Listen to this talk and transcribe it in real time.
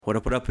What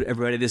up,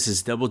 everybody? This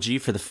is Double G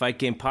for the Fight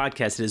Game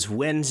Podcast. It is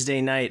Wednesday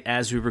night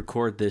as we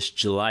record this,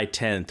 July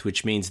 10th,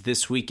 which means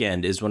this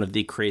weekend is one of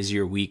the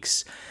crazier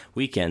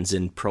weekends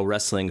in pro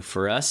wrestling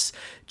for us.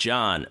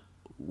 John,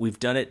 we've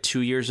done it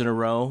 2 years in a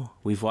row.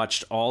 We've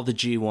watched all the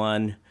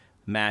G1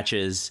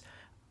 matches.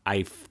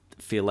 I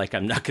feel like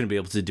I'm not going to be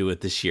able to do it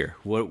this year.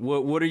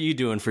 What are you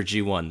doing for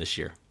G1 this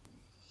year?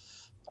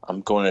 I'm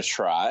going to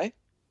try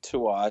to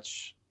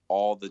watch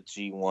all the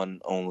G1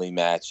 only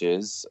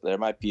matches. There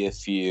might be a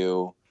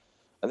few.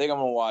 I think I'm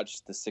gonna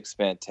watch the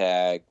 6-man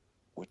tag,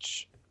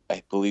 which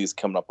I believe is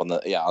coming up on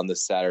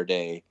this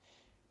Saturday,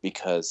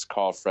 because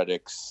Carl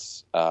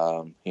Fredericks,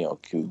 from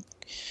the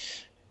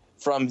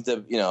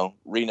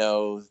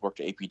Reno,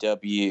 worked at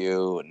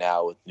Ep.85,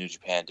 now with New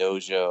Japan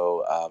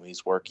Dojo.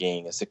 He's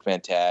working a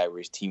 6-man tag where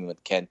he's teaming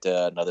with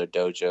Kenta, another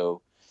dojo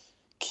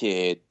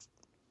kid,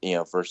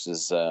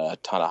 versus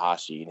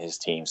Tanahashi and his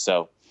team.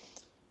 So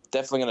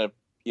definitely gonna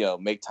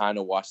make time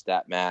to watch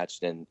that match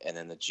and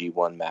then the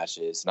G1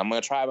 matches. And I'm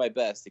going to try my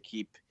best to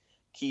keep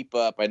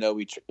up. I know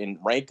we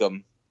rank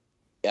them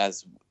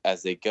as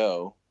they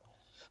go,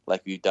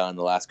 like we've done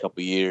the last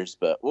couple of years,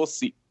 but we'll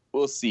see.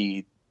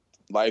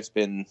 Life's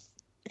been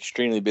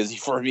extremely busy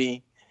for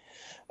me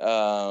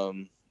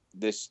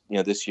this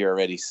year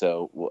already.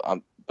 So,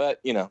 but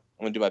I'm going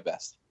to do my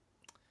best.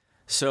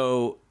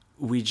 So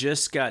we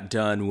just got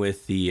done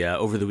with the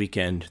over the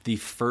weekend, the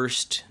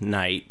first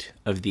night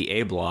of the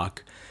A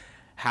block.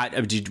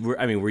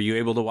 Were you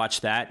able to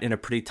watch that in a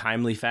pretty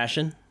timely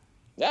fashion?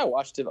 Yeah, I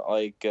watched it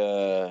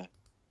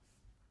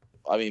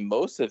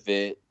most of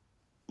it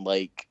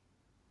live,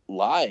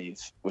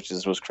 which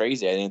was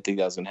crazy. I didn't think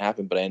that was going to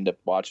happen, but I ended up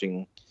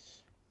watching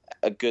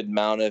a good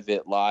amount of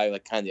it live,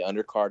 like kind of the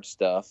undercard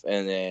stuff.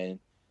 And then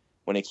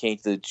when it came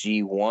to the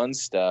G1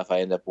 stuff,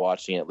 I ended up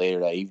watching it later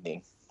that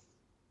evening.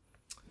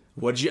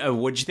 What'd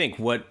you think?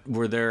 What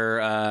were there?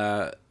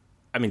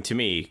 To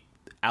me,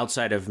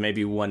 outside of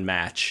maybe one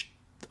match,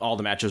 all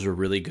the matches were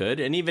really good,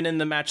 and even in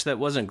the match that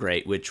wasn't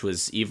great, which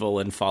was Evil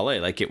and Fale,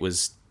 it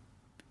was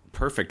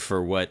perfect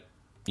for what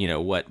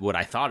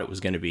I thought it was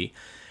going to be.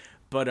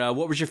 But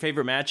what was your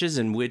favorite matches,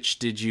 and which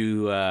did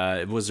you?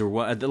 Was there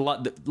one? A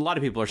lot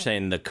of people are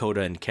saying the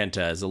Kota and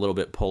Kenta is a little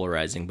bit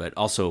polarizing, but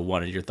also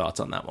wanted your thoughts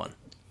on that one.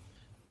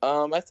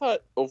 I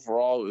thought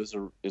overall it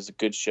was a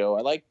good show.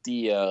 I liked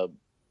the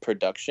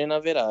production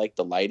of it. I liked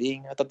the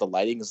lighting. I thought the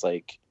lighting was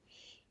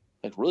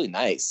really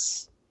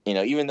nice.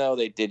 Even though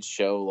they did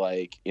show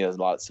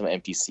some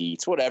empty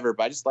seats, whatever,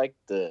 but I just liked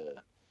the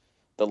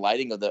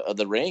lighting of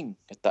the ring.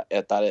 I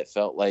thought it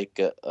felt like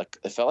a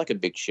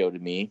big show to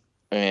me.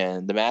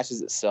 And the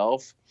matches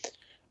itself,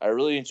 I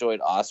really enjoyed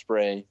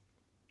Ospreay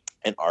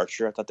and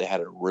Archer. I thought they had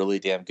a really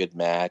damn good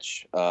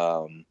match.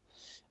 I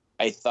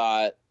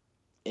thought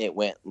it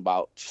went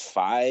about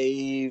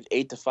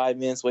 8 to 5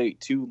 minutes, way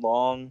too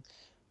long.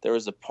 There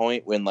was a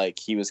point when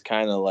he was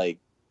kind of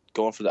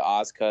going for the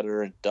Oz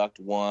cutter and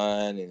ducked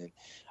one, and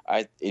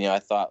I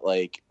thought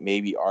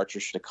maybe Archer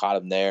should have caught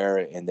him there,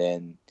 and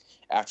then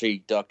after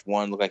he ducked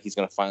one, looked like he's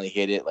gonna finally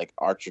hit it.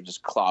 Archer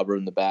just clobbered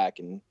in the back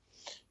and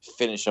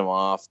finish him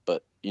off,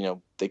 but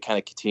they kind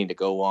of continued to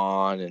go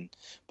on,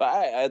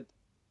 but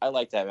I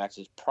like that match.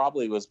 It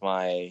probably was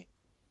my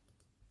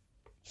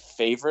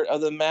favorite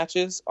of the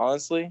matches,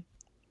 honestly,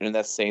 and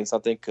that's saying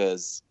something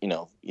because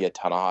you had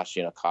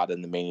Tanahashi caught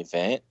in the main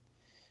event,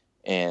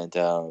 and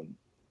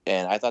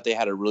I thought they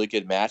had a really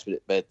good match,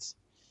 but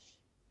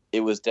it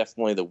was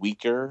definitely the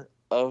weaker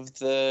of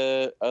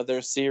the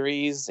other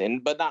series,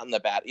 but not in the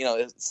bad.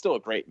 It's still a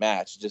great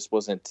match. It just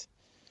wasn't,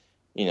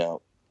 the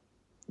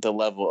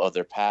level of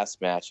their past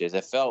matches.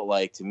 It felt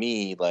to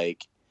me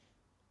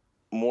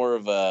more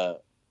of a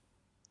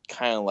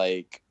kind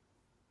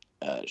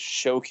of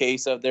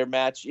showcase of their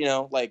match.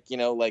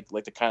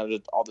 The kind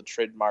of all the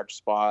trademark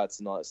spots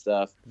and all that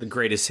stuff. The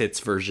greatest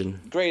hits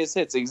version. Greatest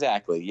hits,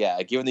 exactly.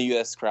 Yeah, giving the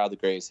U.S. crowd the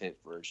greatest hit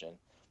version.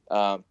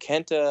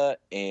 Kenta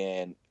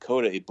and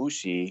Kota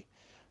Ibushi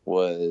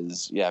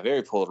was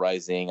very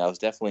polarizing. I was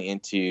definitely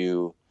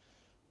into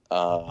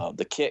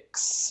the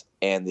kicks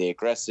and the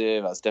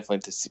aggressive. I was definitely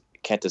into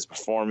Kenta's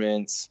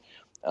performance.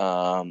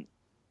 The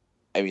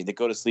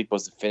go to sleep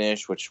was the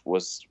finish, which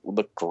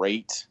looked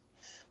great.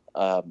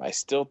 I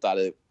still thought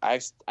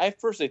I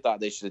personally thought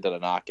they should have done a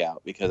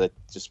knockout because it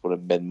just would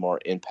have been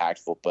more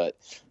impactful. But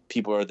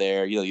people are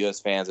there, U.S.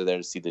 fans are there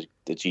to see the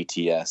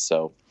GTS,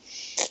 so.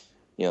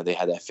 They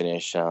had that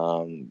finish.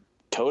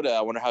 Kota,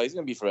 I wonder how he's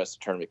going to be for the rest of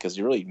the tournament because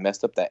he really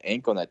messed up that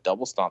ankle and that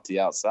double stomp to the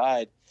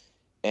outside.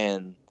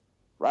 And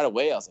right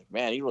away, I was like,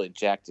 man, he really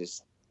jacked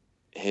his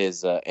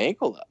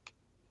ankle up.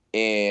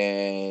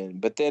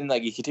 But then,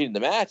 he continued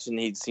the match and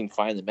he seemed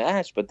fine in the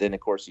match. But then,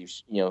 of course, he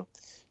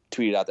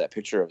tweeted out that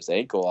picture of his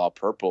ankle all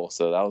purple.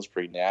 So that was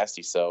pretty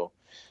nasty. So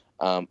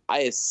I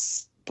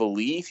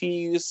believe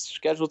he's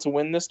scheduled to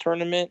win this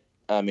tournament.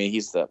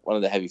 He's one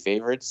of the heavy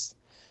favorites.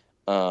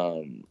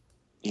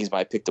 He's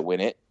my pick to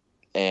win it,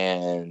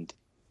 and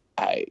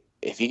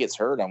if he gets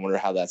hurt, I wonder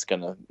how that's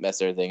gonna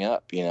mess everything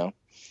up,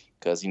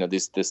 because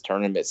this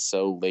tournament's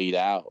so laid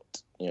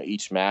out.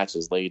 Each match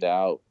is laid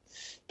out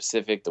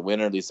Pacific, the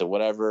winner, at least, or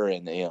whatever,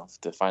 and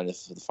to find the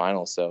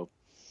final. So,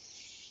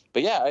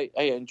 but yeah,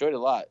 I enjoyed it a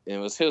lot. And it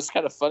was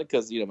kind of fun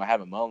because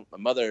my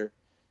mother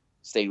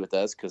stayed with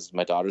us because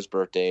my daughter's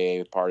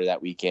birthday party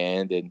that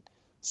weekend, and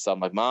so I'm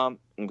like, Mom,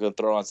 I'm gonna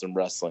throw on some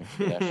wrestling.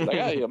 She's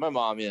like, oh, my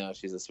mom,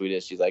 she's the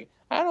sweetest. She's like,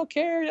 I don't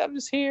care, I'm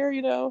just here,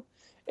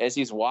 and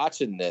she's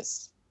watching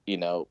this,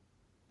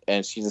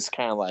 and she's just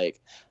kind of like,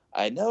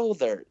 I know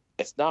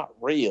it's not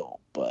real,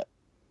 but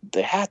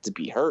they have to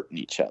be hurting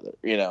each other,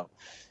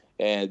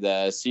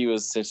 And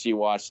since she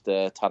watched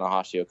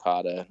Tanahashi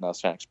Okada, and I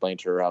was trying to explain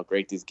to her how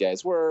great these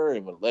guys were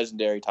and what a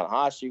legendary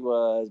Tanahashi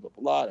was, blah,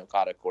 blah, blah. And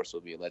Okada, of course, will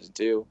be a legend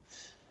too.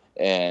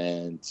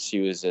 And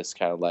she was just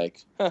kind of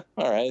like, all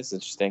right, it's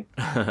interesting.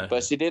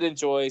 But she did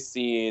enjoy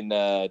seeing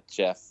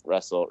Jeff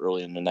wrestle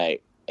early in the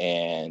night.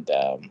 And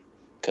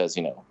because,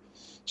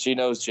 she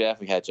knows Jeff.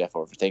 We had Jeff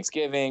over for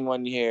Thanksgiving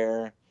one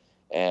year.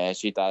 And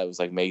she thought it was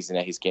like amazing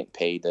that he's getting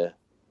paid to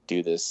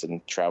do this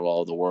and travel all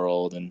over the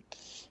world. And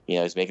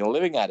he's making a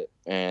living at it.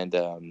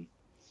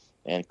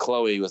 And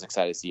Chloe was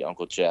excited to see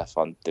Uncle Jeff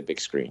on the big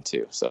screen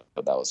too. So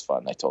that was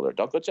fun. I told her,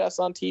 Uncle Jeff's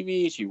on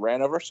TV. She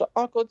ran over to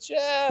Uncle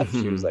Jeff.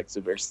 She was like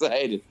super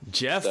excited.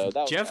 Jeff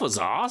was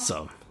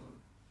awesome.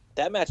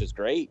 That match was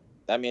great.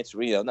 That match,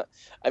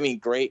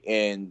 great.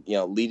 And,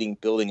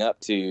 building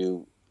up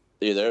to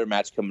their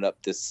match coming up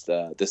this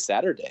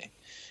Saturday.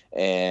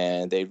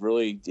 And they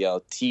really,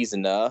 teased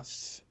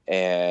enough.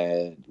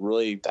 And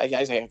really,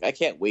 I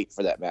can't wait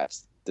for that match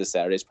this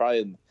Saturday. It's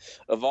probably,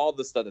 of all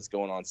the stuff that's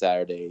going on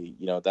Saturday,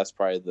 that's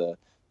probably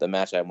the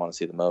match I want to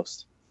see the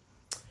most.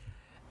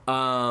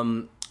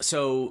 So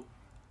so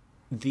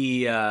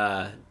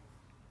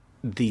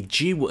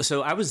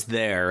I was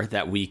there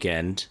that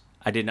weekend.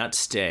 I did not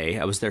stay.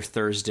 I was there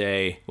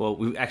Thursday. Well,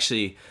 we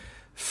actually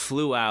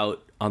flew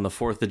out on the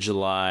 4th of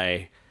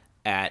July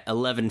at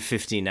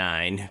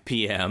 11:59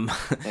 p.m.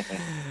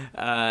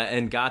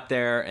 And got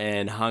there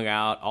and hung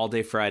out all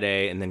day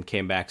Friday and then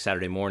came back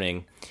Saturday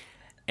morning.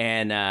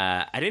 And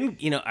I didn't,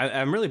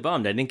 I'm really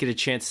bummed. I didn't get a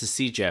chance to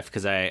see Jeff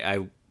because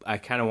I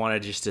kind of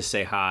wanted just to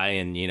say hi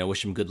and,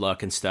 wish him good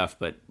luck and stuff.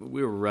 But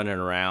we were running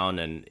around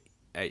and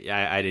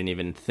I didn't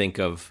even think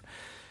of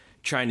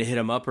trying to hit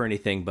him up or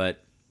anything.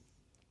 But,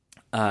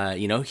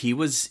 he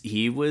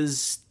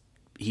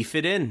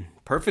fit in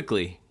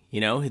perfectly.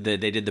 They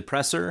did the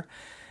presser.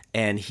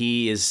 And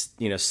he is,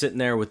 sitting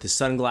there with his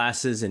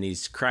sunglasses and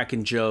he's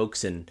cracking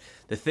jokes. And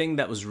the thing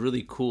that was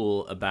really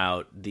cool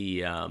about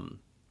the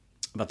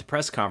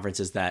press conference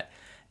is that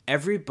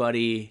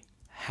everybody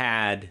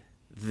had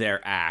their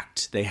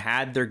act. They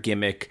had their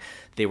gimmick.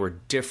 They were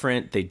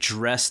different. They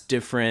dressed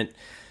different.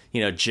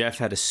 Jeff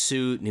had a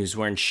suit and he was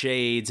wearing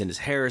shades and his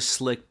hair is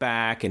slicked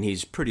back and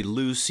he's pretty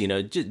loose,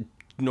 just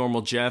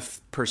normal Jeff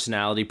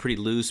personality, pretty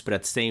loose, but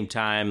at the same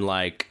time,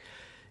 like,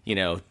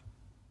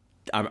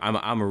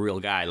 I'm a real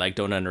guy. Like,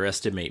 don't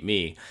underestimate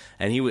me.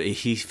 And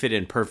he fit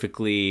in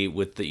perfectly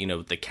with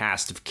the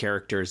cast of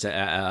characters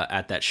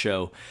at that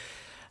show.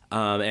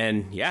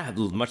 And yeah,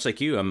 much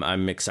like you,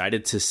 I'm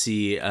excited to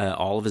see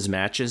all of his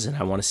matches, and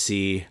I want to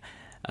see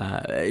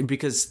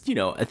because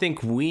I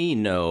think we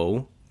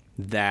know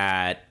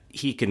that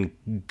he can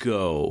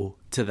go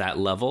to that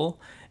level,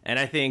 and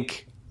I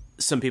think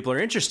some people are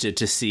interested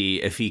to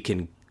see if he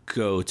can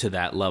go to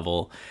that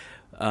level.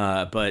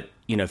 But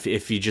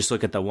if you just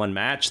look at the one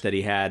match that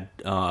he had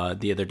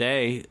the other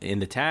day in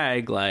the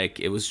tag, like,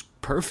 it was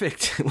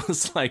perfect. It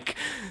was like,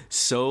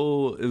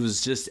 it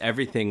was just,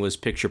 everything was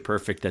picture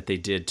perfect that they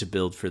did to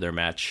build for their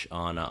match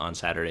on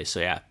Saturday. So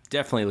yeah,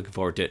 definitely looking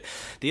forward to it.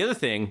 The other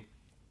thing,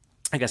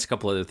 I guess a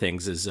couple other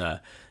things is,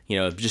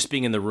 just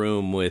being in the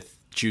room with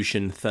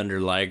Jushin Thunder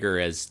Liger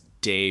as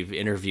Dave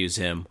interviews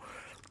him.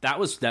 That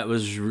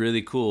was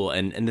really cool.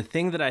 And the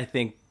thing that I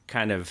think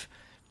kind of,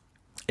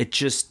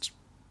 it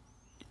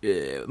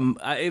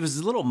was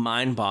a little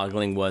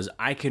mind-boggling was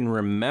I can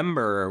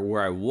remember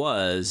where I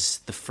was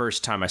the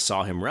first time I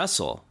saw him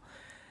wrestle.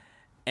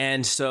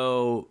 And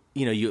so,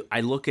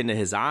 I look into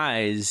his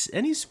eyes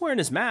and he's wearing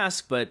his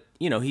mask, but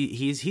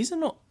he's a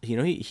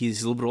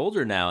little bit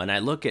older now. And I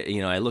look at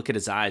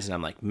his eyes and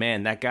I'm like,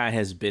 man, that guy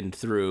has been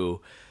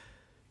through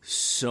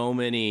so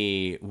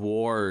many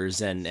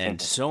wars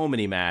and so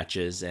many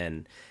matches.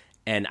 And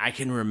I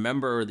can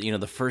remember,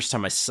 the first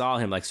time I saw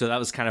him, like, so that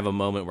was kind of a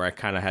moment where I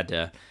kind of had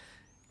to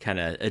kind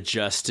of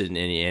adjust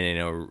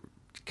and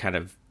kind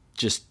of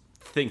just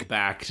think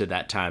back to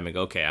that time and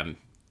go, okay, I'm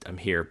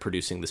here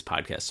producing this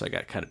podcast, so I got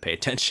to kind of pay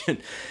attention.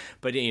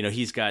 But he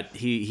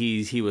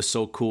was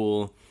so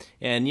cool.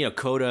 And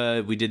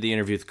Coda, we did the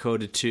interview with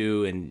Coda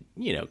too, and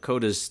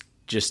Coda's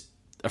just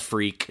a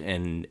freak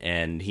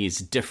and he's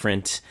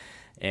different,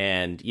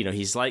 and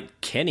he's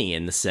like Kenny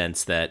in the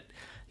sense that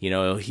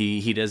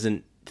he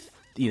doesn't,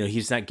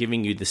 he's not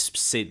giving you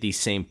these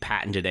same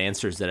patented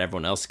answers that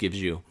everyone else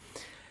gives you.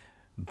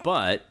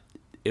 But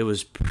it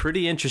was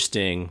pretty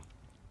interesting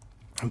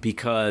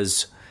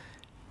because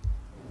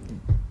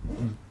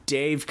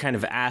Dave kind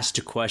of asked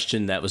a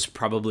question that was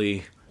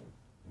probably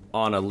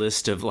on a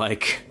list of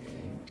like,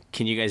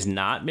 can you guys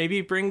not maybe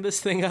bring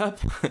this thing up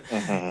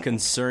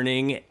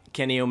concerning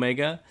Kenny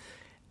Omega?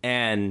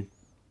 And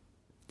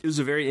it was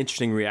a very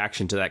interesting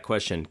reaction to that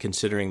question,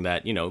 considering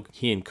that,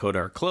 he and Kota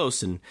are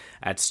close. And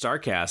at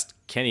StarCast,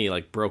 Kenny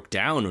broke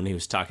down when he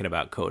was talking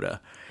about Kota.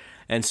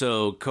 And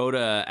so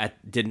Kota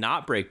did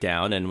not break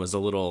down and was a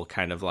little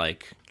kind of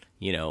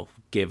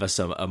gave us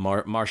a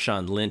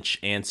Marshawn Lynch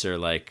answer,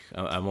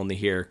 I'm only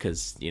here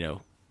because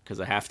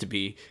I have to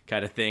be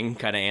kind of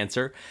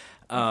answer.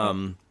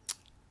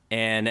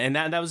 And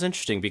that was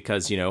interesting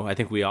because, I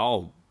think we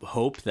all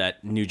hope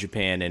that New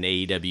Japan and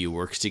AEW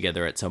works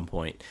together at some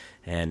point.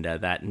 And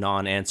that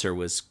non-answer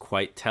was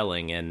quite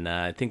telling, and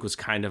I think was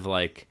kind of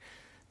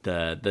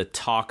the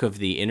talk of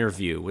the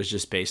interview was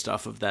just based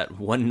off of that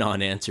one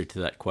non-answer to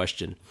that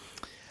question.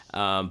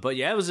 But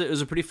yeah, it was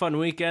a pretty fun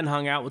weekend.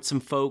 Hung out with some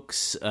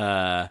folks.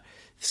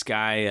 This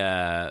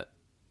guy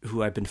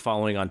who I've been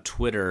following on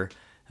Twitter,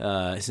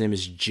 his name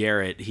is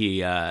Jarrett.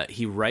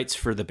 He writes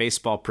for the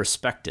Baseball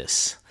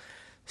Prospectus,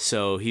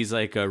 so he's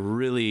a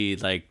really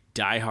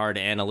diehard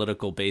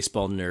analytical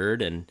baseball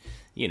nerd, and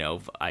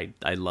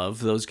I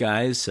love those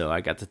guys, so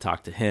I got to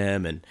talk to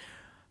him. And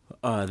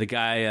the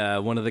guy,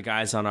 one of the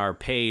guys on our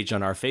page,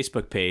 on our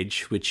Facebook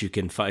page, which you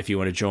can find if you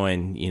want to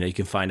join, you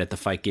can find at the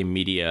Fight Game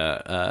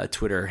Media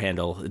Twitter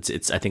handle.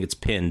 It's I think it's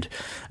pinned.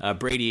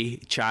 Brady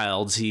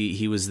Childs,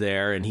 he was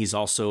there, and he's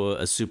also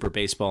a super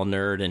baseball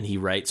nerd, and he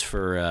writes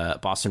for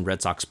Boston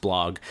Red Sox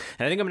blog.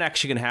 And I think I'm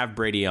actually going to have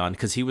Brady on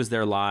because he was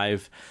there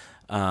live.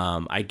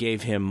 I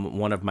gave him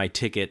one of my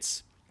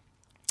tickets.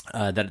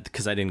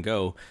 Because I didn't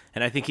go,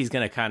 and I think he's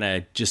going to kind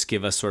of just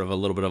give us sort of a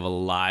little bit of a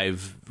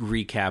live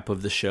recap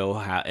of the show,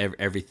 how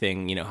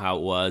everything, how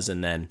it was,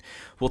 and then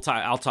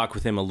I'll talk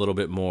with him a little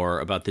bit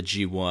more about the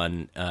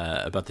G1,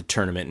 about the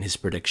tournament and his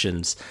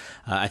predictions.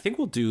 I think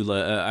we'll do.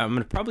 I'm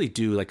going to probably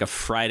do a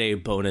Friday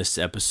bonus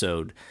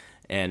episode,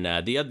 and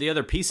the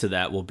other piece of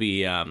that will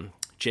be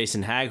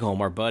Jason Hagholm,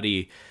 our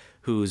buddy,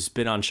 who's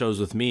been on shows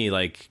with me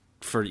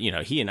for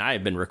he and I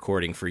have been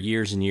recording for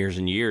years and years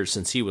and years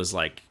since he was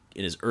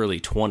in his early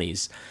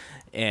 20s,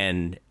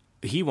 and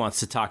he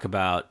wants to talk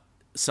about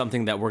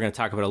something that we're going to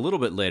talk about a little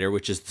bit later,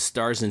 which is the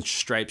Stars and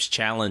Stripes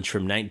Challenge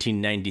from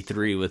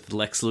 1993 with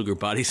Lex Luger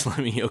body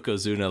slamming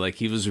Yokozuna.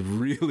 He was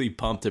really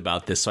pumped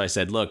about this, so I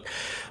said, look,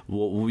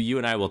 you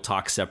and I will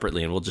talk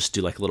separately, and we'll just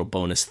do a little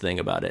bonus thing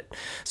about it.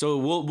 So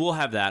we'll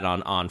have that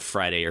on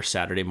Friday or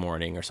Saturday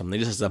morning or something,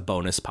 just as a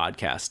bonus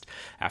podcast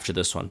after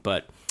this one.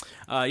 But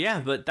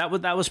but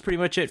that was pretty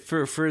much it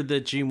for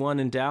the G1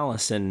 in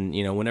Dallas. And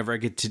whenever I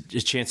get a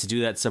chance to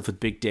do that stuff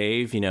with Big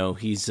Dave,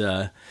 he's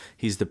the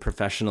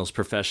professional's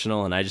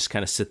professional, and I just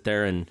kind of sit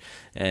there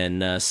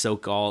and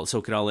soak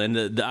it all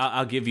in.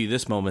 I'll give you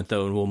this moment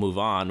though, and we'll move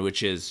on,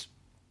 which is,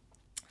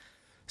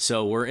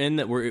 so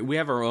we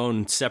have our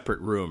own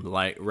separate room,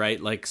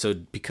 right? So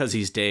because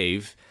he's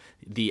Dave,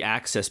 the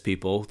Access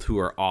people who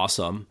are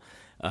awesome,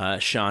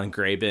 Sean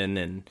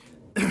Graben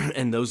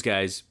and those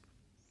guys.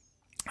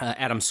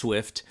 Adam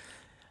Swift,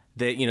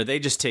 they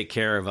just take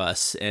care of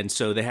us, and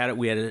so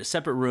we had a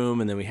separate room,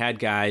 and then we had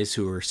guys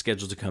who were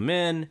scheduled to come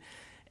in,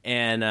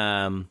 and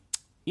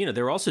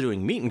they were also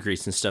doing meet and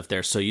greets and stuff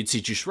there. So you'd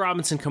see Juice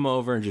Robinson come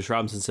over, and Juice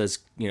Robinson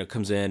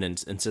comes in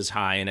and says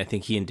hi, and I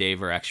think he and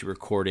Dave are actually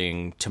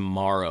recording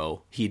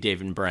tomorrow.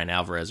 Dave, and Brian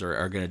Alvarez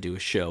are going to do a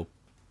show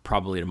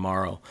probably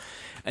tomorrow,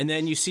 and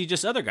then you see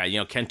just other guys.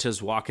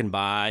 Kenta's walking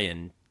by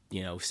and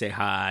say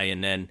hi,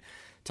 and then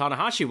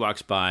Tanahashi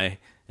walks by.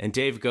 And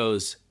Dave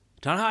goes,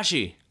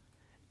 Tanahashi.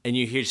 And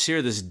you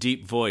hear this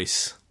deep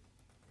voice.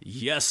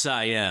 Yes,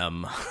 I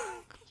am.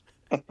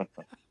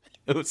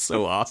 It was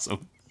so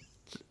awesome.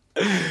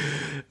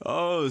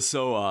 Oh,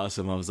 so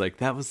awesome. I was like,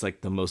 that was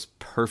the most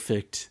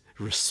perfect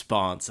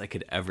response I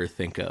could ever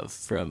think of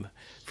from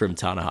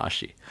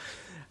Tanahashi.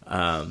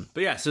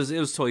 But yeah, so it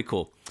was totally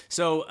cool.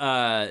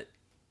 So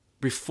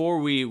before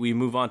we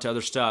move on to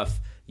other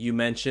stuff, you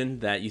mentioned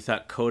that you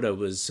thought Kota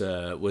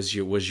was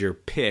your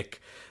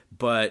pick.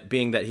 But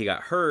being that he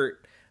got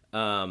hurt,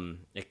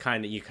 you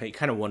kind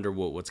of wonder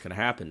what's going to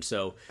happen.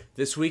 So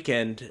this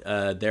weekend,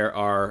 there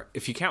are,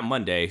 if you count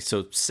Monday,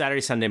 so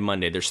Saturday, Sunday,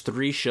 Monday, there's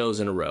 3 shows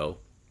in a row.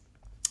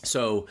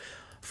 So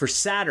for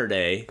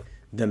Saturday,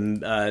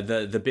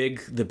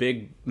 the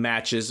big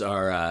matches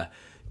are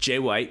Jay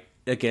White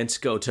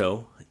against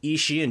Goto,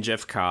 Ishii and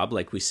Jeff Cobb,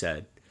 like we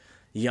said,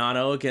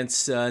 Yano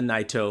against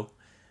Naito,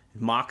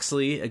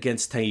 Moxley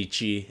against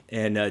Taichi,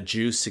 and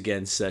Juice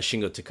against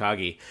Shingo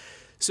Takagi.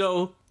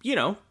 So,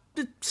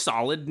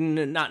 solid,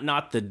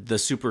 not the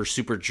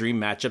super dream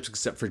matchups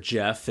except for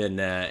Jeff and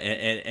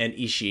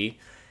Ishii.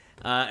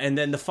 And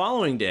then the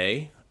following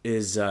day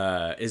is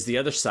the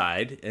other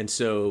side, and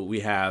so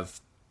we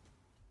have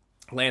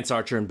Lance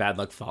Archer and Bad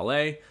Luck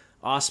Fale,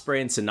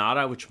 Ospreay and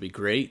Sonata, which will be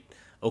great,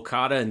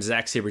 Okada and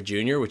Zack Sabre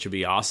Jr., which would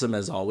be awesome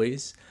as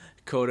always,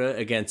 Kota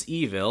against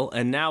Evil,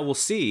 and now we'll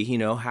see,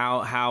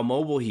 how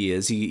mobile he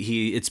is.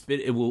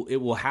 It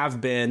will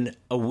have been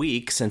a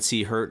week since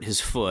he hurt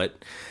his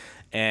foot,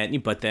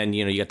 but then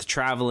you got the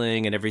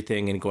traveling and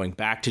everything, and going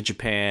back to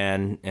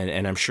Japan,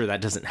 and I'm sure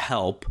that doesn't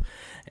help.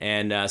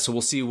 And so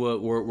we'll see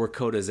where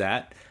Kota's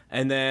at.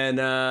 And then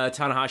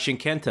Tanahashi and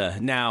Kenta.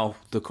 Now,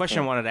 the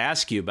question I wanted to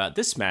ask you about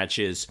this match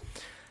is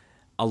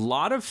a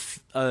lot of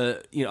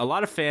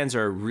fans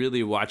are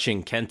really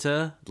watching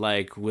Kenta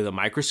like with a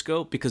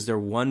microscope because they're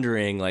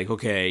wondering like,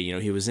 okay,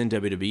 he was in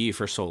WWE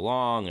for so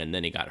long and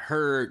then he got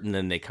hurt and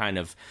then they kind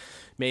of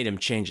made him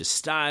change his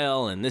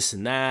style and this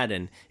and that,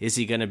 and is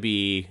he going to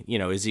be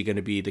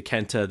the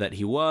Kenta that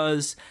he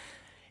was?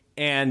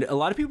 And a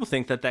lot of people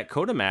think that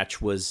Kota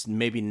match was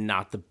maybe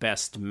not the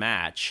best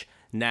match.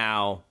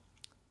 Now,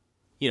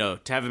 to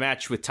have a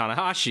match with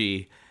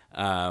Tanahashi,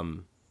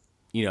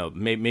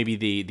 maybe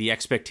the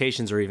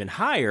expectations are even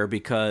higher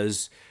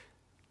because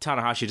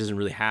Tanahashi doesn't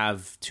really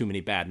have too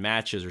many bad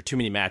matches or too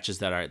many matches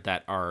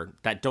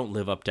that don't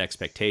live up to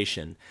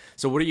expectation.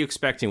 So what are you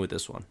expecting with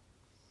this one?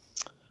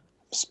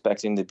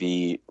 Expecting to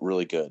be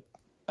really good.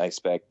 I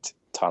expect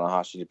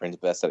Tanahashi to bring the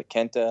best out of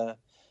Kenta.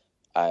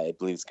 I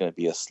believe it's going to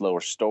be a slower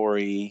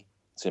story.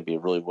 It's going to be a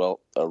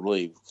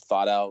really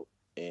thought out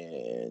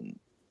and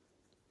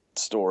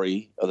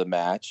story of the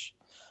match.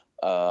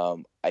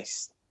 I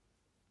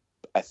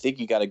think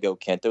you got to go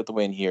Kenta with the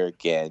win here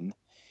again.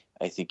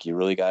 I think you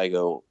really got to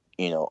go,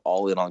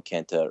 all in on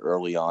Kenta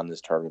early on in this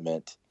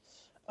tournament.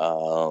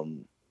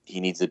 He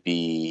needs to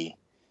be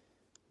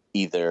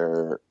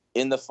either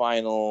in the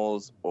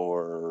finals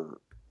or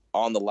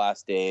on the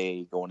last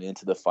day going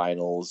into the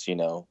finals,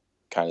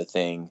 kind of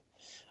thing.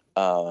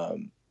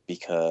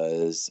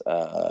 Because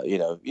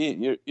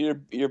you're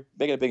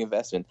making a big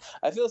investment.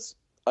 I feel it's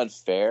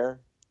unfair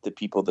to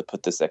people that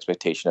put this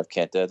expectation of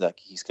Kenta that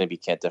he's going to be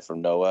Kenta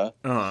from Noah.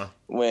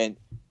 When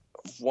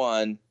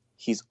one,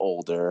 he's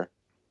older,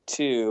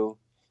 two,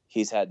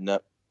 he's had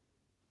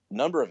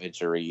number of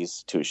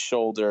injuries to his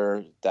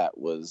shoulder that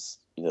was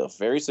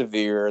very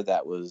severe,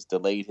 that was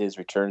delayed his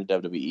return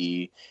to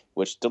WWE,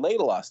 which delayed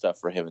a lot of stuff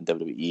for him in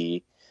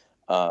WWE.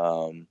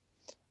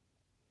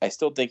 I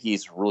still think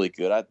he's really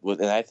good.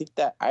 And I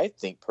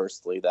think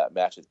personally that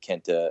match with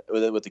Kenta,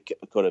 with the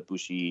Kota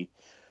Ibushi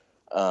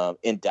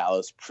in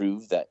Dallas,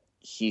 proved that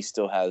he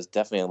still has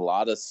definitely a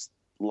lot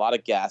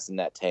of gas in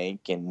that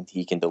tank, and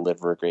he can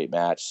deliver a great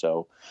match.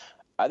 So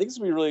I think it's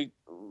gonna be really,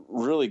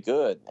 really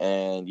good.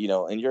 And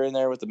and you're in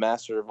there with the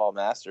master of all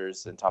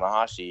masters and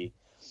Tanahashi,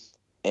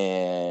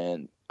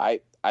 and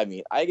I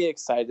get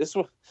excited. This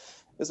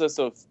is what's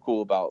so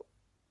cool about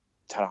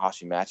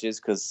Tanahashi matches,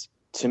 because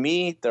to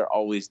me, they're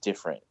always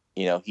different.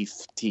 He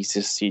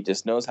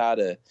just knows how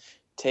to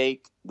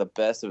take the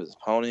best of his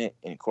opponent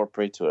and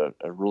incorporate to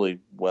a really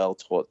well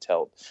told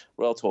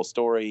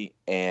story.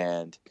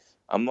 And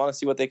I'm going to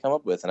see what they come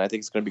up with, and I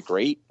think it's going to be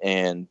great.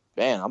 And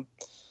man,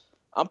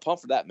 I'm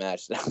pumped for that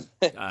match.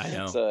 I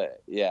know. So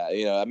yeah,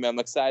 I'm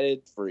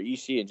excited for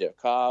Ishii and Jeff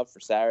Cobb for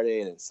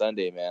Saturday, and then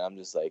Sunday, man, I'm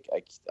just like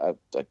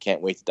I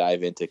can't wait to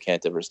dive into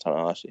Kenta versus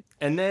Tanahashi.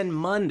 And then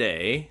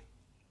Monday,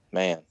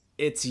 man,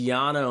 it's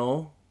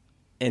Yano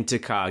and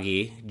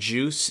Takagi,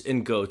 Juice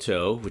and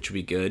Goto, which would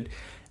be good,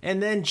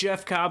 and then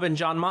Jeff Cobb and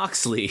Jon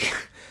Moxley.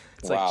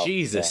 It's wow, like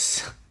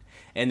Jesus. Yeah.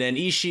 And then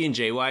Ishii and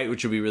Jay White,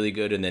 which would be really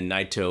good, and then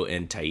Naito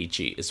and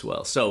Taichi as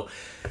well. So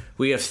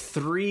we have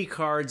 3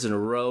 cards in a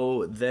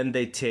row. Then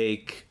they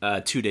take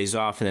 2 days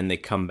off, and then they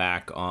come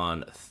back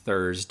on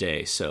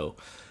Thursday. So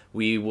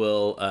we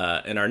will,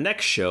 in our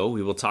next show,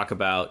 we will talk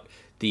about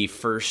the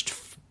first.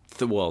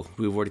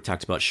 We've already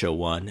talked about show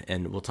 1,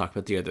 and we'll talk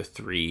about the other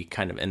 3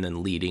 kind of, and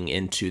then leading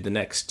into the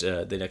next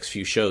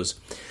few shows.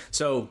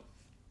 So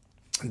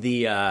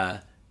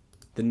the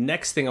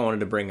next thing I wanted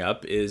to bring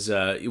up is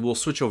we'll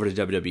switch over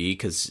to WWE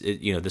because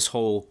this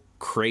whole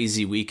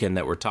crazy weekend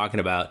that we're talking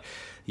about,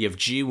 you have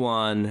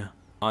G1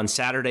 on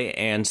Saturday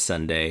and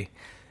Sunday.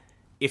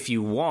 If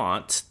you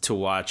want to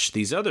watch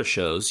these other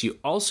shows, you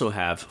also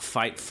have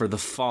Fight for the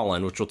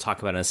Fallen, which we'll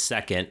talk about in a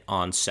second,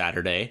 on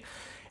Saturday.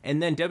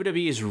 And then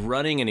WWE is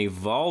running an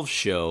Evolve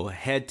show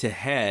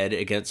head-to-head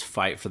against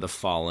Fight for the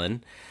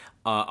Fallen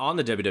on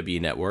the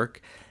WWE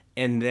Network.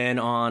 And then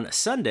on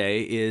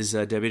Sunday is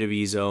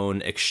WWE's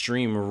own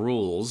Extreme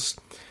Rules.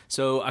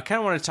 So I kind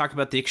of want to talk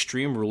about the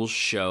Extreme Rules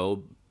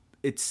show.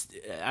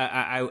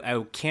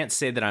 I can't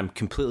say that I'm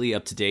completely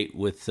up to date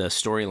with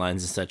storylines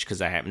and such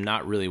because I am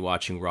not really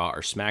watching Raw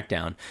or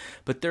SmackDown.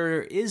 But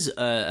there is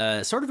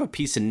a sort of a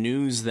piece of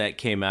news that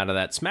came out of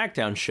that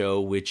SmackDown show,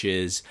 which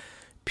is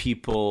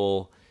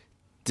people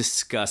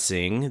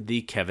discussing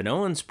the Kevin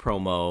Owens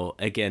promo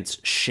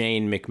against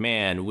Shane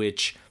McMahon,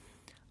 which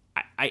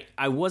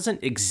I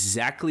wasn't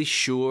exactly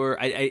sure.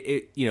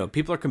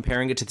 People are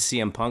comparing it to the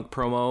CM Punk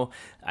promo.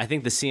 I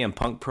think the CM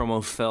Punk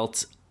promo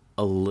felt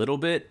a little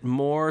bit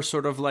more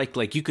sort of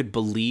like you could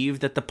believe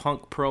that the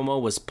Punk promo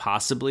was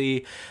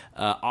possibly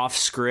off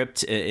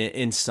script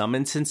in some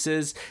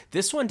instances.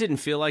 This one didn't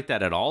feel like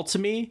that at all to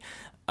me.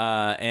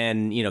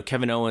 And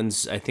Kevin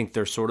Owens, I think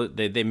they're sort of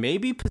they may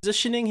be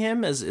positioning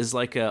him as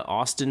like a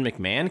Austin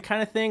McMahon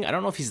kind of thing. I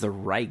don't know if he's the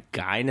right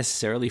guy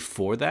necessarily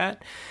for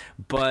that,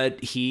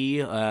 but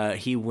he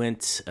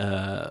went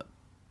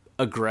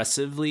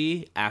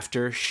aggressively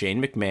after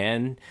Shane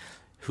McMahon,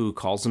 who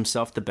calls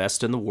himself the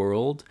best in the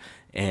world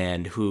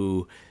and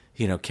who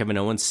Kevin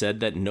Owens said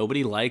that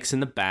nobody likes in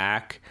the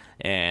back.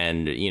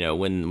 And,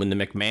 when the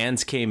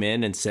McMahons came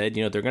in and said,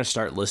 they're going to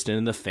start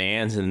listening to the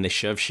fans, and they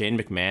shoved Shane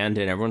McMahon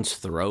down everyone's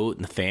throat,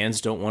 and the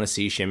fans don't want to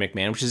see Shane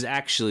McMahon, which is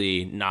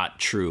actually not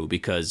true,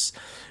 because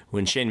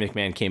when Shane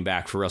McMahon came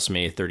back for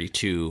WrestleMania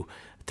 32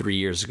 3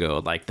 years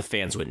ago, like, the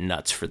fans went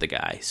nuts for the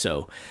guy.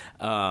 So,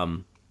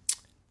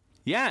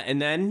 yeah,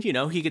 and then,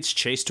 he gets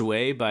chased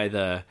away by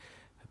the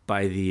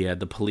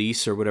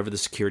police or whatever, the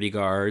security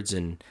guards,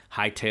 and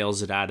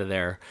hightails it out of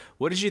there.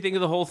 What did you think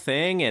of the whole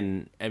thing?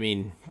 And I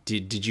mean,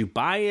 did you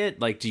buy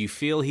it? Like, do you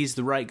feel he's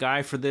the right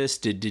guy for this?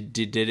 Did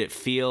it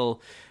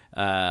feel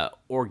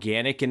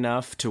organic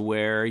enough to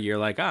where you're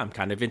like, I'm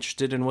kind of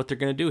interested in what they're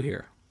going to do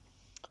here?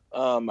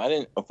 I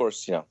didn't, of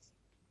course,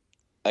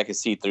 I could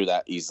see through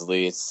that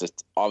easily. It's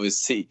just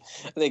obviously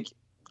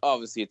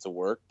it's a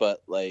work,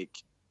 but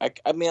like,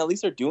 I mean, at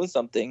least they're doing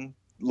something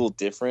a little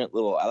different.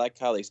 I like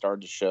how they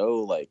started to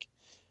show like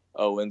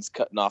Owens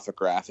cutting off a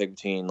graphic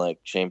between like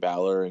Shane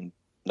Balor and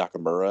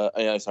Nakamura.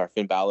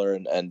 Finn Balor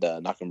and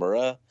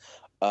Nakamura.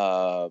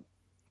 I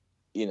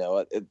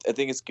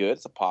think it's good.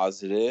 It's a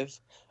positive.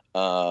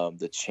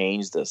 To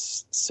change the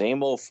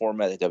same old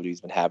format that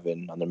WWE's been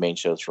having on their main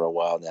shows for a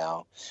while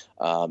now.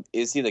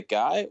 Is he the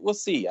guy? We'll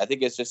see. I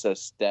think it's just a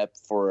step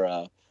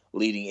for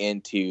leading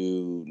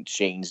into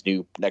Shane's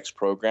next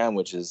program,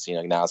 which is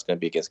now it's going to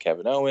be against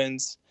Kevin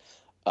Owens.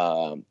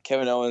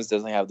 Kevin Owens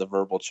doesn't have the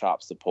verbal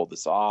chops to pull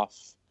this off.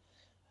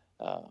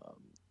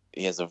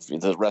 He has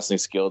the wrestling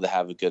skill to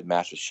have a good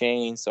match with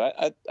Shane. So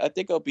I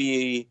think it'll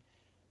be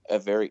a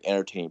very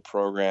entertaining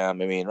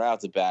program. I mean, right off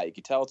the bat, you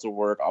can tell it's a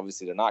work.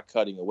 Obviously, they're not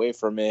cutting away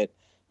from it.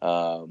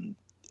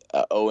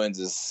 Owens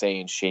is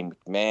saying Shane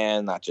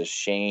McMahon, not just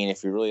Shane.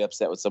 If you're really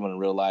upset with someone in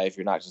real life,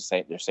 you're not just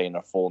saying they're saying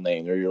their full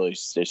name. They're really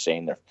just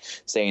saying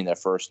their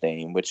first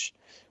name, which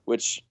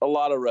a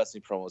lot of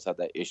wrestling promos have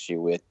that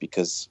issue with,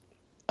 because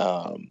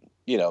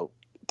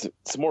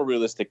it's more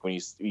realistic when I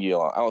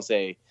don't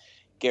say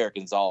Garrett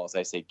Gonzalez,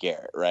 I say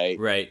Garrett, right?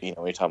 Right. When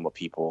you're talking about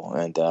people.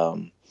 And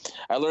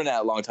I learned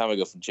that a long time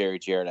ago from Jerry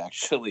Jarrett,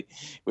 actually,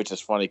 which is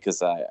funny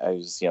because I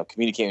was,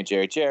 communicating with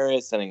Jerry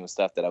Jarrett, sending him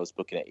stuff that I was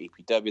booking at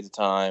APW at the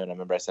time. And I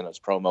remember I sent him his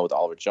promo with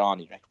Oliver John.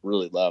 He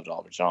really loved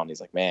Oliver John. He's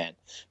like, man,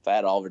 if I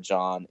had Oliver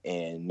John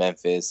in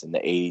Memphis in the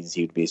 80s,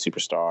 he would be a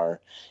superstar.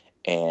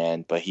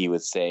 But he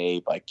would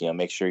say, like,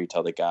 make sure you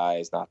tell the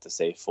guys not to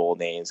say full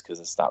names because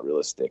it's not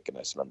realistic. And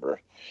I just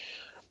remember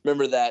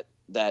that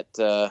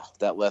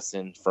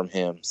lesson from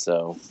him.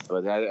 So,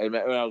 but when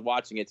I was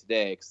watching it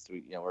today, because I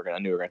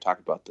knew we were going to talk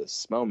about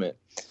this moment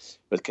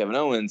with Kevin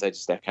Owens,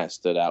 that kind of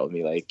stood out with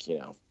me, like,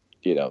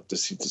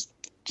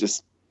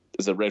 just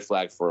as a red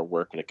flag for a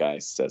work when a guy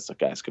says the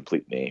guy's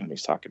complete name.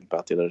 He's talking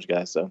about the other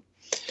guy. So,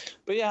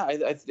 but yeah,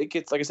 I think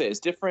it's, like I said, it's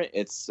different.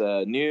 It's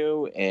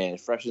new and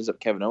freshens up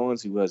Kevin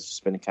Owens, who has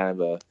just been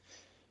kind of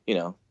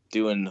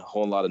doing a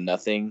whole lot of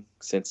nothing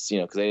since,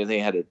 because they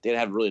didn't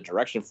have really a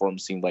direction for him,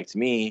 seemed like to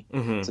me.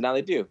 Mm-hmm. So now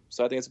they do.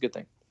 So I think it's a good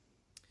thing.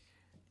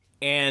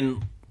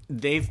 And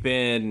they've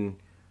been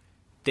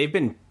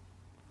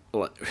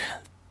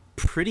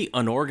pretty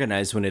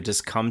unorganized when it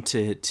just come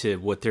to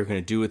what they're going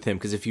to do with him.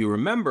 Because if you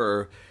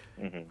remember,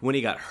 mm-hmm. when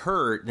he got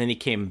hurt, then he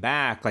came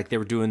back, like they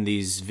were doing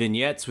these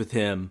vignettes with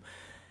him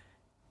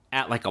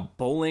at like a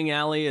bowling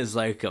alley as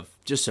like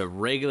just a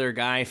regular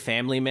guy,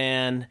 family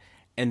man.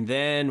 And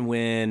then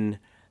when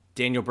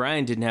Daniel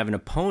Bryan didn't have an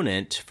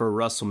opponent for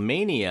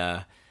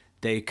WrestleMania,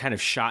 they kind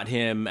of shot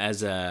him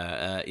as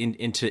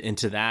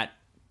into that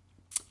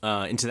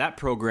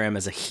program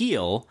as a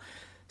heel.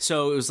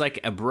 So it was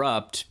like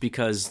abrupt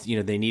because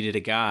they needed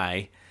a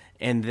guy,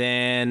 and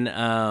then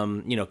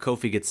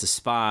Kofi gets the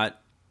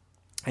spot,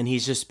 and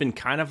he's just been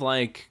kind of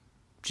like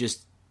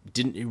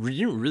didn't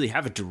really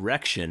have a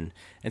direction.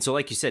 And so,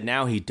 like you said,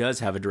 now he does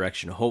have a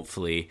direction.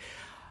 Hopefully,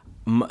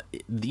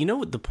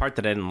 the part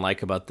that I didn't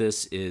like about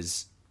this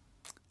is,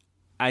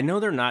 I know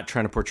they're not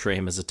trying to portray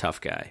him as a tough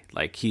guy.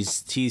 Like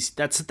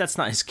that's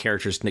not his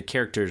character. The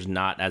character's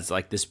not as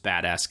like this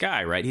badass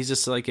guy, right? He's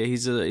just like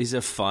he's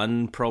a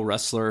fun pro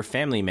wrestler,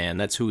 family man.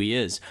 That's who he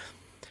is.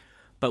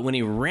 But when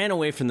he ran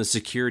away from the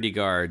security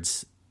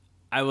guards,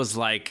 I was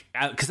like,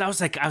 because I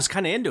was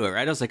kind of into it,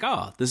 right? I was like,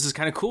 oh, this is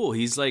kind of cool.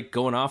 He's like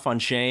going off on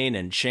Shane,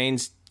 and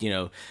Shane's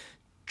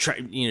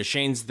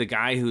Shane's the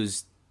guy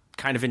who's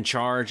kind of in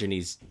charge, and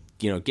he's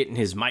getting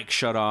his mic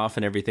shut off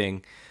and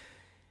everything.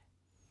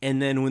 And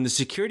then when the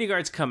security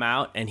guards come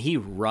out and he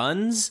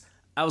runs,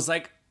 I was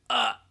like,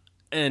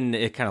 and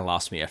it kind of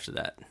lost me after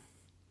that.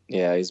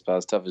 Yeah, he's about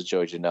as tough as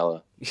Joey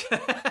Janella.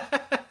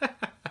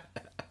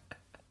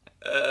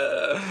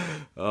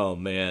 Oh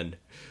man!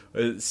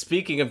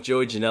 Speaking of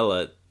Joey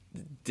Janella,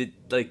 did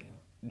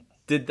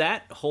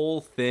that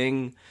whole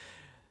thing?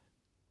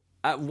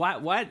 Why?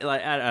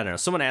 Like, I don't know.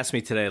 Someone asked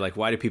me today, like,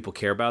 why do people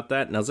care about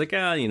that? And I was like,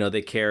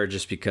 they care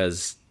just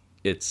because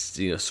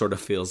it's sort of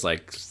feels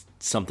like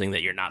something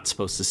that you're not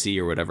supposed to see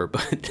or whatever.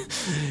 But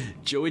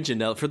Joey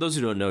Janela, for those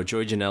who don't know,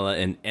 Joey Janela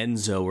and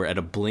Enzo were at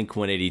a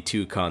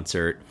Blink-182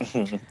 concert,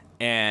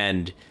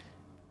 and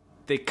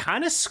they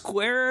kind of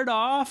square it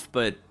off,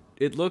 but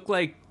it looked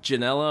like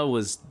Janella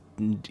was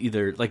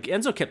either like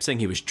Enzo kept saying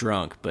he was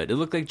drunk, but it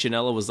looked like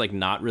Janella was like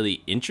not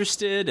really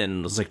interested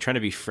and was like trying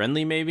to be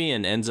friendly maybe,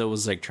 and Enzo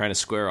was like trying to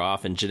square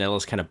off, and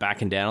Janella's kind of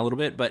backing down a little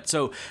bit. But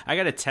so I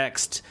got a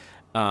text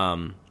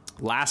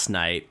last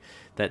night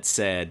that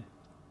said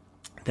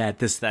that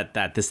this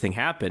thing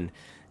happened,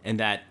 and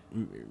that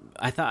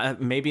I thought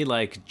maybe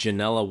like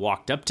Janella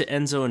walked up to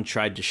Enzo and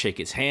tried to shake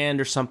his hand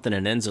or something,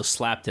 and Enzo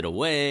slapped it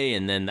away,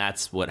 and then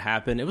that's what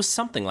happened. It was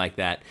something like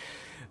that.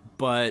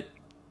 But,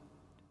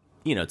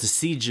 you know, to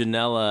see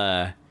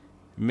Janella,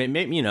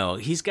 you know,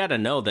 he's got to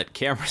know that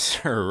cameras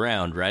are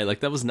around, right?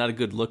 Like, that was not a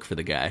good look for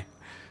the guy.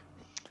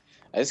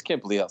 I just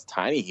can't believe how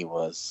tiny he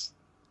was.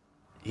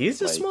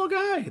 He's a small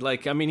guy.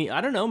 Like, I mean,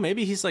 I don't know,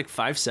 maybe he's like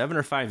 5'7"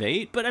 or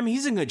 5'8", but I mean,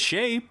 he's in good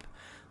shape.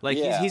 Like,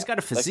 yeah, he's got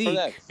a physique.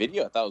 Like for that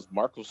video, I thought it was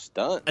Marco's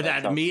stunt.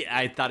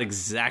 I thought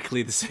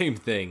exactly the same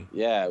thing.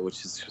 Yeah,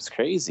 which was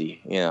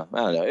crazy. You know, I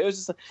don't know. It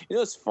was just, you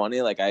know, it's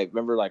funny. Like, I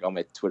remember, like, on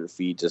my Twitter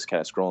feed, just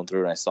kind of scrolling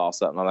through, and I saw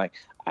something. I'm like,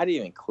 I didn't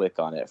even click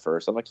on it at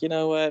first. I'm like, you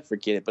know what?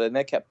 Forget it. But then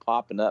it kept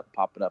popping up.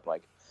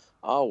 Like,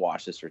 I'll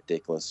watch this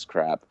ridiculous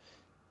crap.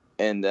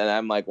 And then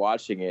I'm, like,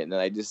 watching it, and then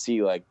I just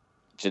see, like,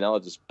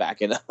 Janella just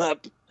backing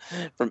up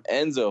from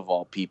Enzo of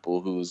all people,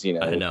 who's, you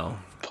know,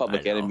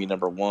 public enemy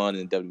number one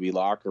in WWE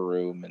locker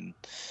room,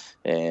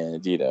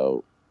 and you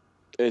know,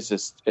 it's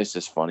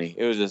just funny.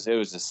 It was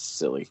just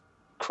silly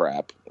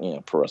crap, you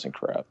know, pro wrestling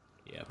crap.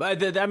 Yeah,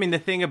 but I mean, the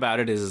thing about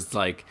it is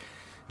like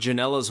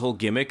Janella's whole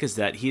gimmick is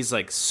that he's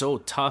like so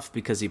tough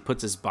because he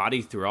puts his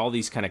body through all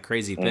these kind of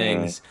crazy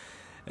things,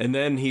 and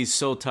then he's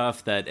so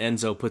tough that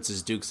Enzo puts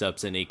his dukes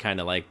ups and he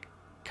kind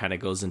of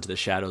goes into the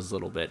shadows a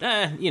little bit.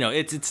 You know,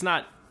 it's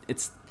not,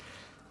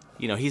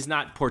 you know, he's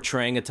not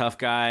portraying a tough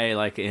guy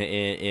like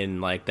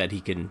in like that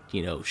he can,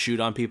 you know, shoot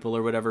on people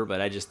or whatever.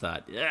 But I just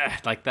thought,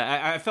 like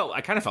that.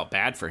 I kind of felt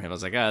bad for him. I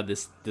was like,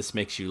 this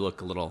makes you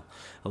look a little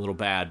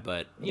bad.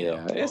 But you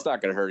know, it's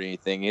not going to hurt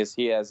anything.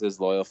 He has his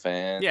loyal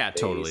fans. Yeah,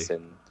 totally.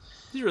 And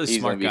he's a really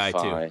smart guy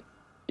too.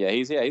 Yeah,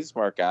 he's a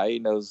smart guy. He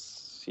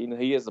knows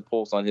he has the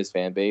pulse on his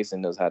fan base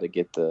and knows how to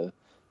get the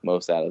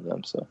most out of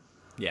them. So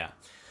yeah.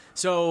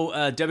 So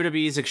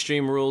WWE's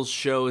Extreme Rules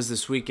show is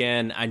this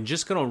weekend. I'm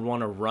just going to want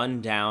to run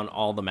down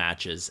all the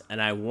matches,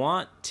 and I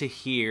want to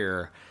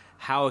hear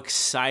how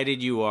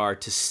excited you are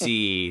to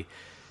see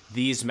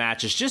these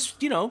matches.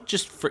 Just, you know,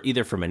 just for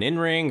either from an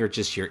in-ring or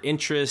just your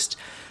interest,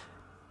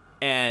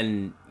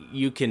 and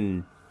you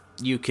can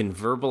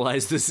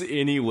verbalize this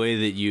any way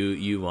that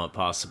you want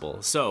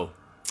possible. So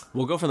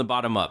we'll go from the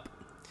bottom up.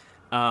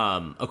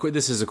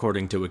 This is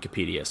according to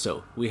Wikipedia.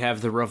 So we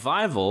have the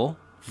Revival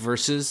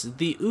versus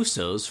the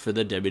Usos for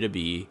the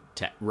WWE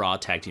Raw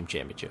Tag Team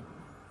Championship.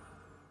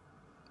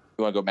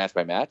 You want to go match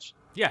by match?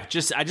 Yeah,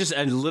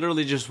 I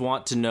literally just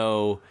want to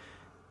know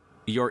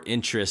your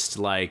interest,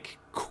 like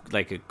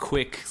a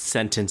quick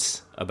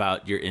sentence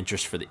about your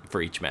interest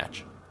for each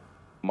match.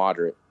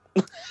 Moderate.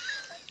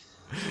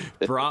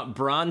 Braun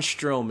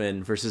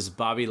Strowman versus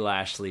Bobby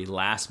Lashley,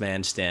 last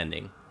man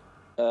standing.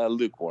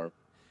 Lukewarm.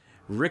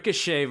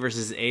 Ricochet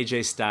versus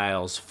AJ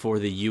Styles for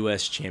the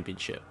U.S.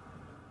 Championship.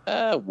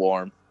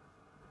 Warm.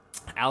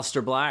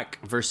 Aleister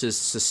Black versus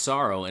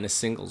Cesaro in a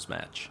singles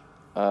match.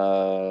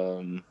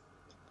 Yeah,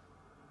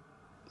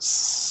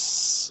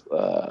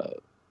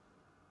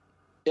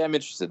 I'm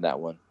interested in that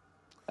one.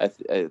 I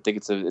think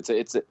it's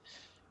a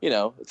you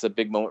know, it's a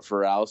big moment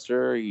for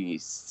Aleister.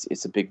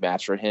 It's a big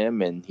match for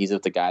him, and he's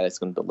with the guy that's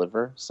going to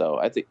deliver. So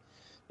I think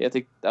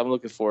I'm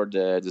looking forward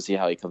to see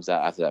how he comes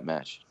out after that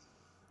match.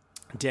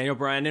 Daniel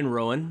Bryan and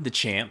Rowan, the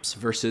champs,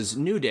 versus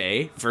New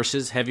Day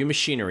versus Heavy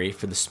Machinery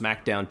for the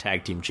SmackDown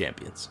Tag Team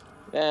Champions.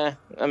 Yeah,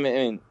 I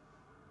mean,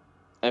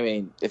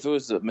 if it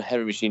was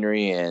Heavy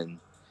Machinery and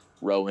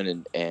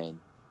Rowan and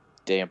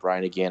Daniel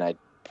Bryan again, I'd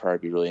probably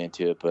be really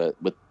into it. But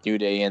with New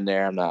Day in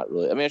there, I'm not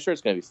really. I mean, I'm sure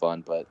it's going to be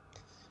fun, but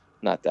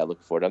not that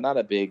looking forward. I'm not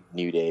a big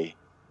New Day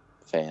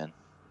fan.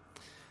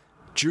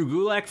 Drew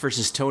Gulak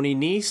versus Tony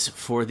Nese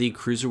for the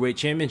Cruiserweight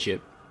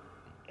Championship.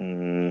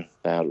 I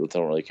don't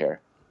really care.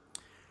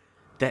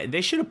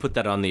 They should have put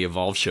that on the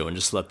Evolve show and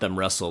just let them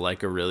wrestle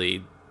like a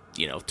really,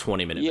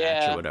 20-minute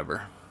match or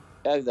whatever.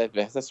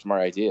 That's a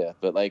smart idea.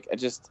 But, I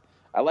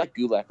like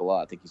Gulak a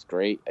lot. I think he's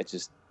great.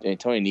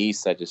 Tony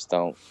Nese, I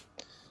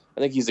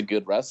think he's a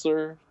good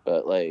wrestler,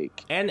 but,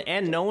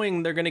 And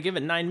knowing they're going to give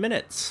it 9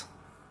 minutes.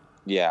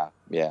 Yeah.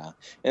 And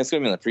it's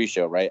going to be on the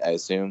pre-show, right? I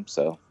assume.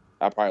 So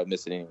I'll probably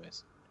miss it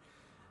anyways.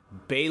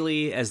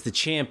 Bayley as the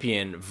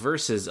champion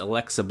versus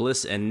Alexa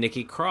Bliss and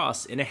Nikki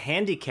Cross in a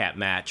handicap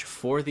match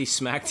for the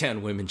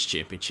SmackDown Women's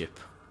Championship.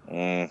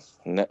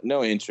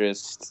 No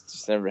interest.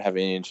 Just never have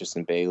any interest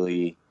in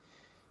Bayley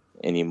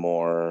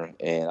anymore.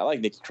 And I like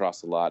Nikki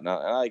Cross a lot. And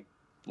I like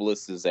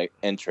Bliss's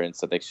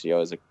entrance. I think she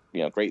always a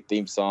great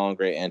theme song,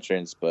 great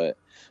entrance. But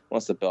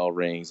once the bell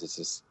rings, it's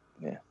just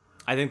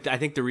I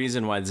think the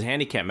reason why it's a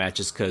handicap match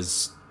is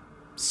because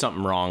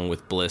something wrong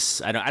with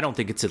Bliss. I don't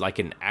think it's like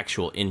an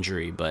actual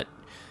injury, but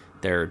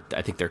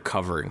I think they're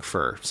covering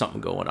for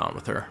something going on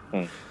with her.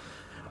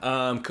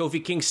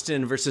 Kofi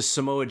Kingston versus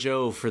Samoa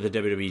Joe for the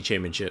WWE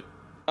Championship.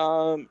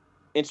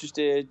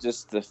 Interested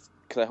just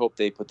because I hope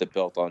they put the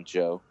belt on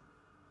Joe.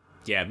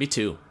 Yeah, me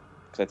too.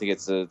 Because I think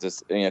it's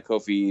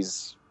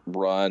Kofi's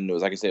run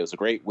was, like I said, it was a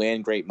great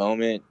win, great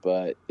moment,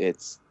 but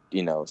it's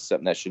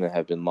something that shouldn't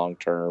have been long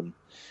term.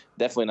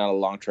 Definitely not a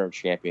long term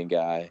champion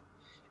guy.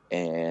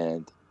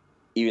 And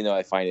even though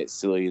I find it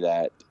silly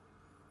that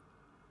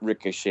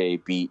Ricochet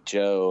beat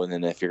Joe, and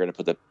then if you're going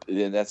to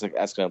then that's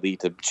going to lead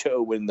to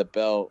Joe winning the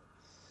belt,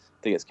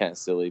 I think it's kind of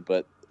silly.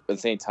 But at the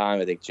same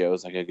time, I think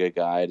Joe's like a good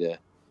guy to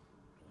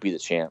be the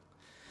champ.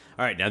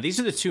 All right, now these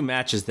are the two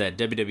matches that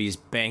WWE's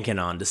banking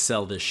on to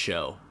sell this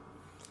show.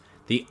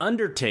 The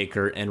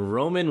Undertaker and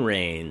Roman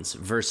Reigns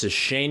versus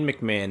Shane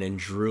McMahon and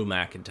Drew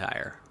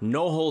McIntyre.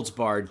 No holds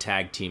barred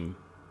tag team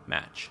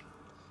match.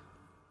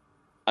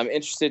 I'm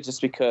interested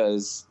just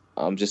because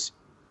I'm just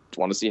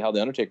want to see how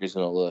the Undertaker's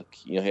going to look.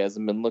 He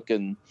hasn't been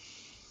looking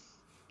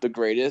the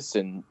greatest,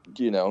 and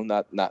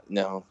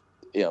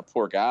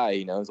poor guy.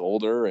 He's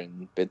older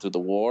and been through the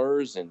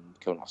wars and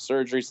coming off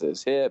surgeries to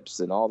his hips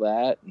and all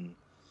that.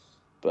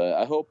 But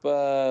I hope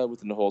with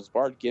the no holds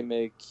barred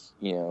gimmick,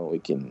 we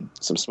can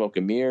some smoke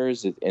and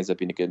mirrors. It ends up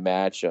being a good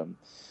match.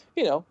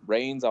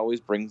 Reigns always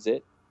brings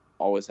it,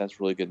 always has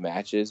really good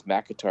matches.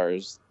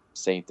 McIntyre's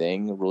same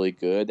thing, really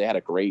good. They had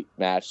a great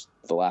match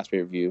the last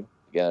pay-per-view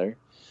together.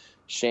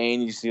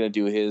 Shane, he's going to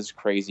do his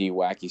crazy,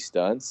 wacky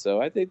stunts.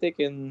 So I think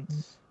they'll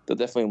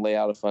definitely lay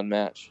out a fun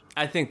match.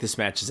 I think this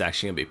match is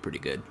actually going to be pretty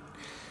good.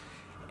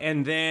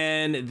 And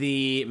then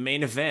the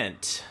main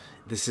event.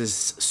 This is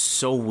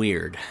so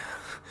weird.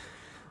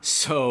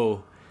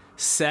 So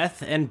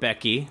Seth and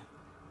Becky,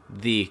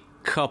 the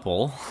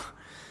couple.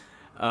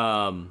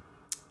 By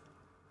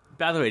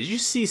the way, did you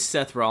see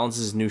Seth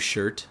Rollins' new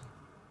shirt?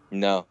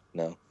 No.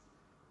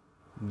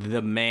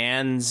 The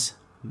man's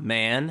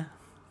man.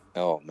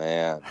 Oh,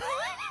 man.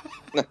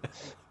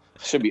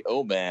 Should be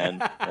man.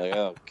 Like,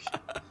 oh.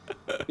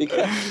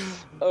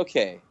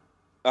 Okay.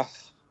 Oh,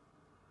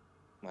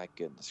 my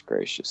goodness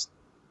gracious.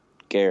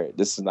 Garrett,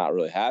 this is not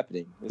really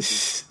happening.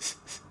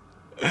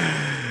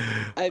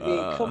 I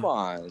mean, come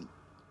on.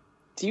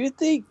 Do you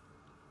think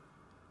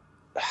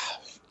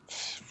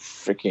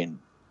freaking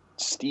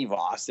Steve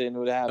Austin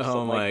would have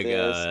something like this?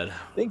 Oh, my God.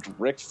 I think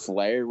Ric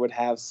Flair would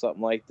have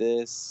something like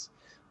this.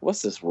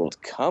 What's this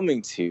world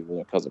coming to when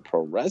it comes to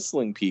pro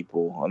wrestling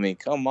people? I mean,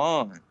 come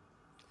on.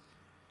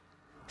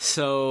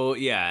 So,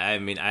 yeah, I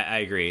mean, I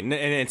agree. And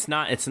it's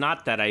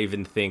not that I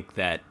even think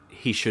that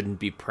he shouldn't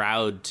be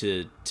proud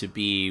to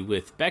be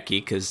with Becky,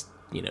 because,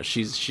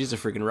 she's a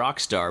freaking rock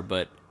star,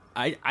 but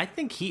I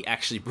think he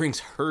actually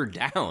brings her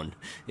down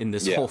in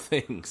this whole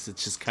thing. So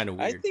it's just kind of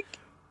weird.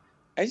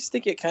 I just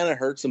think it kind of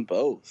hurts them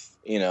both,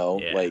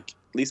 like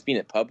at least being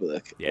in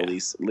public, at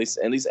least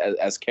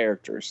as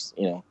characters,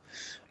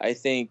 I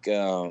think,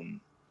 I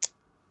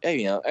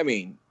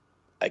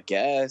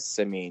guess,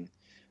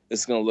 this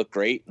is going to look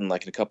great in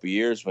like in a couple of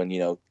years when,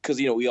 because,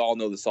 we all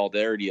know the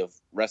solidarity of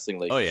wrestling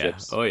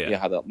relationships. Oh, yeah.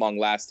 How the long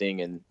lasting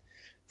and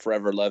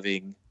forever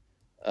loving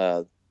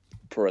pro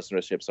wrestling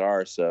relationships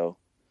are. So,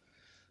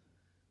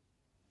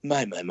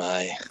 my.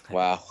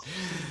 Wow.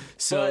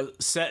 So,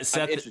 but Seth,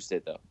 I'm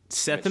interested, though.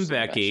 Seth and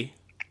Becky,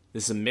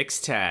 this is a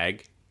mixed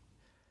tag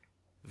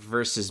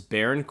versus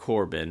Baron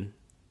Corbin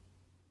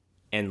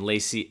and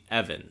Lacey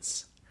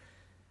Evans.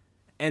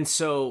 And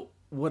so,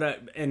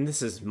 and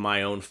this is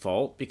my own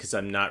fault because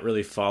I'm not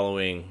really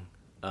following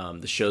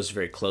the shows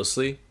very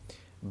closely,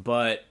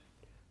 but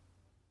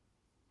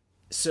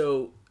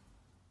so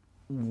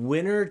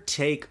winner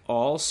take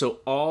all. So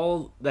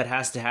all that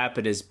has to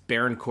happen is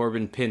Baron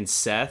Corbin pins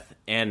Seth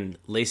and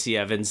Lacey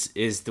Evans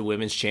is the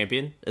women's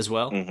champion as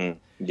well.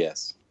 Mm-hmm.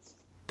 Yes.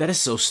 That is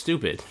so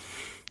stupid.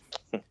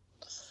 This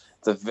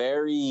is a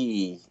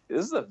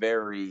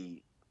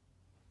very,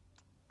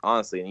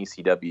 honestly, an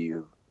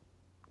ECW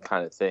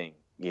kind of thing,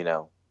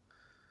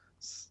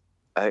 this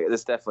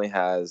definitely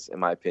has, in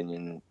my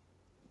opinion,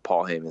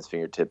 Paul Heyman's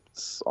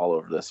fingertips all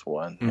over this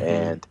one. Mm-hmm.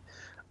 And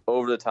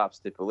over the top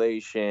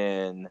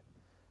stipulation.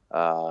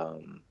 I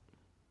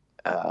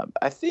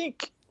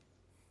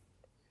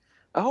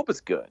hope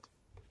it's good.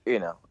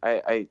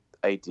 I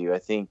do. I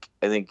think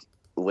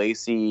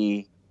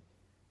Lacey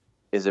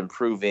is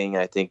improving.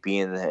 I think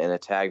being in a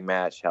tag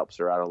match helps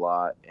her out a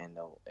lot. And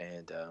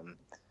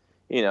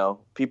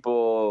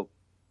people,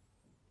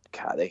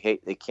 God,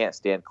 they can't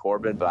stand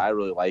Corbin, but I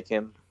really like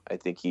him. I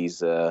think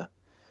he's a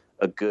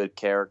good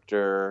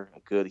character, a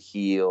good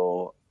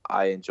heel.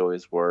 I enjoy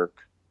his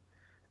work,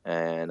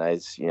 and I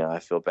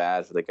feel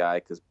bad for the guy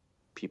because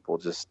people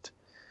just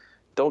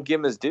don't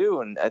give him his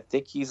due, and I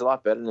think he's a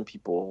lot better than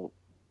people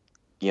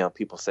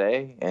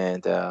say.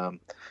 And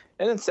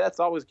then Seth's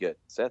always good.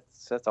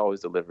 Seth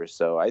always delivers.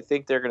 So I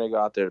think they're going to go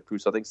out there to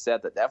prove something.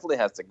 Seth that definitely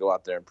has to go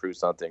out there and prove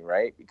something,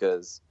 right?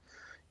 Because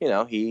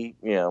he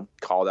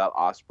called out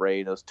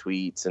Ospreay in those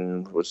tweets,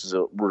 and which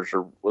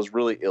was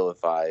really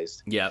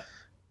ill-advised. Yep.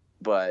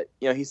 But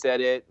he said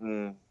it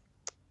and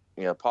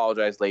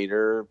apologized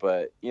later.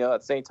 But at the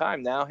same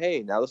time, now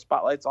the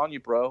spotlight's on you,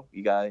 bro.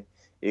 You got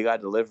You got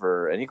to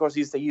deliver, and of course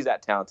he's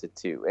that talented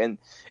too. And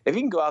if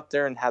you can go out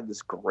there and have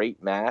this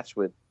great match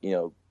with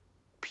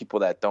people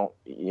that don't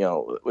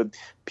with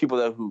people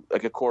that who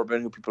like a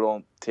Corbin who people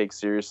don't take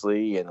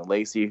seriously, and a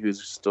Lacey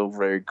who's still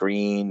very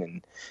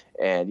green,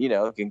 and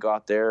can go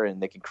out there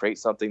and they can create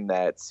something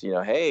that's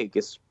hey,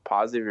 gets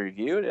positive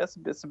review, and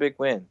that's a big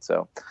win.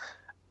 So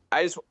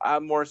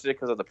I'm more interested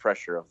because of the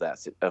pressure of that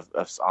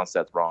on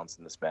Seth Rollins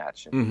in this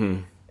match,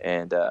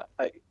 and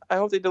I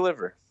hope they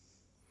deliver.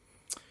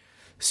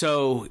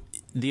 So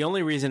the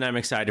only reason I'm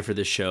excited for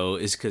this show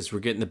is because we're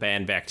getting the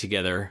band back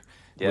together.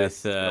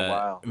 Yes,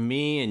 with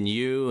me and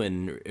you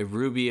and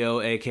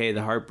Rubio, a.k.a.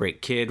 the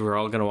Heartbreak Kid. We're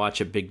all going to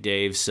watch at Big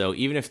Dave's. So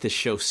even if this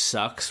show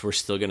sucks, we're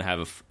still going to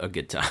have a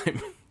good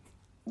time.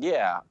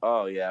 Yeah.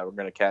 Oh, yeah. We're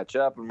going to catch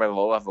up.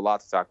 We'll have a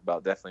lot to talk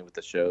about, definitely, with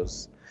the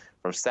shows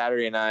from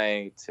Saturday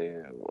night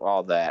to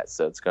all that.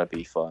 So it's going to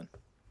be fun.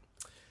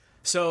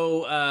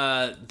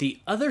 So the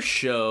other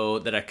show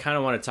that I kind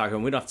of want to talk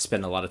about, we don't have to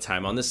spend a lot of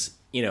time on this,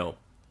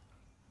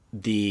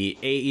 the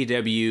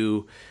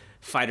AEW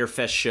Fighter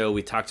Fest show.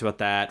 We talked about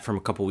that from a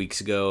couple weeks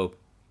ago.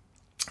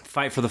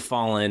 Fight for the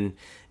Fallen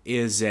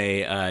is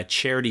a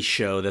charity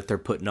show that they're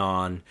putting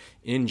on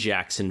in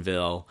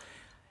Jacksonville.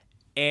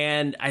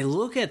 And I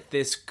look at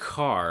this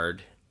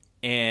card,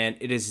 and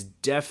it is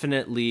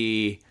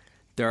definitely...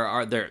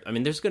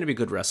 there's going to be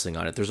good wrestling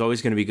on it. There's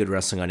always going to be good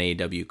wrestling on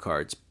AEW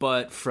cards.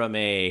 But from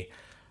a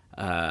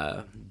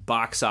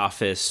box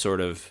office sort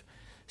of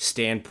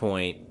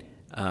standpoint...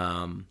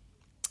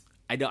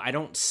 I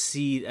don't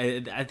see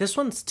this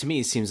one. To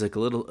me seems like a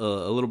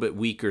little bit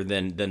weaker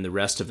than the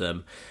rest of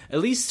them, at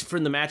least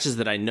from the matches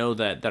that I know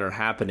that are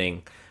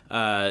happening.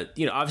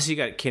 Obviously you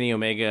got Kenny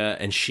Omega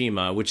and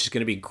Shima, which is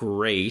going to be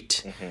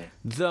great,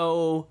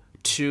 though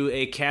to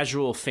a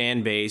casual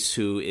fan base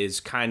who is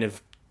kind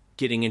of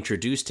getting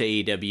introduced to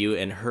AEW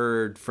and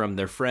heard from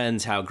their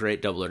friends how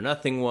great Double or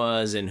Nothing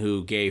was and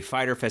who gave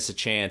Fyter Fest a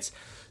chance.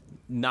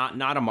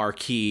 Not a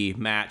marquee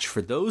match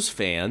for those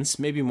fans,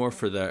 maybe more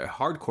for the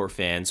hardcore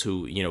fans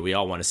who, we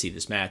all want to see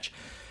this match.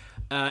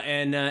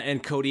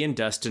 And Cody and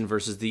Dustin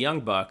versus the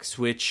Young Bucks,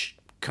 which,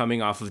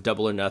 coming off of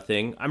Double or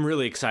Nothing, I'm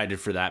really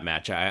excited for that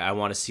match. I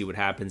want to see what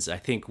happens. I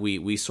think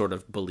we sort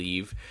of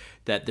believe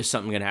that there's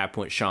something going to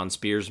happen with Shawn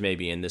Spears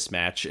maybe in this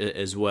match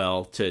as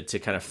well to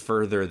kind of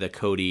further the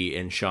Cody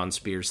and Shawn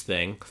Spears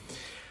thing.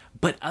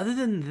 But other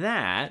than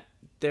that,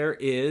 there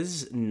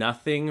is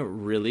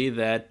nothing really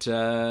that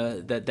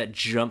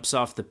jumps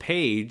off the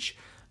page.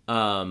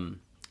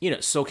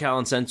 SoCal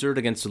Uncensored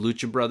against the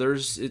Lucha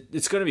Brothers.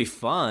 It's going to be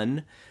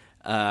fun.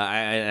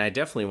 I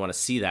definitely want to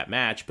see that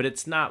match, but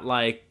it's not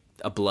like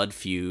a blood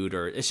feud,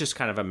 or it's just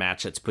kind of a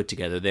match that's put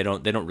together. They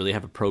don't really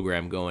have a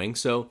program going.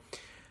 So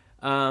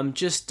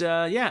it's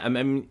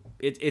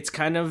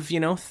kind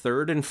of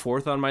third and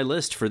fourth on my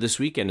list for this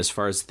weekend as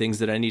far as things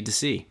that I need to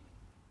see.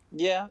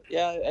 Yeah,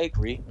 I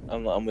agree.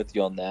 I'm with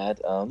you on that.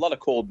 A lot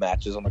of cold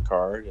matches on the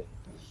card,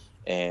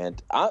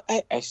 and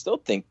I still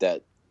think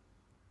that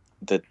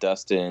the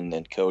Dustin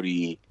and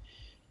Cody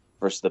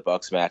versus the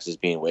Bucks match is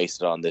being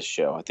wasted on this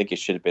show. I think it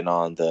should have been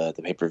on the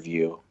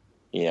pay-per-view.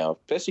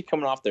 Especially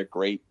coming off their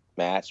great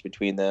match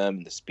between them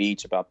and the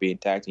speech about being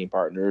tag team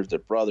partners, they're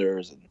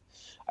brothers, and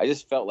I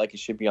just felt like it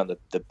should be on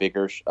a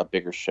bigger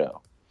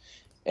show.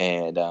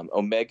 And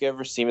Omega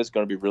versus Cena is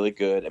going to be really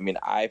good. I mean,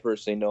 I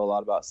personally know a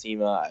lot about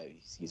Cena.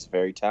 He's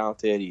very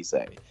talented.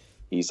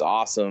 He's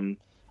awesome.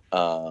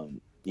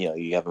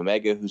 You have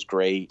Omega, who's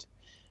great.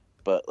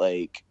 But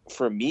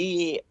for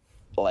me,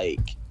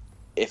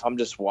 if I'm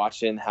just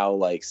watching how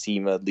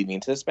Cena leading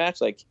into this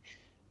match,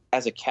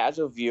 as a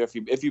casual viewer,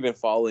 if you've been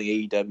following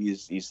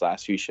AEW's these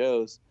last few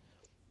shows,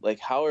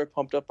 how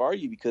pumped up are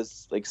you?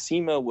 Because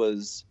Cena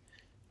was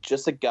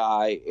just a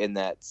guy in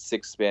that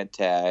 6-man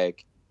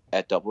tag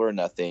at Double or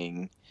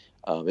Nothing.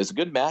 It was a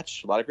good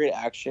match, a lot of great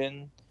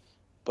action,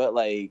 but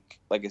like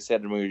I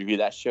said when we reviewed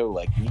that show,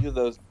 neither of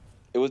those,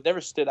 it was never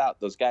stood out.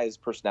 Those guys'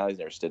 personalities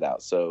never stood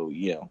out. So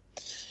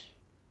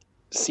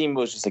Cena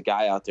was just a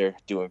guy out there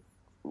doing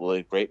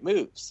really great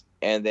moves.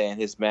 And then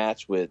his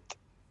match with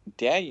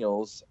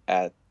Daniels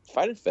at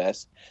Fyter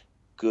Fest,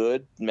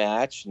 good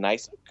match,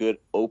 nice, good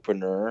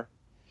opener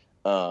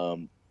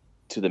to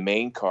the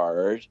main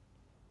card,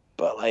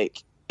 but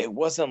it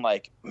wasn't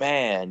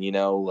man,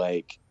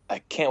 I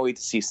can't wait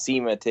to see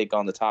Cena take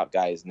on the top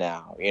guys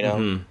now,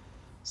 Mm-hmm.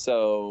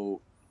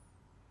 So,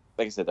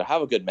 like I said, they'll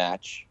have a good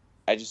match.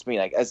 I just mean,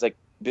 as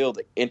build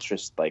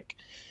interest, oh man,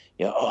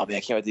 I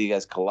can't wait till you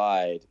guys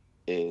collide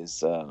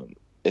is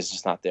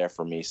just not there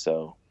for me.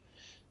 So,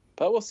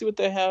 but we'll see what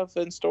they have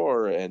in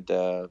store, and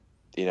I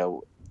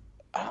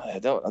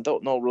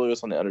don't know really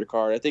what's on the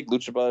undercard. I think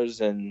Lucha Brothers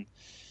and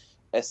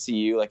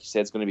SCU, like you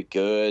said, it's going to be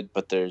good,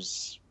 but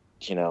there's,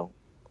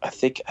 I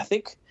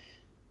think.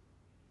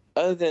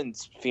 Other than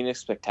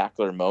Phoenix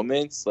Spectacular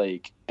moments, I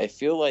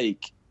feel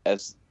like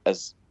as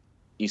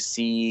you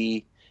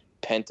see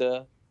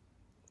Penta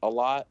a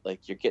lot,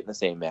 you're getting the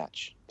same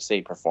match,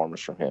 same performance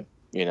from him,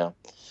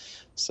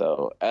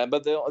 So,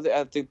 but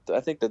I think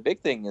the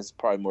big thing is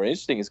probably more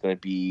interesting is going to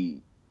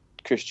be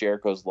Chris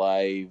Jericho's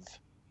live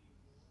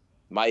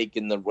mic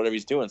and the whatever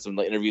he's doing, some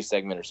interview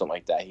segment or something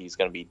like that he's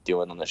going to be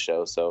doing on the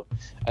show. So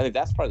I think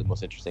that's probably the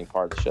most interesting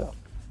part of the show.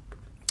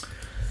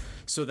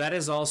 So that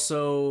is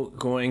also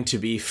going to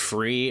be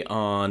free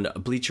on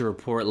Bleacher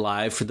Report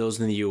Live for those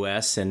in the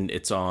U.S., and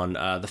it's on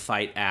the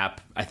Fight app,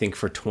 I think,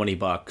 for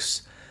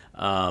 $20.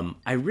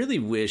 I really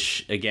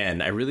wish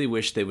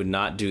they would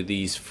not do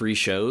these free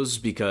shows,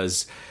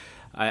 because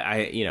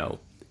I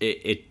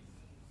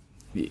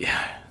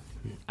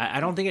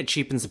don't think it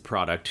cheapens the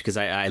product, because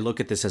I look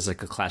at this as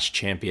like a Clash of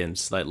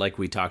Champions, like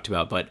we talked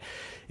about. But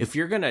if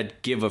you're going to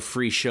give a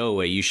free show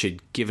away, you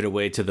should give it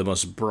away to the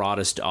most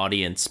broadest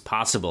audience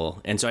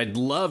possible. And so I'd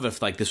love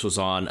if like this was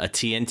on a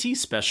TNT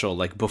special,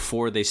 like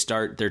before they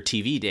start their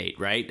TV date,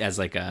 right? As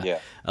like a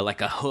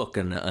hook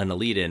and a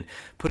lead in.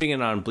 Putting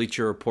it on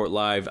Bleacher Report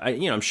Live,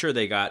 I'm sure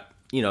they got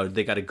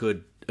a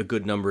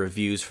good number of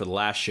views for the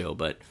last show,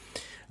 but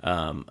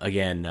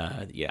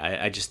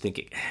I just think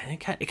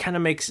it kind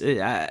of makes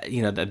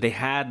they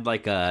had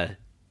like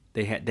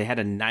they had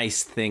a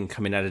nice thing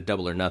coming out of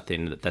Double or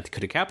Nothing that they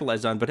could have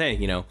capitalized on. But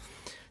hey,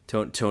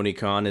 Tony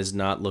Khan is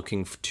not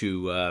looking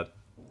to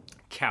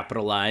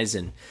capitalize,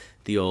 and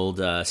the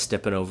old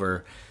stepping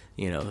over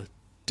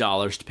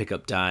dollars to pick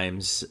up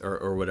dimes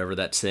or whatever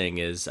that saying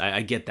is.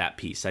 I get that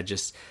piece. I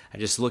just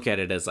look at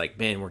it as like,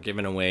 man, we're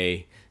giving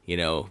away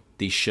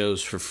these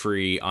shows for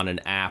free on an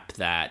app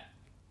that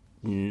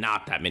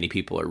not that many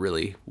people are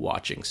really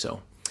watching.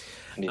 So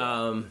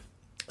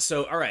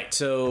all right,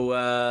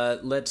 so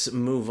let's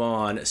move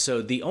on.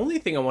 So the only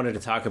thing I wanted to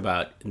talk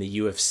about in the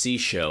UFC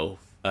show,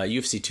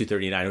 UFC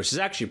 239, which is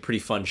actually a pretty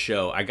fun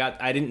show.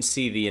 I didn't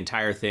see the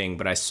entire thing,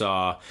 but I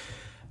saw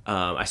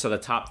the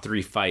top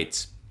 3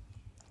 fights,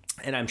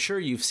 and I'm sure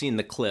you've seen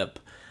the clip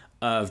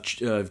of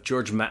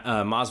George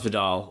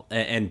Masvidal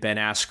and Ben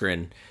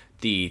Askren,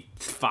 the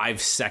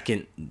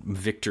 5-second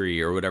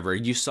victory or whatever.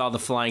 You saw the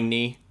flying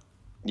knee?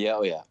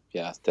 Yeah,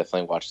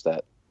 definitely watched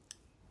that.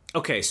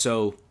 Okay,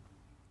 so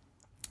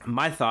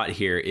my thought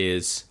here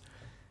is,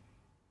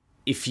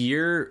 if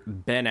you're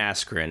Ben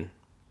Askren,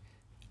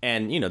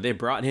 and they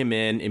brought him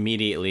in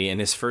immediately, and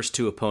his first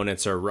 2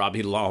 opponents are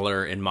Robbie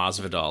Lawler and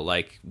Masvidal,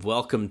 like,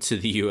 welcome to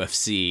the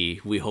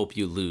UFC, we hope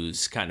you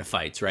lose kind of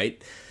fights,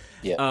 right?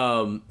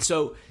 Yeah.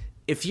 So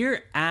if you're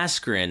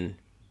Askren,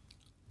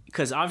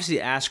 because obviously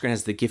Askren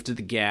has the gift of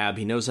the gab,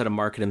 he knows how to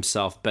market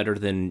himself better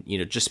than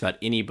just about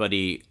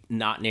anybody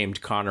not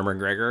named Conor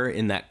McGregor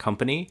in that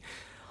company.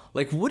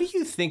 Like, what do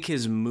you think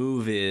his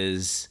move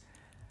is,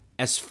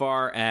 as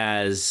far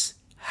as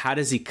how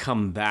does he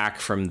come back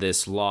from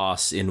this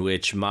loss in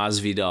which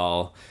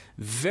Masvidal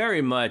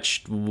very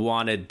much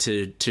wanted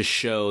to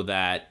show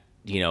that,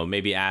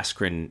 maybe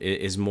Askren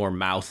is more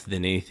mouth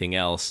than anything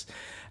else?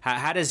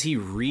 How does he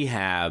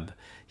rehab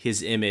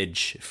his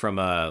image from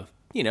a,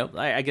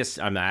 I guess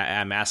I'm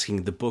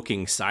asking the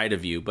booking side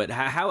of you, but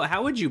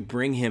how would you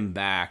bring him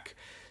back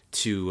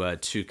to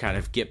kind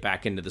of get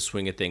back into the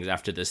swing of things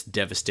after this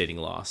devastating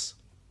loss?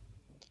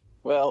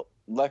 Well,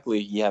 luckily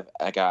you have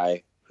a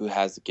guy who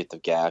has the gift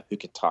of gab, who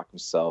can talk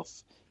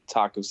himself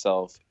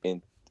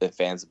in the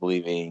fans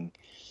believing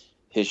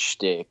his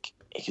shtick,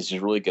 because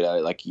he's really good at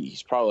it. Like,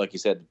 he's probably, like you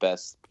said,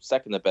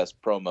 second best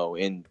promo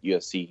in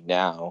UFC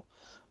now.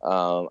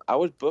 I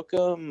would book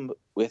him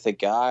with a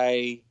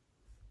guy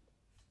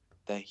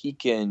that he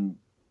can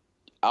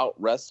out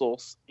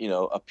wrestle,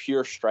 a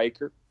pure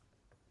striker.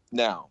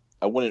 Now,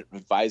 I wouldn't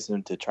advise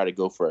him to try to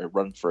go for a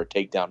run for a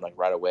takedown like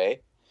right away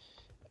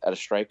at a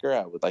striker.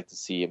 I would like to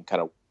see him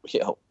kind of,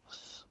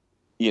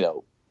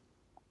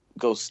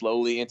 go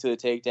slowly into the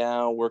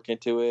takedown, work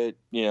into it,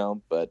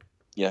 but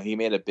he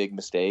made a big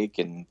mistake,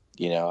 and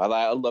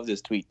I love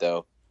this tweet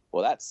though.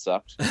 Well, that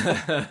sucked.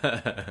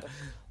 Yeah,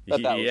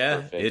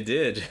 it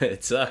did.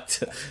 It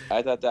sucked.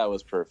 I thought that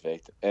was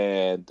perfect,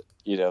 and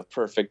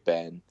perfect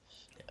Ben.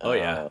 Oh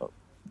yeah.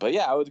 But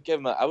yeah, I would give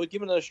him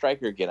another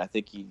striker again. I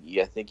think you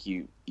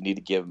need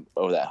to give him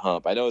over that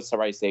hump. I know it's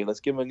already saying let's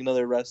give him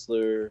another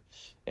wrestler,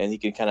 and he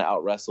can kind of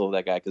out wrestle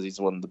that guy because he's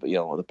one of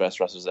the best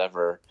wrestlers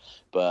ever.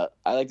 But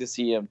I like to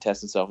see him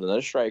test himself with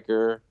another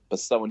striker, but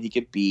someone he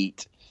could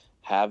beat,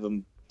 have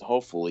him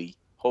hopefully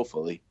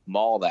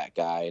maul that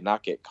guy and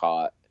not get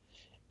caught,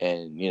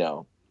 and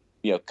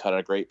cut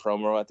a great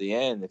promo at the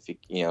end if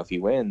he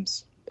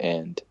wins,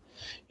 and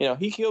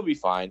he'll be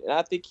fine. And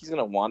I think he's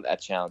gonna want that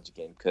challenge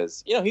again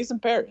because he's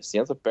embarrassed.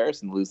 It's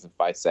embarrassing to lose in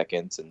 5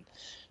 seconds and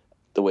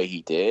the way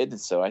he did.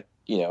 So I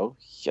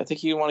think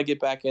he want to get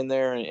back in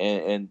there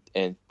and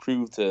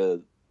prove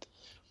to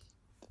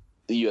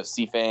the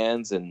UFC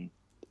fans and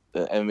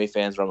the MMA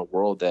fans around the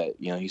world that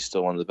he's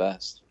still one of the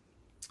best.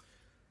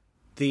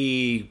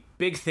 The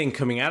big thing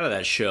coming out of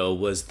that show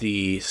was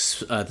the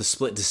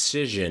split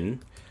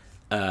decision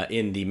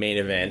in the main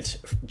event,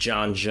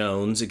 John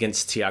Jones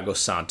against Thiago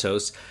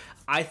Santos.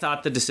 I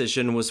thought the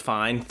decision was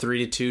fine,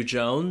 3-2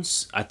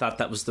 Jones. I thought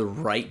that was the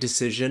right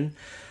decision.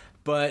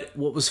 But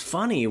what was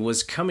funny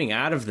was coming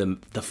out of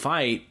the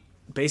fight,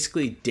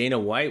 basically Dana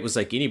White was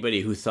like, anybody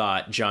who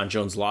thought John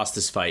Jones lost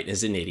this fight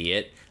is an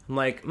idiot. I'm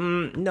like,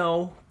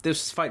 no,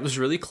 this fight was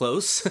really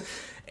close.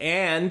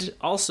 And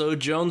also,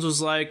 Jones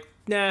was like,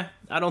 nah,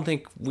 I don't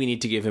think we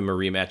need to give him a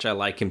rematch. I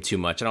like him too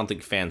much. I don't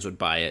think fans would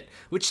buy it.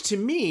 Which, to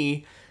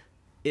me,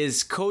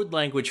 is code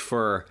language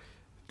for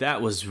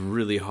that was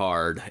really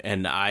hard,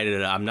 and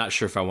I'm not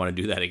sure if I want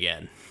to do that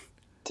again.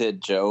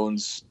 Did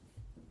Jones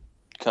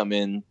come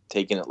in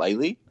taking it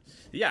lightly?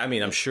 Yeah, I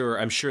mean, I'm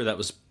sure that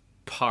was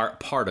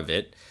part of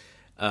it.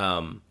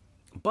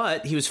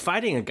 But he was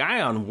fighting a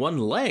guy on one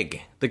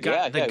leg. The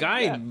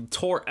guy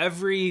tore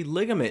every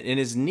ligament in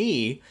his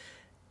knee,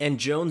 and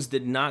Jones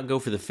did not go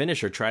for the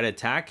finish or try to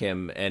attack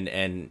him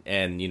and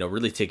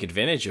really take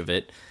advantage of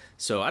it.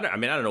 So I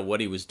don't know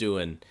what he was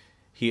doing.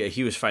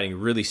 He was fighting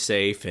really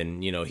safe,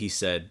 and he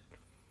said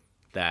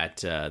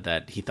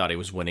that he thought he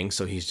was winning,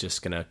 so he's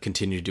just gonna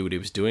continue to do what he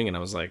was doing. And I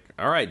was like,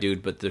 all right,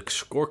 dude. But the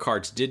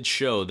scorecards did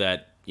show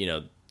that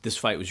this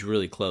fight was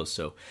really close.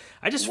 So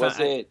I just was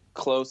it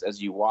close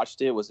as you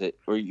watched it? Was it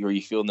were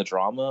you feeling the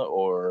drama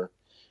or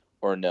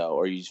no?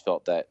 Or you just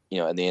felt that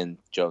in the end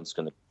Jones is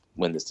gonna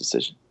win this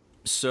decision?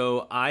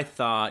 So I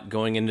thought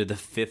going into the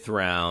 5th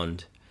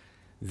round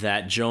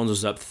that Jones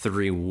was up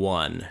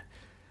 3-1.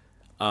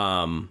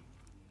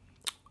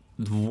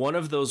 One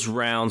of those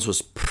rounds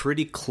was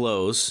pretty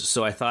close,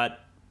 so I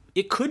thought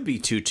it could be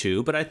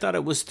 2-2, but I thought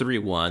it was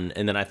 3-1,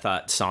 and then I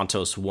thought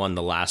Santos won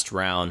the last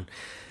round.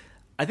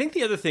 I think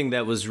the other thing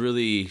that was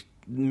really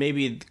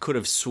maybe could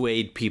have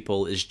swayed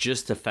people is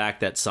just the fact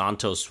that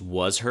Santos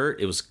was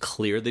hurt. It was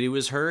clear that he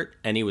was hurt,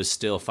 and he was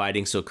still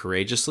fighting so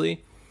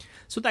courageously.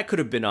 So that could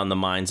have been on the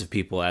minds of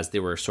people as they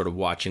were sort of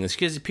watching this,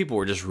 because people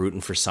were just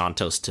rooting for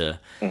Santos to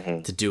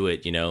do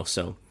it,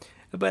 So,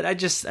 but I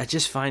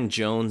just find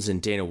Jones and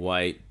Dana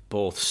White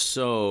both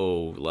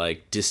so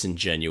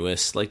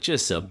disingenuous,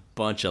 just a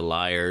bunch of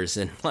liars,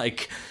 and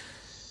there's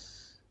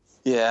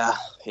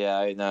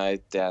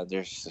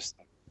just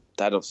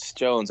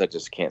Jones I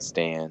just can't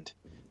stand.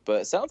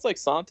 But it sounds like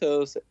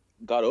Santos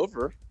got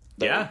over.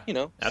 Yeah,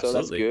 absolutely. So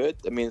that's good.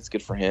 I mean, it's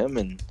good for him,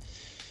 and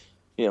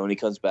when he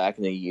comes back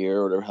in a year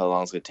or whatever, how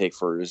long it's going to take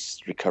for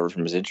his recover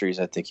from his injuries,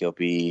 I think he'll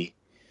be,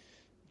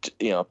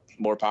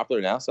 more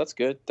popular now. So that's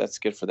good. That's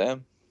good for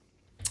them.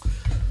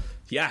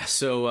 Yeah.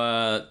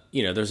 So,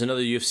 there's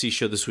another UFC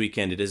show this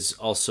weekend. It is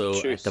also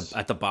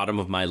at the bottom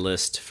of my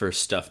list for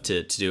stuff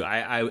to do.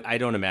 I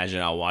don't imagine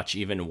I'll watch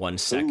even 1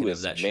 second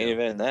of that show. Main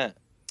event in that.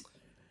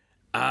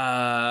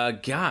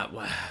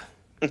 God.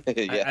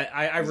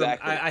 Yeah,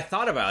 exactly. I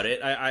thought about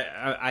it.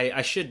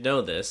 I should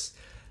know this.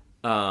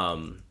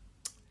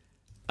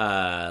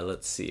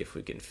 Let's see if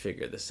we can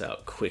figure this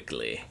out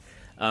quickly.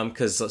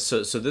 Because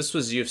so this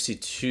was UFC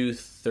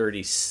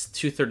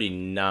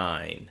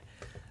 239.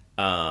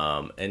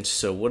 And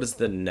so what is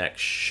the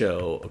next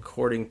show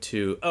according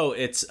to? Oh,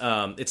 it's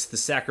the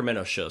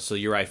Sacramento show. So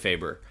Uriah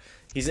Faber,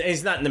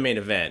 he's not in the main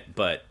event,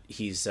 but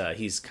he's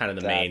kind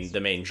of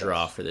the main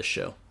draw for this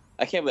show.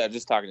 I can't believe I'm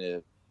just talking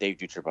to Dave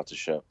Dutra about the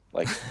show.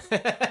 But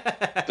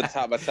that's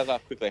how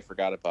quickly I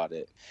forgot about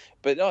it.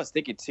 But no, I was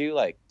thinking too,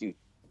 dude.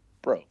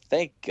 Bro,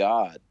 thank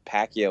God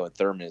Pacquiao and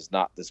Thurman is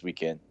not this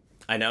weekend.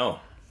 I know.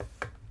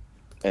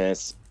 And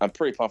I'm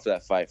pretty pumped for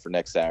that fight for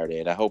next Saturday.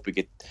 And I hope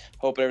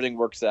everything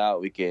works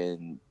out. We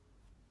can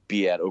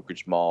be at Oak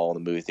Ridge Mall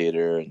in the movie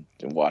theater and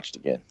watch it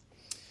again.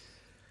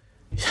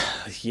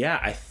 Yeah,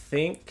 I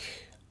think.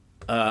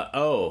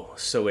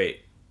 So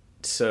wait.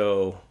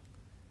 So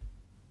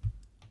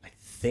I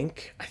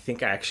think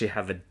I actually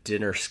have a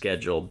dinner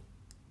scheduled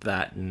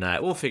that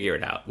night. We'll figure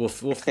it out. We'll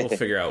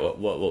figure out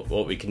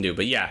what we can do.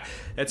 But yeah,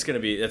 that's gonna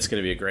be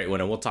a great one,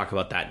 and we'll talk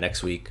about that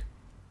next week.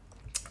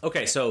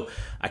 Okay, so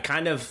I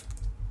kind of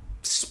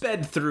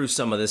sped through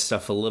some of this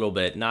stuff a little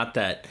bit. Not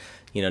that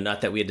we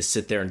had to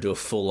sit there and do a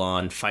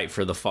full-on Fight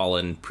for the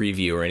Fallen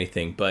preview or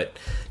anything. But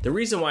the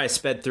reason why I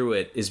sped through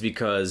it is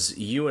because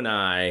you and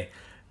I,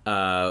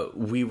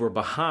 we were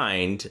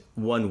behind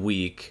 1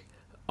 week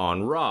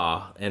on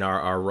Raw and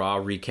our Raw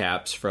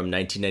recaps from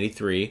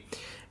 1993,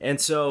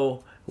 and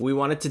so we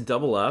wanted to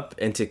double up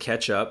and to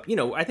catch up.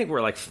 I think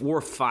we're 4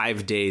 or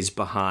 5 days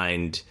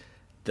behind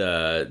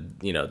the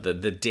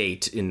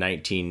date in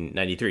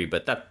 1993,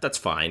 but that's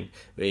fine.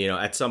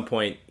 At some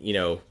point,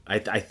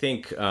 I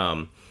think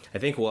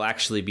we'll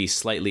actually be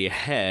slightly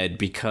ahead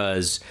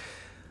because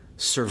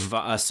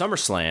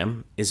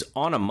SummerSlam is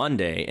on a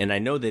Monday, and I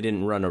know they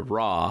didn't run a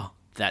Raw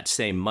that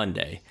same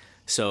Monday.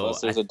 So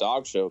plus there's a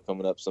dog show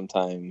coming up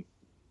sometime,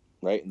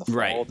 right in the fall.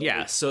 Right,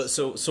 yeah.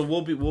 So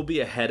we'll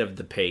be ahead of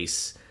the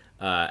pace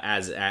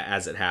as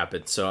it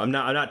happens. So I'm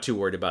not too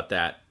worried about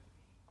that.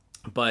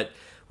 But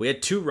we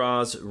had 2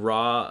 Raws,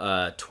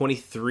 Raw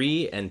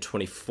 23 and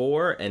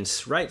 24,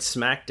 and right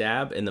smack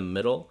dab in the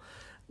middle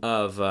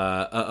of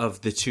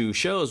the 2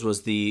 shows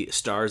was the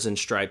Stars and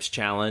Stripes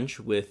Challenge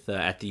with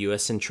at the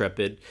US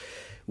Intrepid.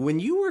 When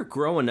you were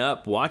growing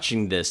up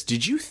watching this,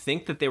 did you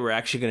think that they were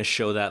actually going to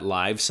show that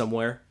live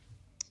somewhere?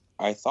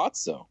 I thought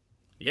so.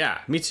 Yeah,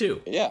 me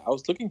too. Yeah, I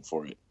was looking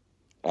for it,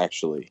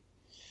 actually.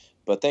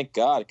 But thank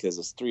God, because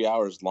it's 3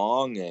 hours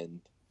long,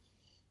 and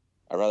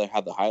I'd rather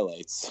have the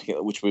highlights,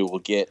 which we will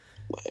get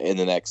in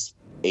the next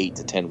 8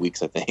 to 10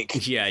 weeks, I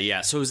think.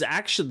 Yeah. So it was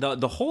actually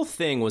the whole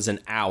thing was an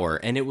hour,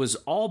 and it was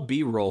all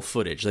B-roll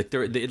footage. Like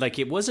like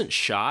it wasn't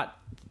shot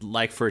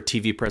like for a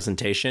TV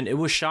presentation. It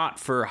was shot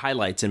for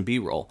highlights and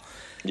B-roll.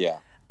 Yeah.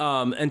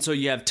 And so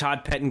you have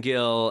Todd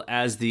Pettengill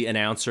as the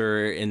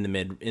announcer in the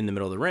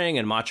middle of the ring,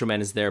 and Macho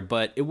Man is there,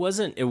 but it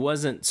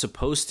wasn't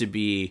supposed to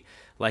be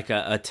like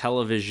a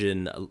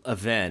television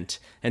event,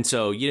 and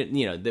so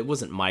you know it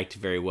wasn't mic'd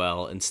very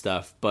well and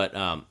stuff. But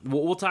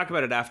we'll talk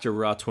about it after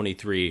Raw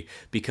 23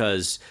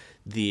 because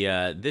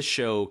this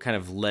show kind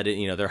of let it.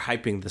 You know, they're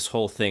hyping this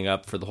whole thing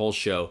up for the whole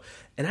show,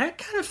 and I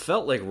kind of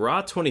felt like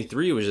Raw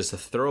 23 was just a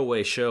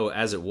throwaway show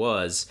as it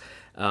was.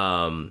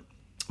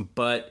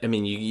 But I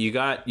mean, you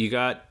got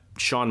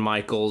Shawn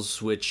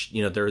Michaels, which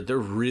you know they're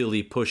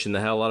really pushing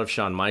the hell out of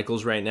Shawn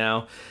Michaels right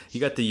now.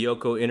 You got the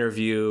Yoko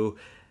interview.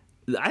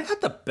 I thought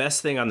the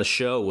best thing on the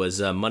show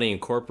was Money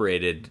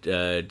Incorporated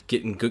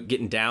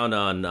getting down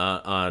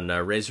on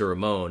Razor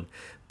Ramon,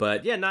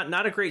 but yeah,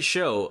 not a great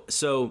show.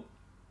 So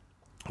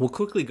we'll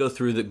quickly go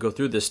through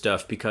this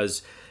stuff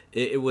because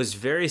it was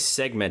very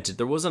segmented.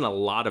 There wasn't a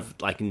lot of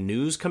like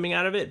news coming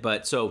out of it,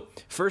 but so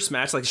first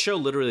match, like the show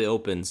literally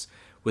opens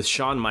with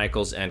Shawn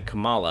Michaels and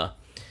Kamala.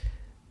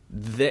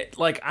 That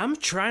like I'm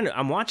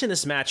watching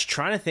this match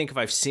trying to think if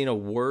I've seen a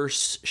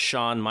worse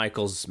Shawn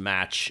Michaels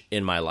match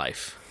in my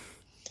life.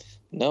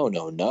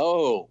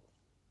 No.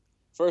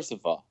 First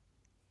of all,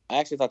 I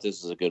actually thought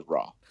this was a good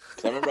Raw.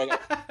 'Cause I remember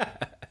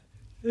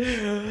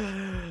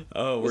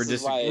we're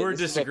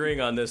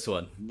disagreeing on this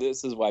one.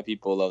 This is why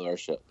people love our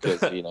show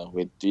because you know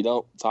we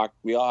don't talk.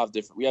 We all have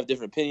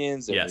different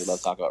opinions, and we love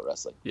to talk about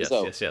wrestling.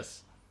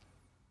 Yes.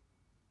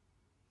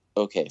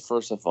 Okay,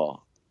 first of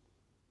all,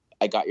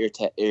 I got your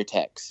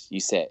text. You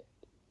said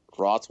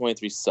Raw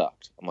 23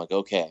 sucked. I'm like,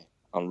 okay,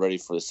 I'm ready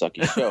for the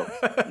sucky show.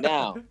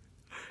 Now,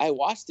 I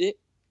watched it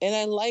and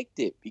I liked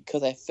it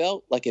because I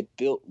felt like it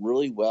built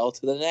really well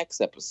to the next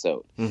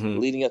episode,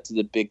 leading up to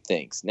the big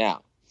things.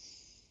 Now,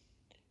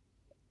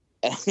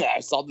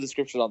 I saw the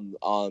description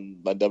on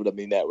my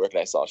WWE Network,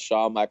 and I saw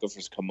Shawn Michaels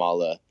versus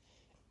Kamala,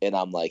 and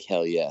I'm like,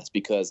 hell yes,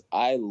 because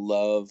I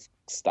love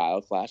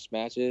style clash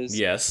matches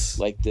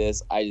like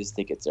this. I just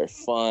think they're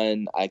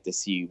fun. I like to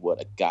see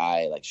what a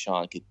guy like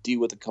Shawn could do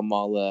with a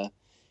Kamala,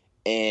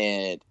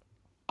 and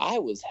I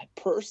was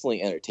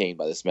personally entertained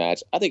by this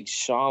match. I think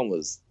Shawn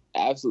was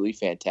absolutely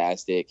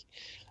fantastic.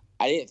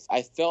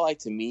 I felt like,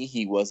 to me,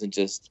 he wasn't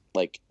just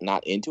like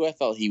not into it. I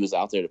felt he was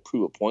out there to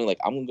prove a point. Like,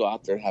 I'm gonna go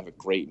out there and have a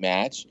great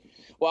match.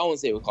 Well, I wouldn't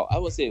say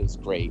it was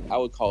great. I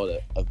would call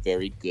it a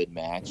very good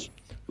match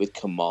with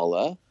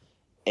Kamala.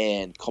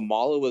 And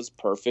Kamala was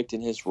perfect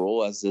in his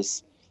role as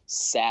this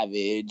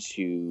savage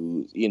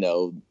who, you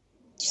know,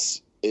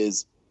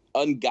 is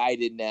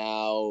unguided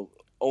now,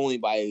 only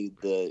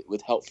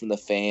with help from the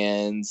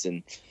fans.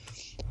 And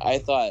I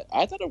thought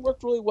it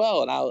worked really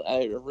well, and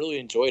I really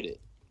enjoyed it.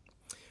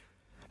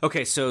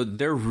 Okay, so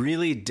they're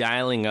really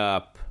dialing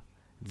up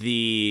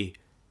the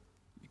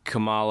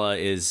Kamala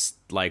is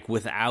like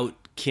without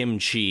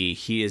kimchi,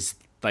 he is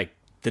like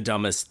the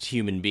dumbest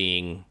human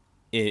being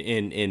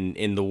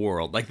in the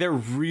world. Like they're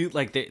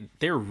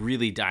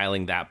really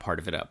dialing that part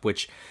of it up,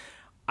 which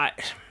I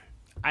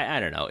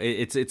don't know.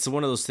 It's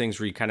one of those things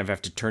where you kind of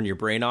have to turn your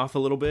brain off a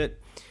little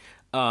bit.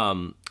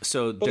 But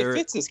it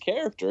fits his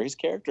character. His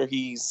character,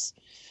 he's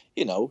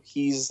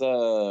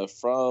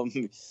from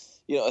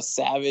a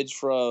savage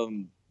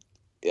from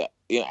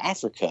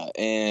Africa,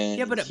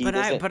 and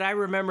but I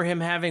remember him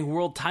having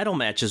world title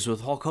matches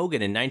with Hulk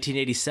Hogan in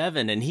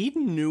 1987, and he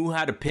knew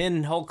how to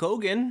pin Hulk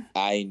Hogan.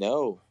 I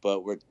know,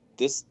 but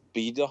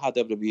you know how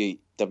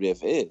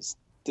WWF is.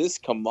 This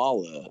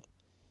Kamala,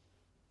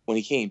 when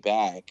he came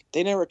back,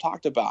 they never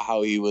talked about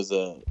how he was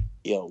a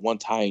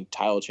one-time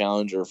title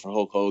challenger for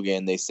Hulk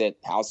Hogan. They set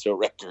house show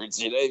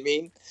records. You know what I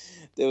mean?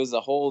 There was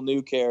a whole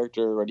new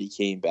character when he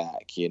came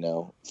back. You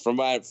know, from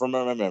my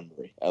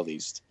memory at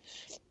least.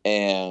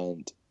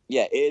 And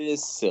yeah, it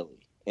is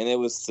silly, and it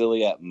was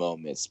silly at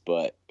moments.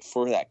 But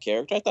for that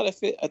character, I thought it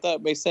fit. I thought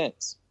it made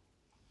sense.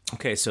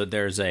 Okay, so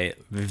there's a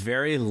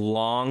very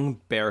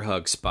long bear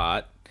hug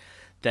spot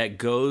that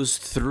goes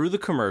through the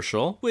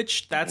commercial,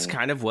 which that's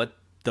kind of what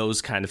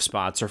those kind of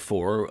spots are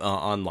for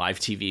on live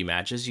TV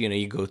matches. You know,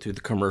 you go through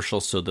the commercial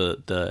so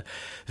the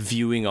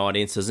viewing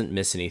audience doesn't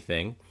miss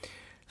anything.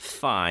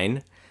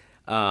 Fine.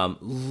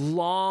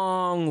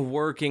 Long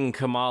working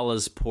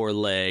Kamala's poor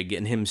leg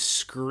and him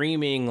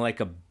screaming like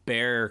a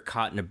bear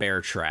caught in a bear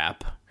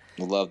trap.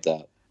 Love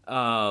that.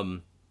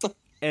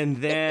 And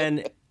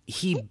then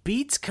he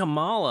beats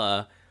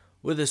Kamala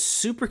with a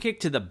super kick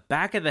to the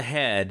back of the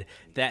head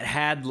that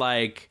had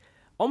like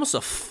almost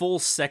a full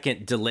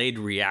second delayed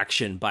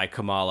reaction by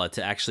Kamala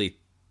to actually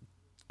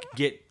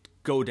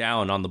go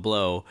down on the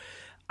blow.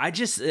 I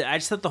just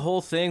thought the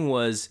whole thing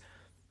was,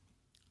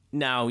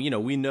 now, you know,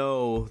 we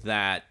know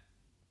that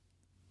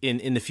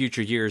in the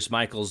future years,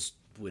 Michaels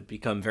would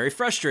become very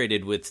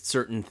frustrated with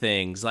certain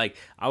things. Like,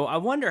 I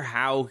wonder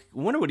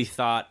what he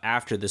thought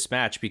after this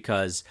match,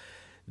 because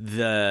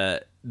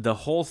the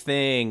whole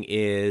thing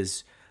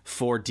is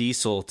for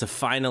Diesel to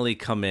finally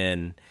come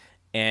in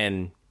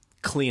and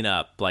clean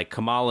up. Like,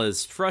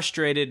 Kamala's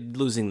frustrated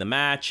losing the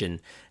match,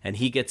 and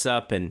he gets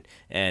up, and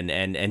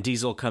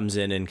Diesel comes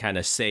in and kind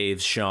of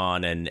saves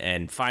Shawn,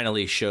 and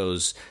finally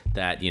shows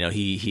that, you know,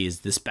 he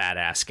is this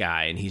badass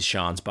guy and he's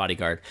Shawn's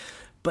bodyguard.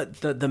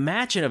 But the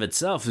match in of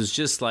itself is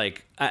just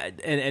like,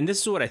 and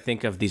this is what I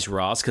think of these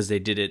Raws, because they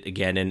did it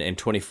again in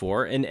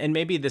 24, and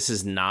maybe this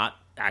is not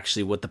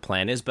actually what the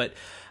plan is, but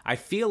I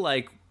feel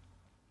like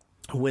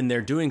when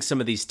they're doing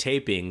some of these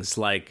tapings,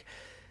 like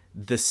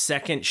the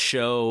second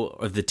show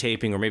of the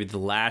taping, or maybe the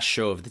last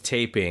show of the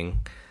taping,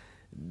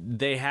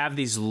 they have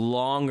these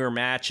longer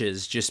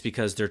matches just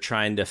because they're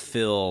trying to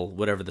fill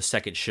whatever the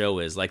second show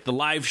is. Like, the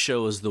live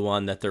show is the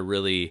one that they're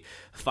really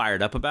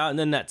fired up about, and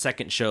then that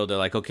second show, they're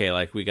like, okay,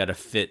 like, we got to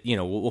fit, you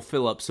know, we'll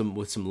fill up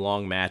with some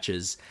long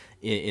matches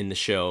in the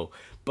show.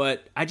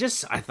 But I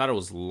thought it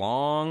was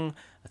long.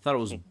 I thought it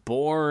was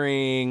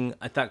boring.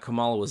 I thought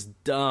Kamala was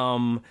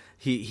dumb.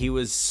 He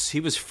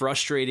was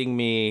frustrating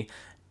me.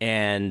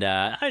 And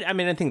I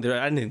mean, I didn't think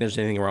there's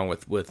anything wrong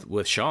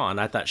with Shawn.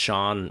 I thought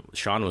Shawn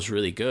was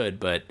really good,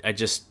 but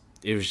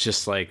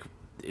it's like,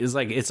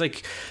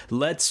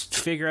 let's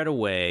figure out a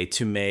way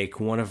to make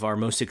one of our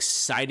most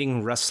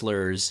exciting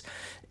wrestlers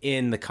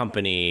in the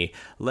company.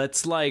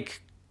 Let's,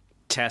 like,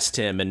 test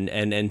him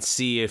and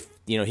see if,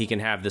 you know, he can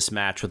have this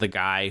match with a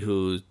guy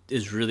who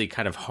is really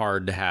kind of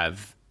hard to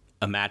have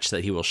a match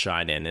that he will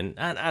shine in. And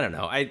I don't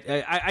know.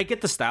 I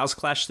get the Styles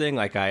Clash thing.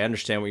 Like, I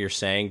understand what you're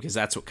saying, because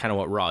that's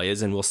what Raw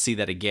is, and we'll see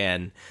that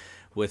again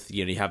with,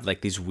 you know, you have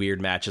like these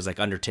weird matches like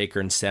Undertaker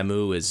and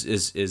Samu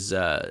is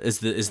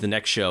the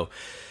next show.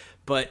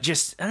 But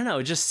just, I don't know,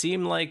 it just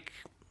seemed like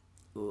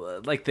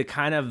the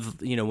kind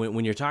of, you know,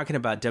 when you're talking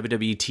about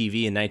WWE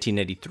TV in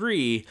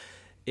 1983,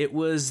 it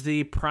was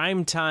the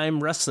primetime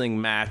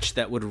wrestling match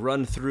that would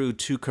run through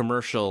 2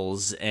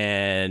 commercials,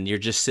 and you're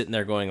just sitting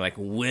there going, like,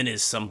 when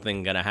is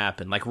something going to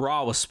happen? Like,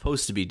 Raw was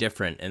supposed to be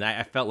different, and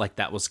I felt like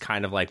that was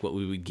kind of like what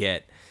we would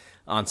get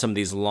on some of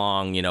these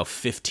long, you know,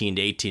 15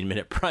 to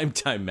 18-minute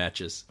primetime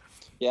matches.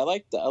 Yeah,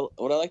 what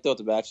I liked about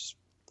the match,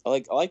 I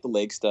like the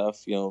leg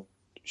stuff, you know,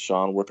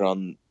 Shawn working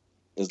on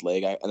his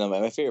leg. And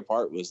my favorite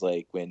part was,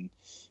 like, when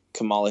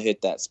Kamala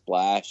hit that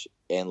splash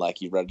and, like,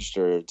 he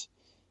registered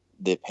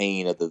the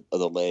pain of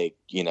the leg,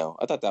 you know.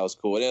 I thought that was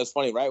cool. And it was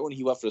funny, right when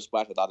he went for the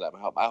splash, I thought that,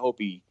 I hope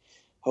he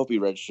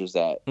registers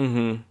that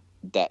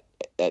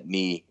that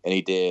knee, and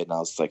he did, and I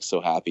was, like,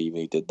 so happy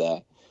when he did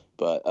that.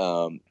 But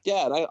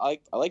yeah, and I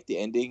like the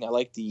ending. I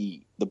like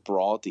the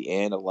brawl at the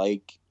end. I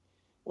like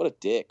what a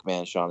dick,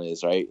 man, Shawn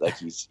is, right? Like,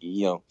 he's,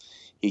 you know,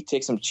 he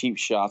takes some cheap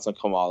shots on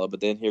Kamala, but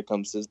then here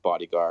comes his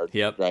bodyguard,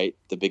 right?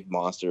 The big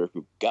monster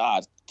who,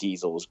 God,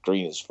 Diesel was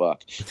green as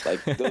fuck.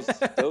 Like, those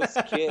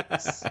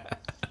kicks.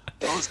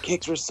 Those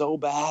kicks were so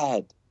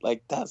bad.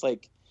 Like, that's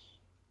like,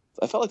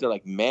 I felt like they're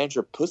like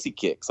manager pussy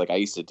kicks, like I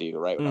used to do,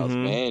 right, when I was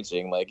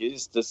managing. Like,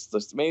 it's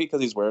just maybe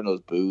because he's wearing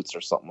those boots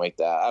or something like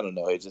that. I don't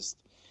know. It just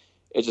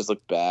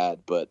looked bad.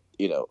 But,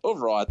 you know,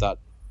 overall, I thought,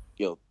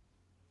 you know,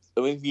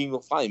 when he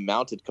finally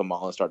mounted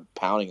Kamala and started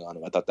pounding on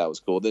him, I thought that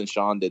was cool. Then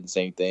Shawn did the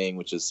same thing,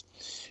 which is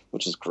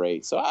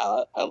great. So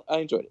I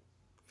enjoyed it.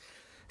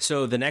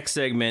 So the next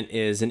segment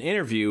is an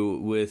interview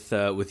with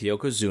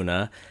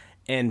Yokozuna.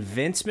 And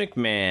Vince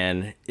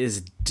McMahon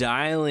is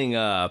dialing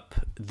up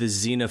the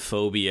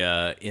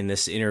xenophobia in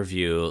this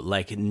interview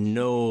like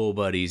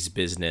nobody's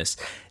business.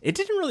 It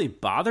didn't really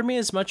bother me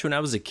as much when I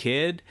was a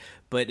kid,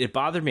 but it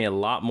bothered me a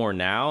lot more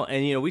now.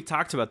 And, you know, we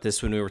talked about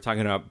this when we were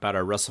talking about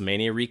our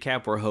WrestleMania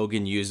recap, where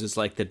Hogan uses,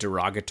 like, the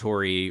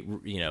derogatory,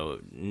 you know,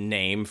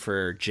 name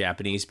for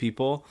Japanese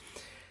people.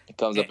 It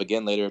comes up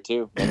again later,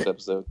 too, next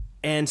episode.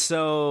 And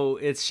so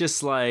it's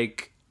just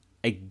like,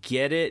 I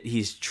get it.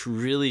 He's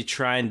really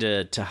trying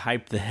to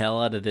hype the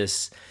hell out of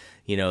this,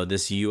 you know,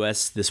 this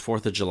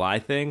 4th of July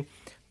thing,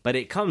 but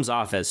it comes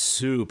off as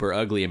super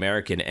ugly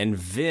American, and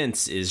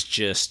Vince is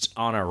just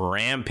on a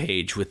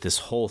rampage with this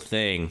whole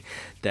thing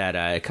that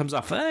it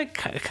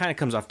kind of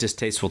comes off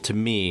distasteful to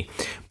me.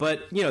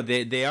 But, you know,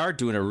 they are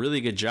doing a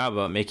really good job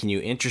about making you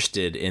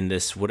interested in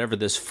this, whatever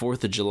this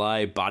 4th of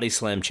July body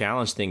slam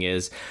challenge thing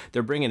is.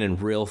 They're bringing in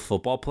real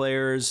football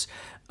players,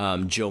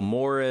 Joe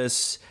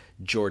Morris,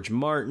 George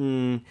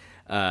Martin,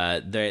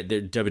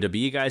 the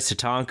WWE guys,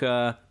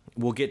 Tatanka.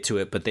 We'll get to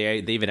it, but they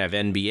even have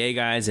NBA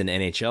guys and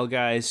NHL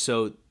guys.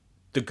 So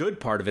the good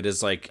part of it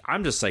is, like,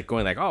 I'm just like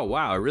going like, oh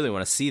wow, I really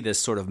want to see this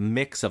sort of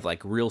mix of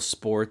like real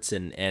sports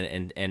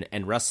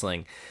and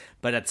wrestling.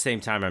 But at the same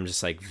time, I'm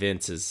just like,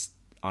 Vince is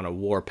on a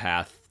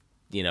warpath,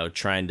 you know,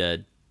 trying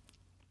to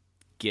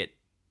get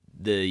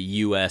the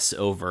U.S.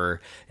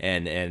 over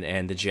and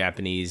the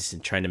Japanese,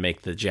 and trying to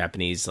make the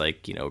Japanese,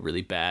 like, you know,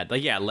 really bad.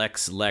 Like, yeah,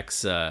 Lex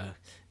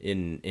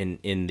in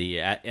the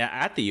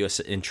at the U.S.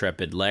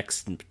 Intrepid,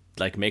 Lex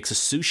like makes a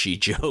sushi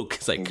joke.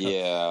 It's like,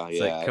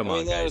 like, come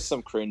on, there was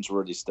some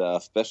cringeworthy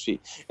stuff, especially,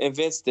 and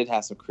Vince did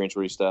have some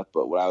cringeworthy stuff.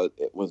 But what I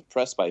was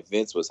impressed by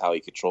Vince was how he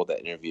controlled that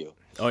interview.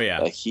 Oh yeah,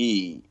 like,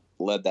 he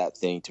led that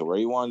thing to where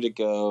he wanted to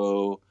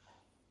go.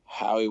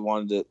 how he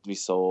wanted it to be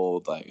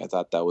sold. Like, I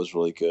thought that was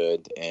really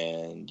good,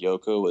 and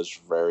Yoko was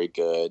very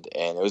good.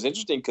 And it was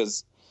interesting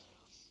because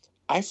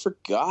I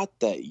forgot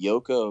that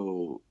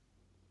Yoko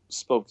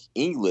spoke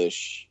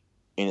English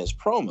in his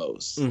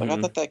promos. Mm-hmm. Like,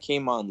 I thought that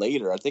came on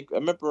later. I think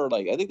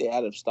they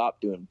had him stop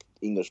doing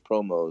English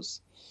promos.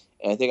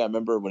 And I think I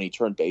remember when he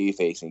turned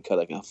babyface and he cut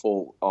like a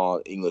full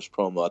on English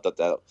promo.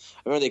 I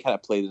remember they kind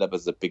of played it up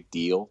as a big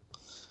deal,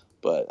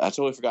 but I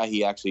totally forgot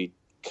he actually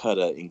cut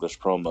an English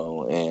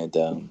promo.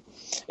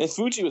 And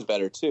Fuji was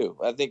better too.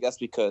 I think that's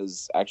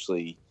because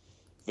actually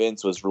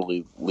Vince was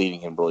really leading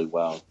him really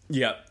well.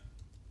 Yep.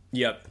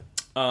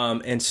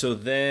 And so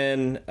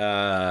then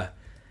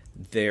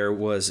there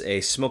was a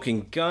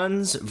Smoking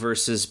Guns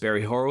versus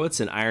Barry Horowitz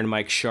and Iron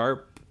Mike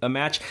Sharp a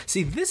match.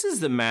 See, this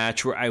is the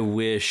match where I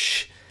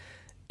wish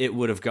it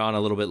would have gone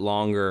a little bit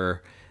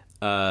longer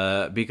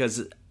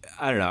because,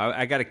 I don't know,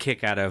 I got a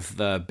kick out of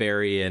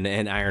Barry and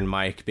Iron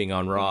Mike being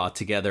on Raw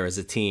together as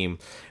a team.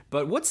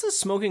 But what's the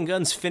Smoking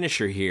Guns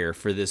finisher here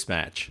for this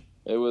match?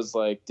 It was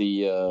like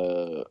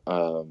the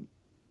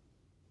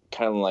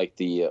kind of like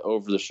the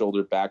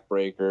over-the-shoulder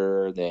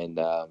backbreaker. Then,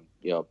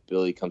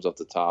 Billy comes up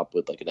the top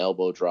with like an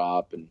elbow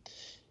drop. And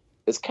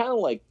it's kind of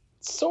like,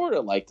 sort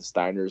of like the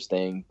Steiner's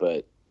thing,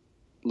 but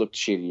looked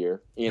shittier,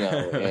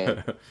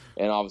 and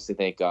obviously,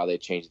 thank God they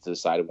changed it to the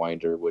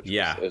Sidewinder, which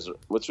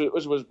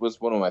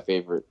was one of my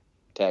favorite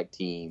tag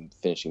team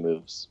finishing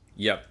moves.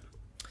 Yep.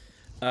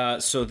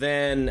 So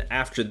then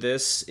after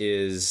this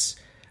is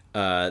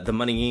the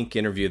Money Inc.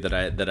 interview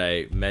that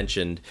I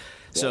mentioned.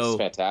 So it's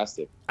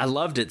fantastic. I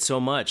loved it so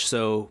much.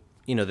 So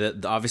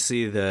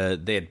obviously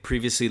they had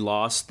previously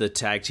lost the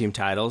tag team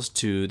titles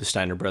to the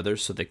Steiner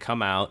brothers, so they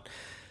come out.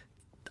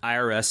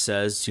 IRS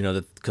says,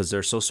 that because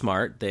they're so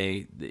smart,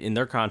 they in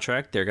their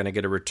contract they're going to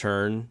get a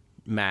return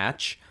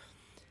match,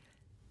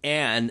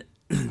 and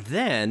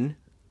then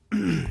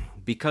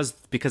because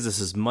this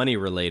is money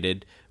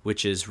related,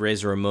 which is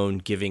Razor Ramon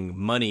giving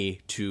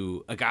money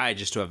to a guy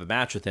just to have a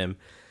match with him,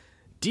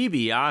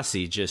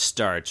 DiBiase just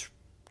starts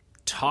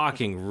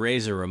talking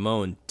Razor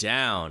Ramon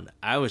down.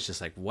 I was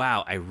just like,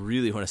 wow, I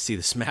really want to see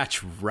this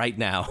match right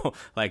now.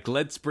 Like,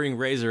 let's bring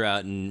Razor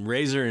out and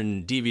Razor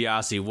and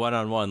DiBiase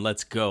one-on-one.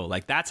 Let's go.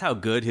 Like, that's how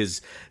good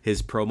his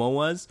promo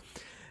was.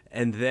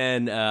 And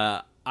then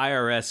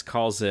IRS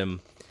calls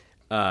him,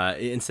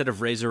 instead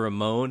of Razor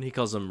Ramon, he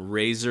calls him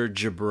Razor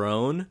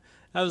Jabron.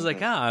 I was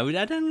like, I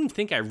didn't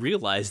think I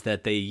realized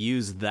that they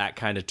used that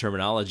kind of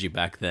terminology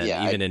back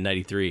then, even in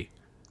 93.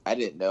 I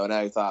didn't know, and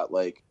I thought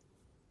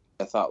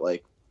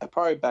I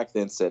probably back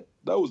then said,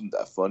 that wasn't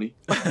that funny.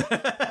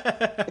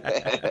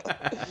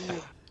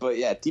 But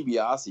yeah,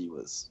 DiBiase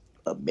was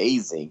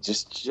amazing.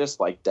 Just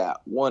like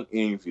that one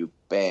interview,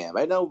 bam.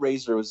 I know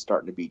Razor was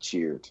starting to be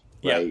cheered,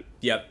 right?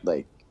 Yep.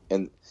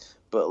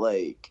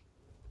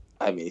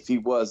 If he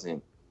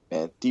wasn't,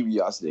 man,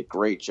 DiBiase did a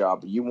great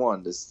job. You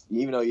wanted to,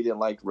 even though you didn't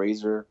like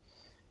Razor,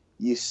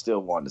 you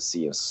still wanted to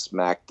see him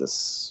smack the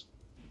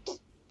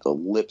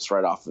lips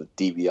right off of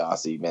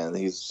DiBiase, man.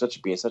 He's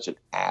being such an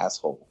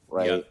asshole,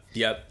 right?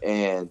 Yep.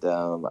 And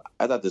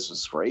I thought this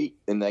was great,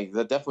 and that's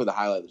definitely the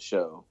highlight of the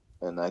show.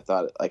 And I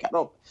thought, I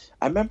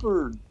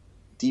remember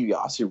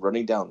DiBiase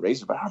running down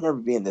Razor, but I don't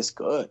remember being this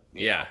good.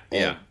 Yeah.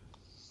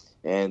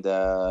 And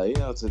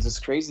it's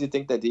just crazy to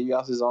think that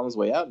DiBiase is on his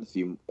way out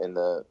in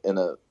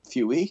a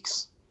few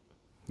weeks.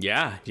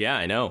 Yeah,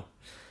 I know.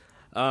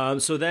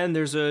 So then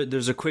there's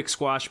a quick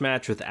squash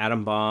match with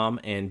Adam Bomb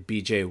and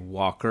BJ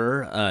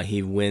Walker.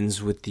 He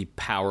wins with the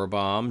power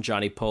bomb.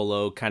 Johnny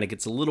Polo kind of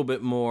gets a little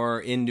bit more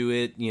into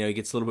it. He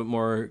gets a little bit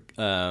more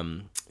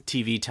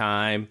TV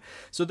time.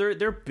 So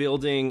they're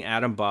building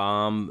Adam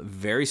Bomb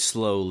very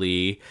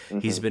slowly. Mm-hmm.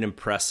 He's been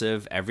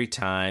impressive every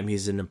time.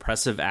 He's an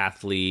impressive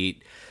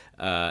athlete.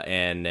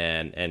 And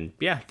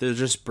they're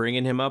just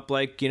bringing him up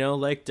like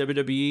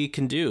WWE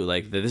can do.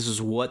 Like, this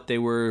is what they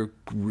were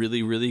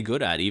really, really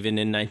good at, even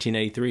in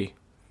 1983.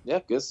 Yeah,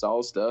 good,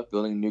 solid stuff.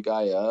 Building a new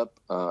guy up.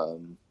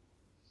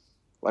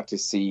 Like to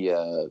see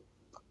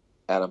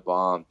Adam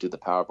Bomb do the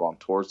power bomb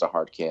towards the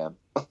hard cam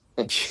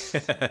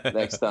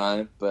next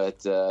time.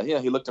 But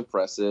he looked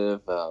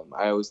impressive.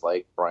 I always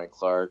liked Brian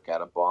Clark,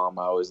 Adam Bomb.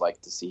 I always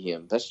liked to see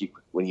him, especially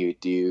when he would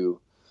do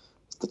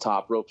the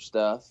top rope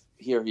stuff.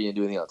 Here he didn't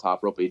do anything on the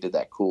top rope, but he did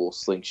that cool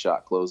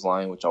slingshot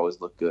clothesline, which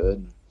always looked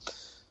good.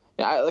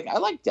 Yeah, I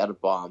liked Adam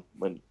Bomb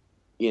when,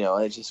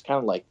 it's just kind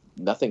of like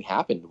nothing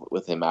happened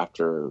with him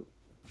after,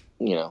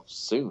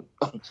 soon.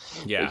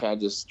 Yeah.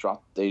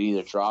 They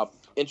either drop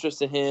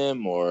interest in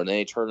him or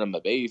they turn him a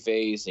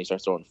babyface and he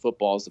starts throwing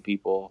footballs to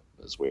people.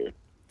 It was weird.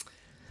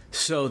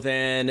 So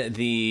then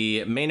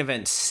the main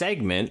event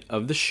segment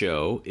of the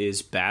show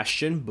is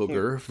Bastion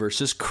Booger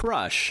versus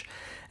Crush.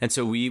 And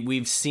so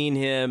we've seen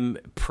him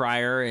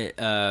prior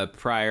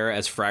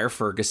as Friar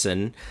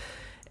Ferguson,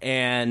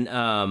 and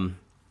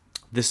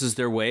this is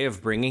their way of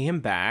bringing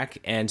him back.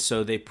 And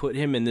so they put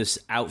him in this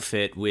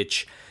outfit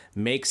which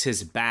makes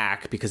his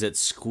back, because it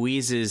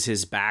squeezes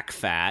his back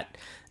fat,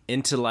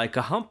 into like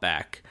a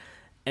humpback.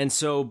 And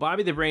so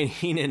Bobby the Brain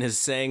Heenan is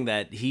saying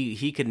that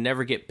he could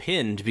never get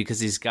pinned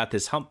because he's got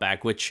this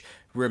humpback, which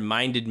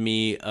reminded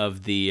me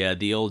of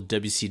the old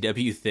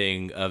WCW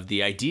thing of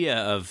the idea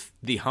of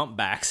the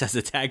humpbacks as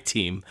a tag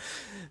team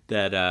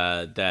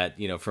that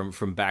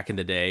from back in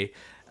the day.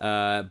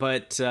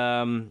 But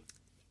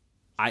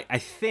I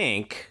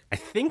think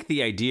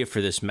the idea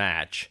for this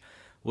match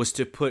was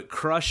to put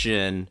Crush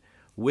in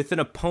with an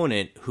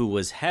opponent who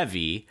was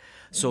heavy,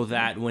 so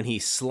that when he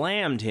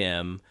slammed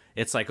him,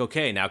 it's like,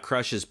 okay, now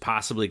Crush is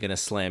possibly going to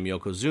slam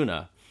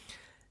Yokozuna.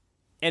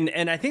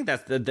 And I think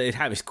that's it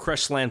happens.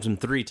 Crush slams him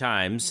 3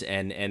 times,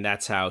 and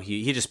that's how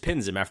he just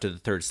pins him after the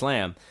 3rd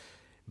slam.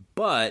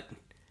 But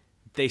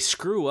they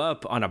screw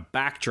up on a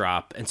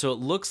backdrop, and so it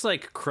looks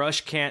like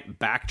Crush can't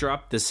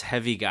backdrop this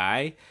heavy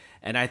guy.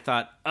 And I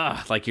thought,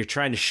 like you're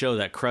trying to show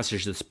that Crush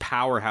is this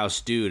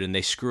powerhouse dude, and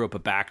they screw up a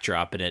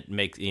backdrop, and it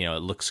makes it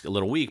looks a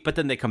little weak. But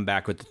then they come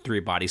back with the 3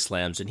 body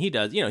slams, and he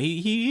does,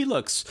 he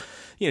looks,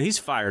 he's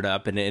fired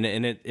up, and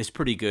it is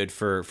pretty good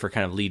for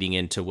kind of leading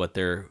into what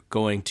they're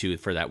going to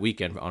for that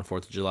weekend on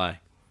 4th of July.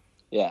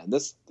 Yeah,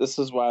 this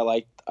is why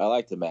I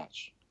liked the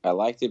match. I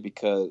liked it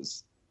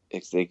because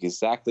it's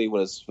exactly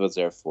what it was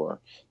there for,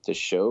 to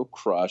show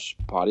Crush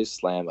body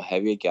slam a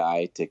heavy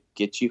guy, to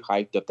get you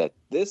hyped up that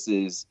this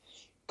is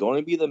going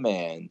to be the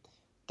man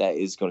that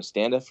is going to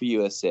stand up for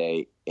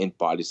USA and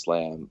body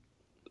slam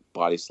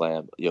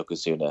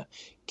Yokozuna.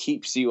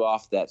 Keeps you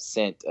off that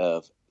scent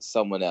of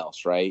someone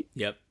else, right?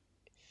 Yep.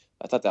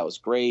 I thought that was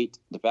great.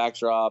 The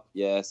backdrop,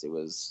 yes, it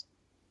was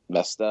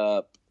messed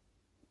up.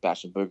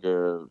 Bash and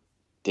Booger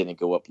didn't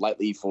go up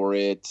lightly for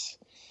it,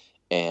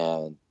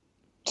 and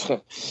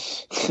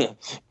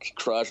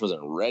Crush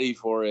wasn't ready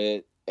for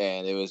it,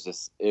 and it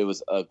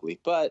was ugly.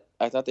 But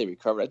I thought they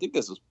recovered. I think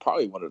this was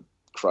probably one of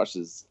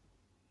Crush's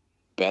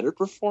better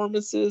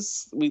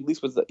performances, at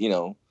least with I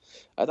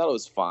thought it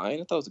was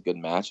fine. I thought it was a good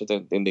match. I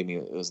didn't think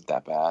it wasn't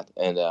that bad.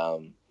 And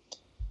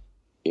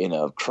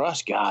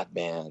Crush, God,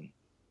 man,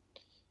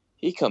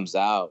 he comes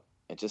out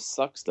and just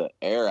sucks the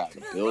air out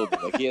of the building.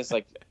 Like, he has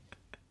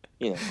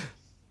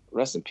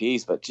rest in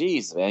peace, but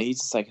geez, man, he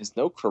just has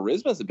no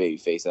charisma as a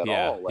babyface at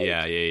all. Like,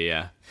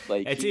 yeah.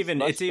 Like,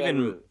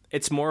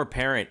 it's more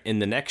apparent in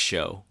the next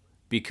show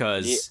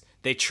because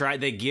they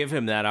give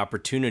him that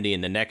opportunity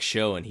in the next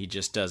show, and he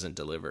just doesn't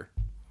deliver.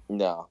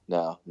 No.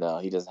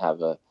 He doesn't have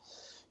the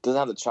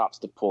chops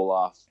to pull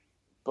off.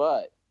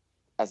 But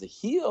as a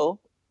heel,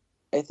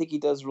 I think he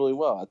does really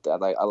well.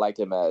 I liked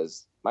him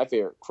as my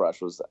favorite Crush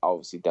was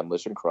obviously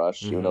Demolition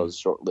Crush. Even though it was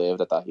short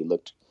lived, I thought he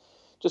looked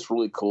just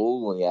really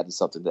cool when he added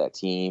something to that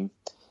team.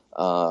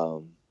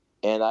 And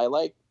I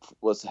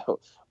was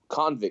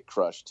Convict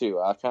Crush too.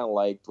 I kind of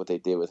liked what they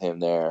did with him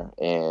there.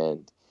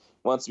 And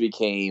once it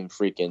became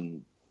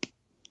freaking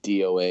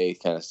DOA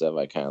kind of stuff,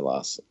 I kind of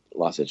lost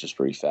interest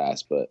pretty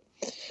fast. But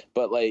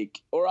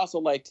also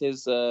liked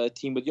his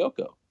team with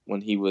Yoko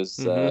when he was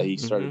he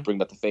started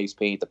bringing out the face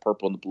paint, the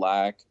purple and the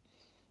black.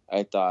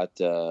 I thought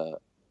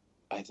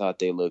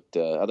they looked.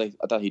 I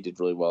thought he did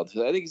really well.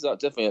 I think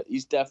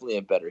he's definitely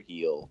a better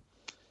heel.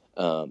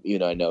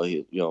 I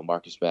know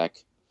Marcus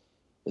Mack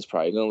is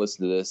probably going to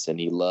listen to this, and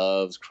he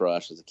loves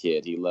Crush as a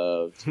kid. He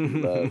loved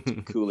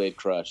Kool-Aid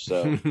Crush.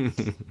 So,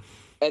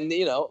 and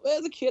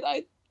as a kid,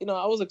 I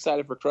was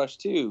excited for Crush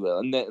too,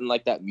 and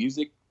that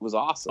music was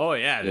awesome. Oh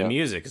yeah, the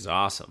music is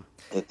awesome.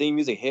 The theme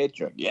music hit,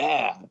 you're like,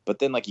 yeah, but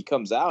then he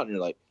comes out and you're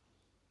like,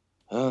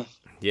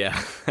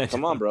 yeah,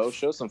 come on, bro,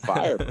 show some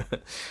fire.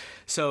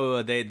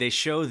 So they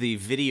show the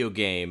video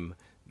game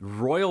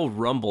Royal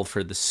Rumble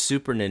for the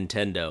Super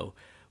Nintendo,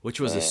 which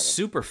was a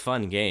super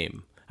fun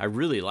game. I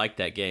really liked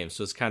that game,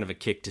 so it's kind of a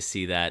kick to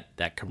see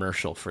that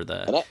commercial for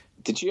the.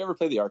 Did you ever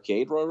play the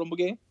arcade Royal Rumble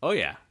game? Oh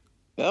yeah,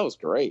 that was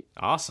great.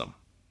 Awesome.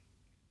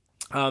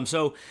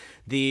 So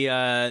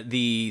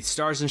the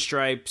Stars and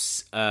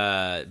Stripes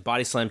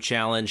Body Slam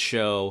Challenge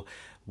show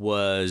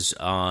was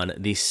on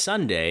the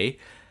Sunday,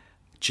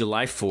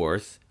 July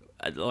 4th.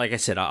 Like I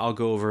said, I'll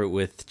go over it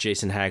with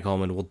Jason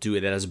Hagholm, and we'll do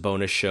it as a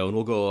bonus show, and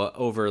we'll go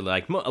over a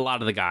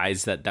lot of the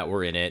guys that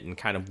were in it and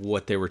kind of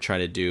what they were trying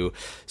to do.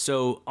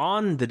 So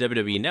on the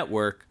WWE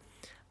Network,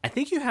 I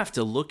think you have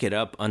to look it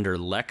up under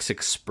Lex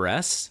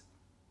Express,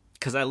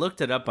 because I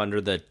looked it up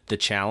under the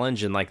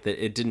challenge and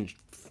it didn't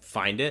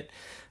find it.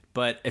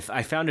 But if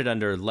I found it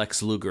under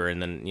Lex Luger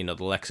and then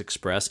the Lex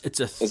Express,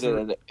 is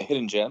it a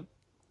hidden gem?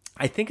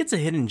 I think it's a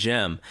hidden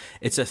gem.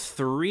 It's a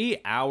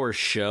 3-hour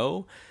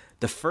show.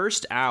 The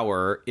first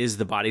hour is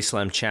the Body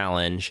Slam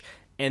Challenge,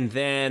 and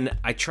then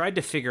I tried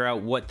to figure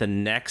out what the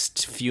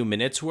next few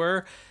minutes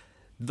were.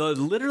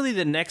 Literally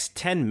the next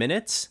 10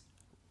 minutes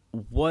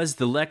was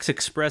the Lex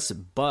Express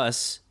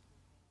bus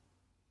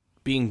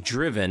being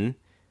driven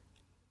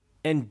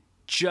and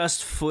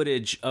just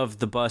footage of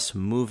the bus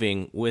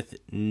moving with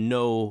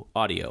no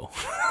audio.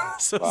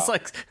 So wow.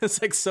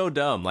 It's like so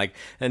dumb.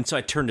 And so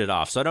I turned it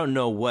off. So I don't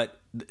know what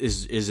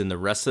is in the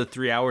rest of the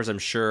 3 hours. I'm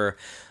sure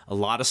a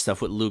lot of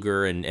stuff with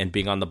Luger and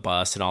being on the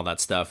bus and all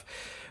that stuff.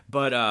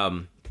 But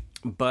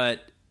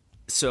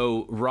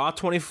so Raw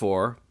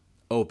 24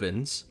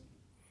 opens,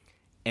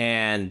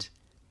 and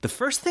the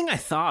first thing I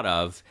thought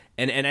of,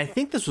 and I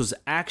think this was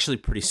actually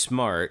pretty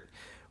smart,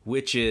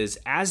 which is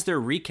as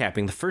they're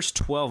recapping, the first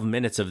 12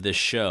 minutes of this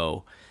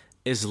show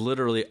is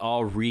literally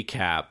all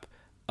recap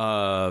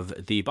of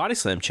the Body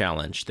Slam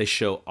Challenge. They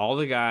show all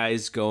the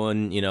guys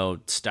going,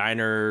 Scott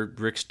Steiner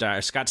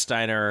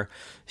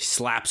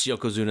slaps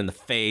Yokozuna in the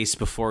face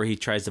before he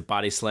tries to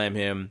body slam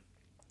him.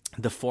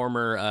 The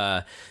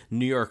former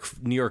New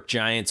York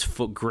Giants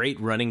great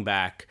running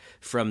back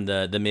from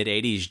the mid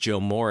 80s, Joe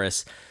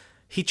Morris.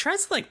 He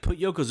tries to put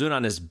Yokozuna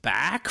on his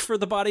back for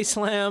the body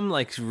slam,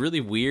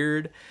 really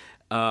weird.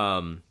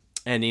 And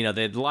they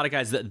had a lot of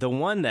guys. The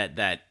one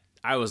that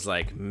I was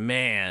like,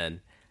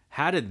 man,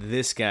 how did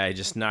this guy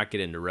just not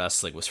get into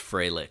wrestling was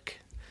Freilich.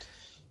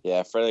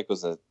 Yeah,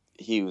 Freilich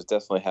he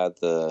definitely had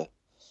the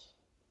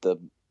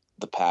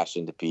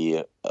passion to be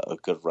a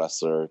good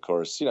wrestler. Of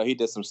course, he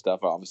did some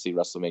stuff, obviously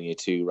WrestleMania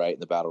 2, right, in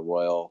the Battle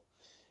Royal.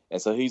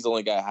 And so he's the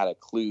only guy who had a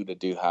clue to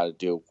do how to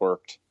do a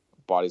worked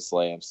body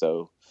slam.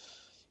 So,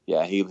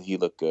 yeah, he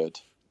looked good.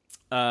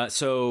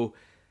 So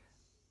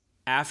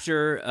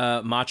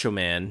after Macho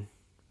Man,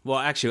 well,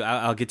 actually,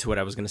 I'll get to what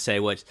I was going to say,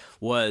 which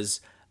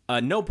was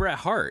no Bret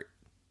Hart,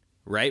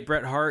 right?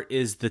 Bret Hart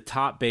is the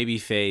top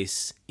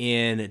babyface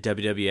in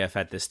WWF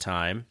at this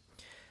time.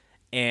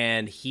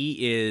 And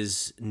he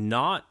is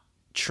not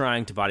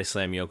trying to body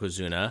slam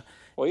Yokozuna.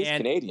 Well, he's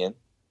Canadian.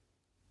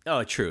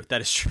 Oh, true.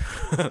 That is true.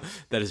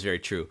 That is very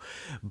true.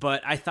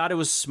 But I thought it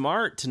was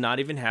smart to not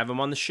even have him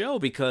on the show,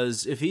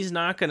 because if he's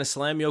not going to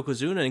slam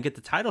Yokozuna and get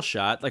the title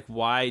shot,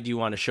 why do you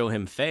want to show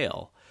him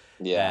fail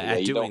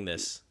at doing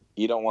this?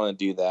 You don't want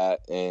to do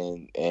that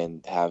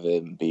and have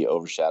him be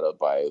overshadowed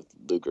by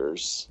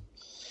Luger's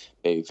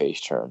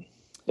babyface turn.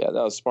 Yeah,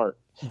 that was smart.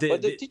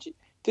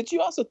 Did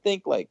you also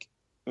think,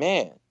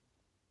 man,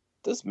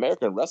 this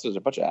American wrestlers are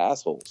a bunch of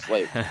assholes.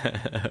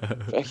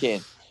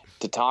 Fucking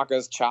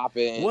Tatanka's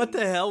chopping. What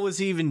the hell was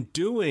he even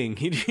doing?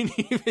 He didn't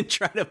even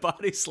try to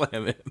body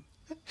slam him.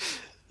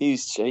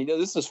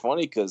 This is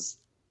funny because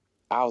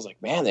I was like,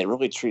 man, they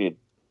really treated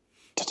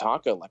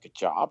Tatanka like a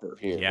jobber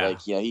here. Yeah.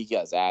 He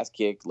got his ass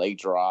kicked, leg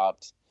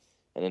dropped,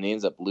 and then he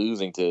ends up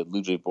losing to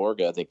Ludwig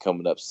Borga, I think,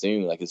 coming up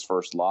soon, his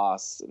first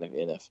loss.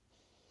 Actually,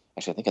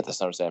 I think at the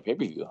SummerSlam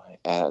pay-per-view,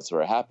 that's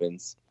where it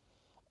happens.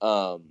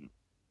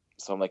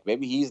 So I'm like,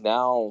 maybe he's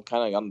now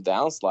kind of on the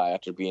downslide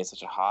after being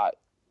such a hot,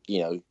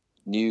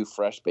 new,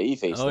 fresh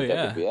babyface. Oh,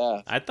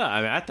 yeah. I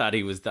thought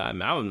he was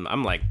done.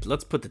 I'm like,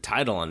 let's put the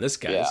title on this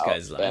guy. This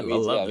guy's, I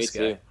love this guy.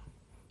 Too.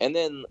 And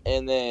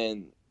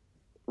then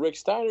Rick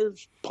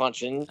Steiner's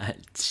punching.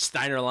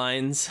 Steiner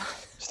lines.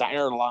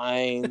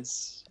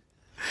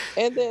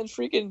 And then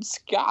freaking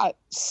Scott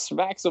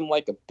smacks him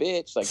like a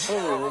bitch,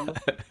 boom.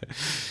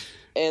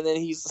 And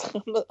then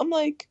I'm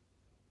like,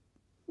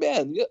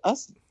 man,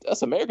 us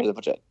Americans are a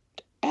bunch of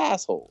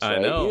assholes, right?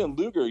 I know. Even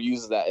Luger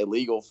uses that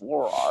illegal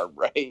forearm,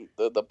 right?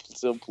 The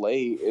still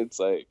play. It's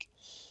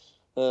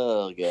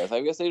oh gosh.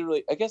 I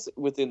guess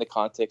within the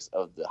context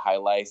of the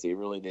highlights, they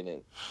really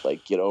didn't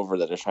get over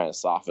that they're trying to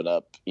soften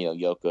up,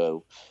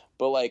 Yoko.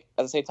 But at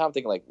the same time,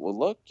 thinking well,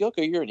 look,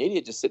 Yoko, you're an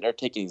idiot just sitting there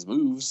taking these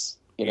moves,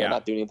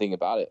 not doing anything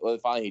about it. Well,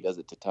 finally he does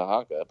it to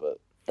Tatanka, but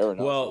everyone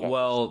else.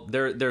 Well,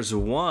 there's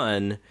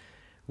one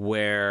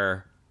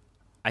where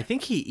I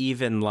think he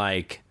even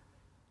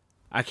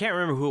I can't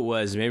remember who it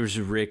was. Maybe it was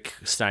Rick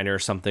Steiner or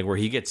something, where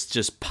he gets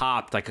just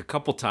popped a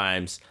couple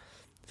times,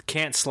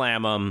 can't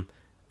slam him,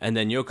 and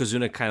then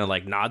Yokozuna kind of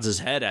nods his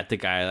head at the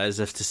guy as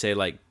if to say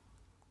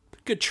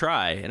good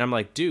try. And I'm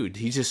like, dude,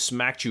 he just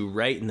smacked you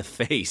right in the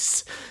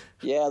face.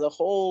 Yeah, the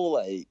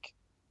whole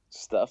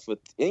stuff with,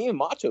 and even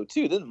Macho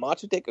too. Didn't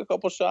Macho take a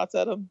couple shots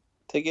at him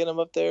to get him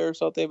up there or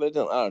something? But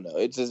I don't know.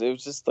 It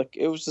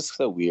was just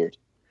so weird.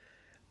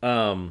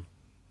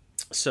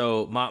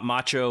 So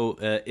Macho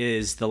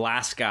is the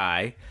last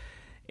guy,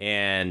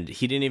 and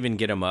he didn't even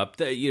get him up.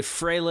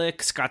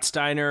 Freilich, Scott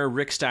Steiner,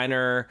 Rick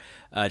Steiner,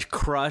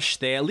 Crush,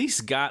 they at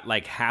least got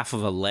half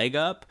of a leg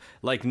up.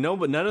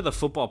 None of the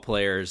football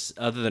players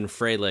other than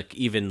Freilich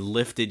even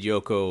lifted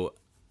Yoko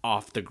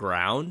off the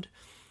ground.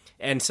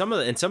 And some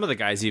of the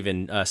guys,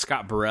 even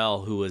Scott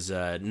Burrell, who was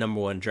a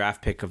number 1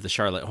 draft pick of the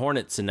Charlotte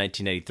Hornets in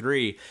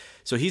 1983,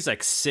 so he's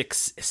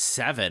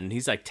 6'7",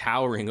 he's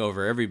towering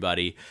over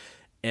everybody.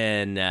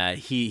 And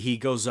he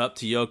goes up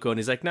to Yoko and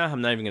he's like, "No,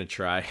 I'm not even going to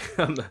try."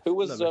 Who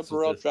was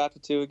Burrell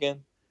drafted to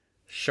again?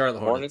 Charlotte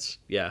Hornets.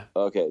 Yeah.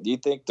 Okay. Do you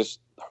think the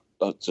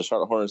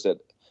Charlotte Hornets said,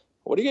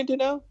 "What are you going to do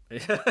now?"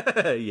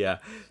 Yeah.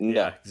 No.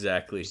 Yeah.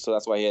 Exactly. So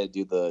that's why he had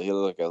to do he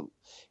looked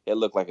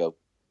like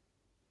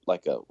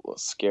a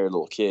scared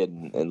little kid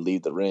and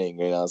leave the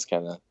ring. It's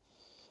kind of.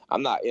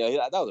 I'm not.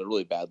 That was a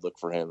really bad look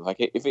for him.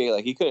 If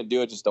he couldn't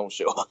do it, just don't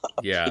show up.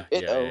 Yeah.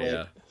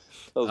 Yeah.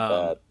 That was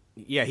bad.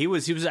 Yeah, he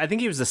was. I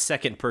think he was the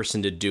second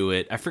person to do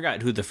it. I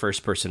forgot who the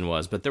first person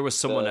was, but there was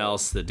someone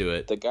else to do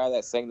it. The guy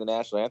that sang the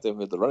national anthem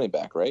with the running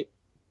back, right?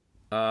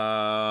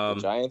 The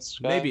Giants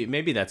guy?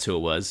 Maybe that's who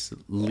it was.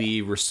 Yeah.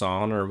 Lee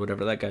Rasson or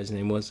whatever that guy's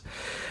name was.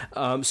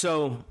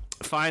 So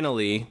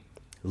finally,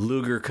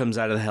 Luger comes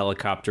out of the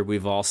helicopter.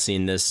 We've all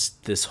seen this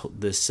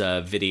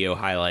video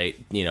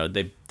highlight. You know,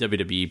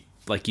 WWE,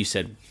 like you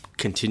said,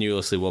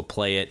 continuously will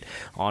play it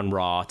on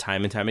Raw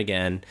time and time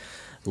again.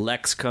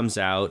 Lex comes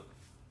out.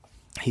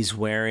 He's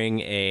wearing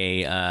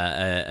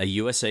a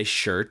USA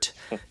shirt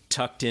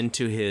tucked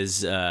into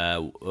his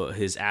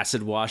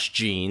acid wash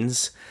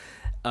jeans.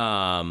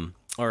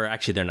 Or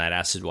actually, they're not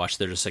acid wash.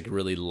 They're just like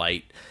really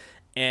light.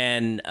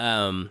 And,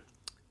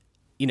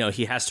 you know,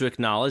 he has to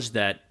acknowledge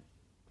that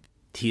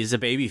he's a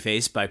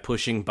babyface by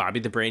pushing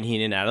Bobby the Brain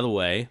Heenan out of the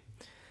way.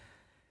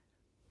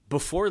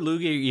 Before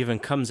Luger even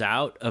comes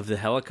out of the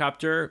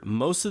helicopter,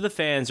 most of the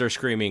fans are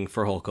screaming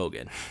for Hulk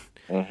Hogan.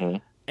 Mm-hmm.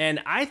 And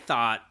I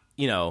thought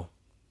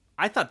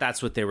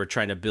that's what they were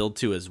trying to build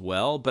to as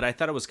well. But I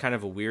thought it was kind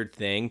of a weird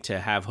thing to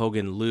have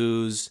Hogan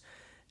lose,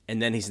 and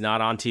then he's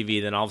not on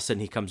TV. Then all of a sudden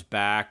he comes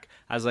back.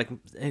 I was like,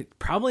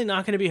 probably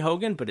not going to be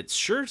Hogan, but it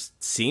sure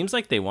seems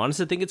like they want us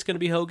to think it's going to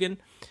be Hogan.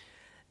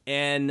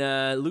 And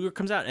Luger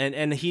comes out,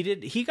 and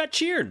he got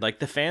cheered. Like,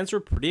 the fans were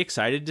pretty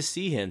excited to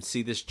see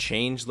this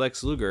changed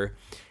Lex Luger.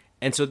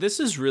 And so this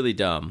is really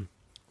dumb,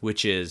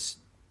 which is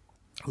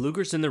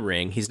Luger's in the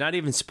ring. He's not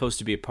even supposed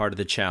to be a part of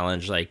the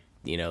challenge. Like,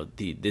 you know,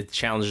 the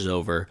challenge is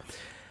over.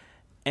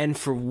 And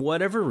for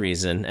whatever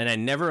reason, and I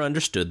never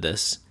understood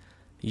this,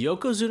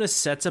 Yokozuna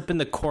sets up in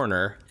the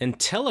corner and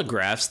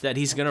telegraphs that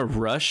he's going to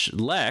rush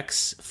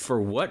Lex.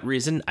 For what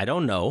reason? I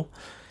don't know.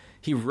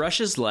 He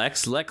rushes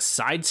Lex. Lex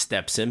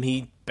sidesteps him.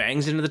 He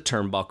bangs into the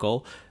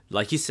turnbuckle.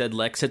 Like you said,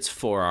 Lex hits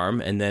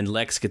forearm, and then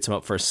Lex gets him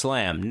up for a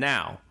slam.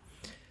 Now,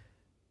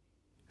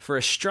 for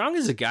as strong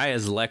as a guy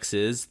as Lex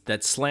is,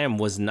 that slam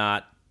was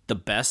not the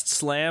best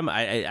slam.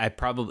 I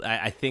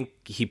think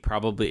he's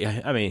probably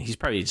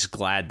just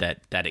glad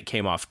that it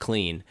came off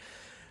clean.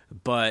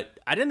 But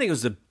I didn't think it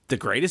was the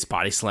greatest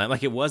body slam.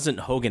 Like, it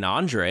wasn't Hogan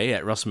Andre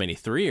at WrestleMania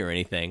 3 or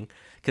anything,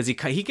 because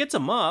he gets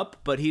him up,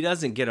 but he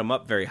doesn't get him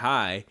up very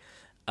high.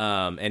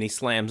 And he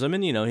slams him,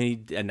 and you know,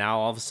 and now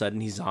all of a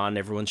sudden he's on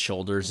everyone's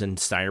shoulders, and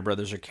Steiner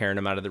Brothers are carrying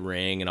him out of the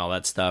ring and all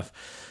that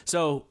stuff.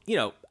 So, you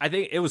know, I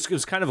think it was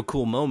kind of a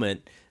cool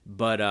moment,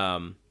 but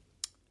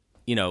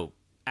you know,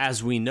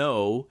 as we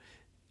know,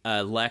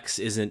 Lex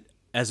isn't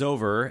as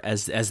over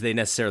as they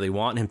necessarily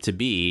want him to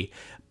be.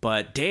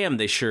 But damn,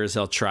 they sure as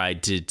hell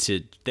tried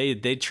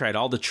they tried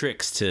all the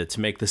tricks to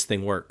make this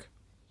thing work.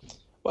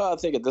 Well, I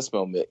think at this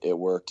moment it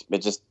worked.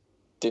 It just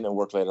didn't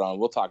work later on.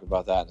 We'll talk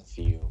about that in a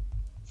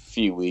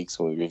few weeks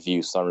when we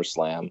review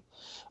SummerSlam.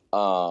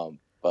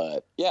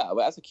 But yeah,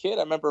 as a kid,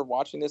 I remember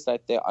watching this, and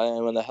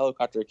when the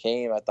helicopter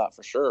came, I thought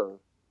for sure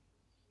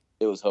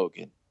it was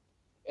Hogan.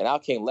 And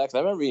out came Lex. I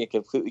remember being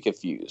completely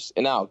confused.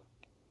 And now,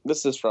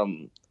 this is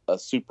from a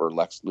super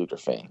Lex Luger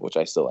fan, which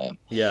I still am.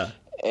 Yeah.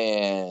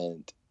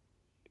 And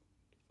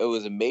it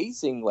was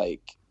amazing,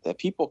 like, that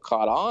people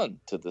caught on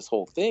to this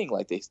whole thing.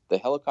 Like, the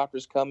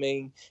helicopter's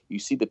coming. You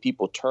see the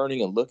people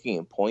turning and looking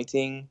and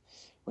pointing,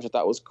 which I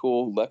thought was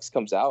cool. Lex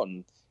comes out,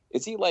 and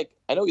is he like,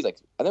 I know he's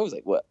like,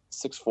 what,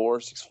 6'4",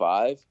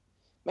 6'5"?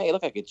 Man, he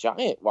looked like a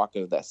giant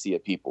walking into that sea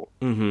of people.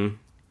 Mm-hmm.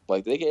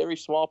 Like, they get every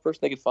small person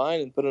they could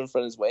find and put it in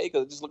front of his way,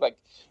 because it just looked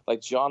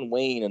like John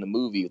Wayne in a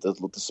movie with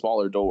the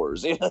smaller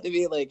doors. You know what I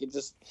mean? Like, he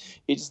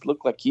just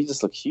looked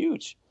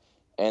huge.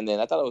 And then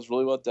I thought it was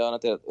really well done. I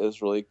thought it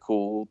was really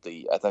cool.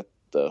 I thought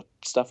the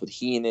stuff with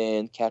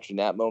Heenan, capturing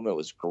that moment,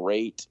 was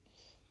great.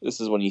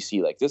 This is when you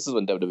see, like, this is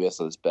when WWS is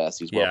its best.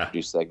 These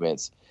well-produced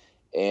segments.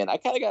 And I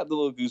kind of got the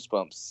little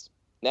goosebumps.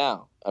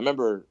 Now, I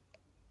remember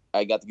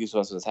I got the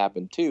goosebumps when this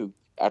happened, too.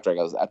 After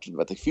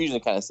the fusion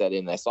kind of set in,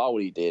 and I saw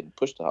what he did and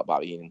pushed out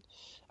Bobby Heenan,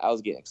 I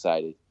was getting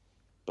excited.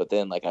 But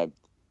then, like,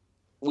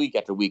 week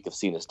after week of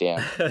seeing this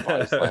damn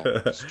body slam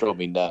just drove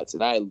me nuts.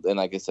 And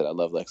like I said, I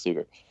love Lex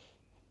Luger.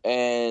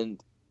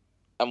 And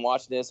I'm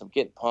watching this, I'm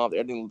getting pumped.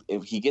 Everything.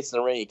 If he gets in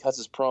the ring, he cuts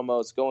his promo.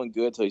 It's going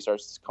good until he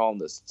starts calling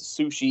this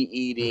sushi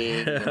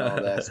eating and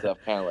all that stuff.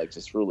 Kind of like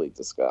just really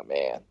disgust,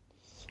 man.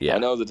 Yeah, I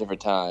know it's a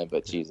different time,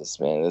 but Jesus,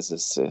 man, this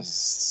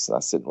is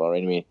not sitting well right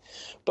to me.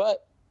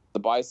 But the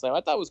body slam,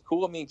 I thought was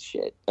cool. I mean,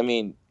 shit. I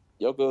mean,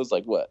 Yoko's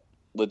like, what,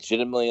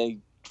 legitimately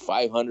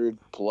 500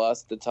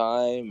 plus at the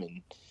time,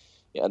 and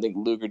yeah, I think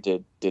Luger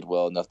did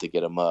well enough to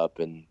get him up,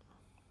 and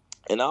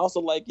I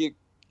also like it.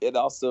 It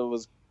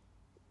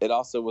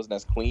also wasn't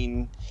as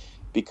clean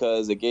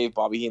because it gave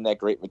Bobby Heenan that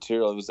great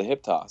material. It was a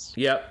hip toss.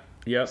 Yep.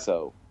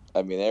 So,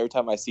 I mean, every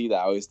time I see that,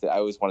 I always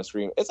want to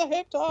scream, "It's a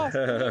hip toss!"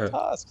 It's a hip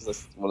toss, because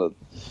that's one of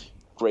the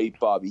great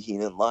Bobby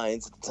Heenan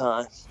lines at the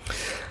time.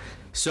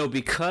 So,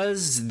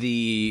 because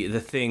the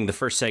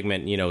first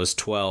segment, you know, is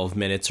 12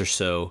 minutes or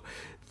so,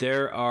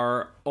 there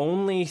are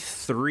only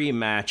 3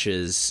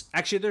 matches.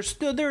 Actually,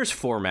 there's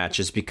 4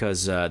 matches,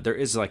 because there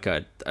is like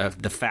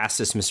the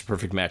fastest Mr.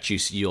 Perfect match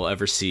you'll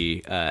ever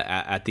see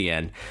at the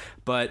end.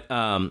 But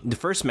the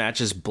first match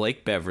is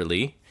Blake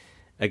Beverly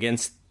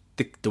against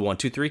the 1,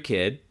 2, 3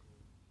 Kid,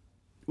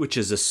 which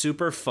is a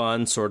super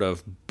fun sort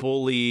of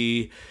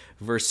bully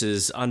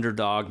versus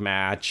underdog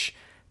match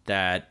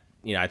that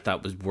I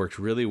thought worked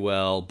really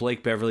well.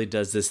 Blake Beverly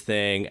does this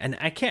thing, and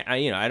I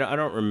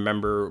don't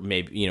remember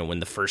maybe when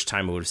the first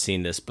time I would have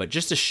seen this, but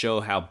just to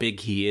show how big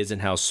he is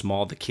and how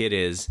small the kid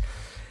is,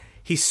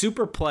 he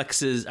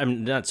suplexes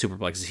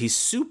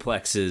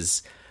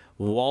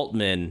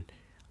Waltman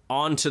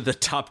onto the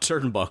top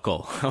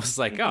turnbuckle. I was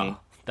like, oh,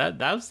 that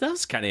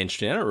was kind of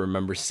interesting. I don't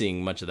remember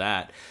seeing much of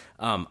that.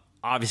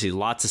 Obviously,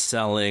 lots of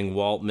selling.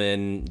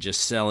 Waltman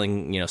just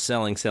selling,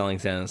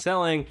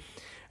 selling.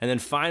 And then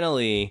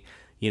finally,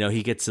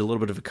 he gets a little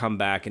bit of a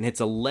comeback and hits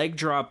a leg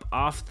drop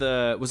off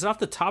was it off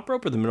the top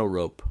rope or the middle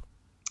rope?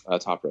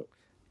 Top rope.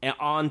 And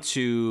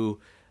onto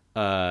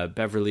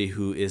Beverly,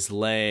 who is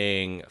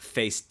laying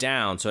face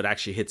down. So it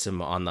actually hits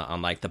him on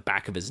the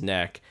back of his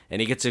neck,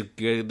 and he gets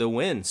the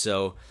win.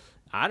 So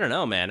I don't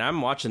know, man.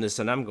 I'm watching this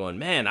and I'm going,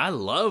 man, I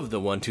love the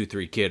 1, 2,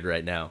 3 kid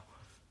right now.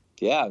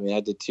 Yeah, I mean, I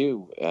did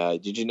too.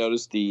 Did you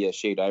notice the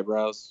shaved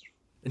eyebrows?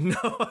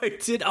 No, I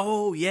did.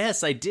 Oh,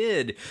 yes, I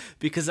did.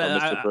 Because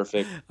Mr.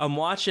 Perfect. I'm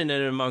watching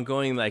it and I'm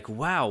going like,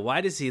 wow,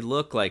 why does he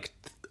look like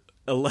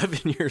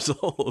 11 years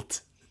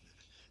old?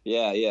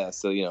 Yeah.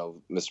 So,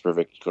 Mr.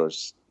 Perfect, of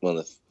course, one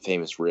of the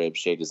famous ribs,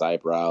 shaved his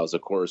eyebrows.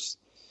 Of course,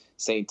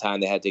 same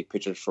time they had to take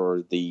pictures for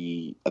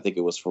I think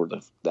it was for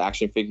the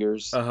action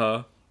figures.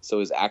 Uh-huh. So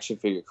his action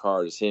figure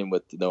card is him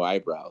with no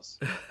eyebrows.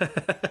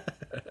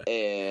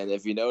 And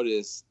if you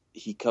notice,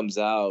 he comes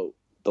out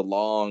the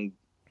long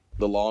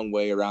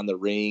way around the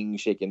ring,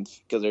 shaking,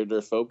 because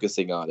they're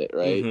focusing on it,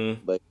 right?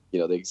 Mm-hmm. Like,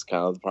 it's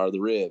kind of part of the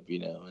rib,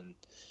 and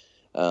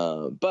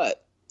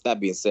but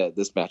that being said,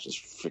 this match is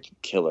freaking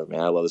killer,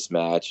 man. I love this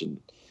match, and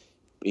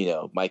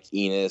Mike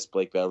Enos,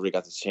 Blake Beverly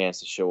got the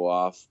chance to show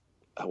off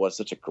what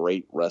such a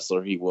great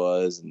wrestler he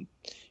was, and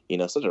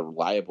such a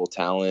reliable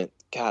talent.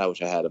 God, I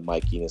wish I had a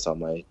Mike Enos on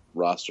my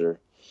roster.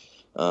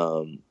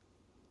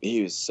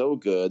 He was so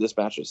good. This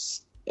match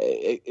was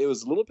it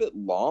was a little bit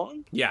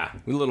long. Yeah,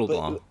 a little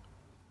long.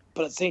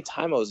 But at the same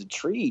time, I was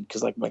intrigued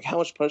because, like, how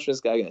much punishment is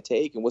this guy going to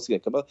take, and what's he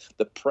going to come up?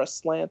 The press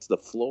slant to the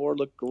floor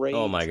looked great.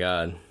 Oh my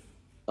god!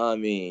 I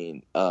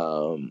mean,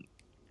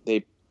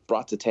 they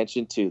brought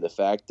attention to the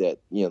fact that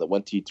the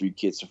 1, 2, 3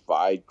 kid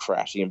survived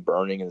crashing and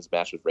burning in this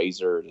match with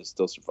Razor and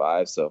still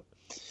survived. So,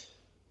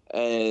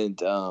 and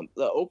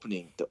the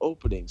opening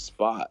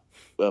spot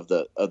of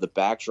the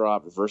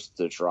backdrop versus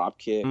the drop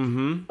kick,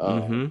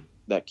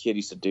 that kid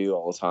used to do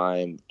all the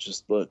time,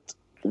 just looked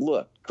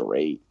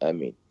great. I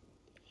mean.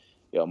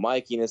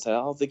 Mike Enos, I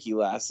don't think he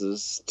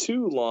lasts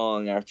too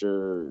long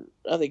after.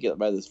 I think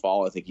by this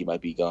fall, I think he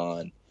might be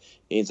gone.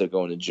 He ends up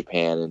going to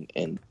Japan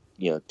and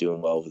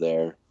doing well over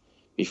there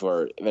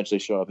before eventually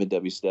showing up in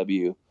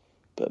WCW.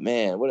 But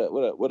man,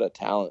 what a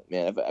talent,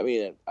 man!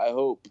 I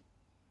hope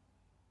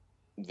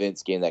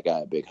Vince gave that guy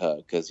a big hug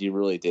because he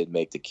really did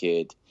make the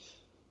kid.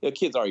 The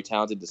kid's already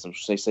talented, did some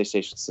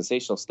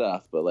sensational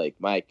stuff, but like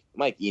Mike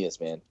Enos,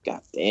 man,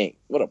 god dang,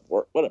 what a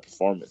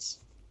performance.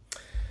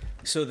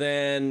 So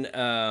then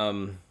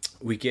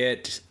we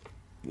get.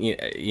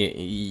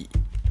 I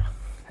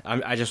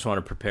just want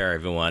to prepare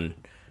everyone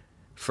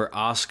for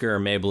Oscar,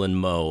 Mabel, and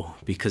Mo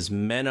because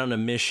Men on a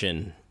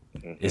Mission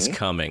is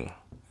coming.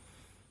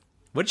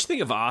 What did you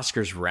think of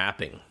Oscar's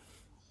rapping?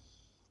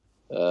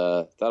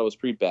 Thought it was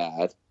pretty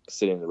bad.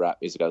 Considering the rap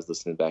music I was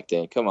listening back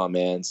then. Come on,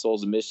 man.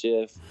 Souls of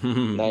Mischief,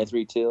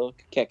 9-3 Till.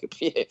 Can't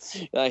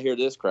compete. And I hear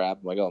this crap.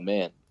 I'm like, oh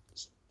man,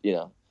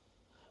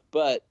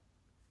 But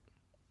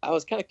I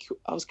was kind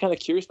of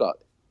curious about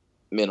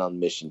Men on a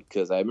Mission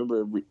because I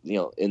remember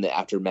in the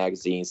After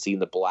magazine seeing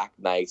the Black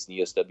Knights in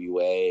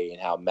USWA and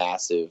how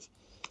massive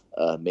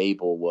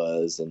Mabel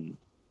was, and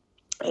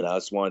I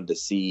just wanted to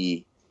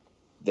see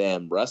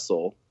them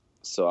wrestle.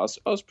 So I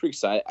was pretty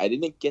excited. I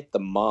didn't get the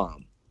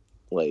mom.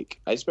 Like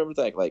I just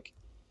remember like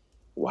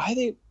why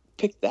they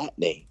picked that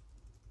name,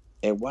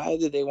 and why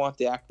did they want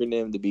the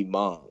acronym to be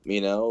mom?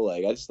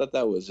 Like I just thought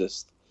that was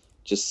just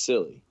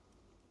silly.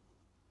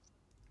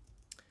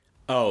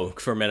 Oh,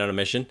 for Men on a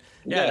Mission?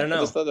 Yeah, I don't know.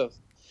 I just thought that was,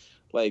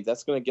 like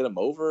that's gonna get them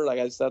over. Like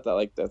I just thought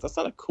that that's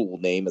not a cool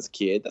name as a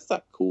kid. That's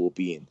not cool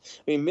being.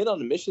 I mean, Men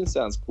on a Mission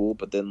sounds cool,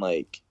 but then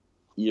like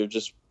you're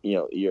just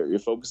you're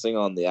focusing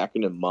on the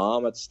acronym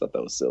mom. I just thought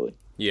that was silly.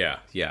 Yeah.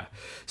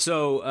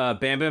 So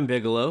Bam Bam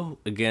Bigelow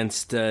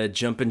against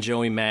Jumpin'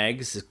 Joey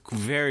Maggs, a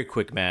very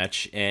quick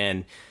match,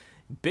 and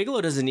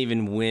Bigelow doesn't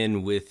even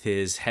win with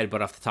his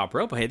headbutt off the top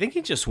rope. I think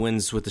he just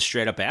wins with the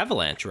straight up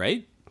avalanche,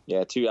 right?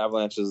 Yeah, 2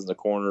 avalanches in the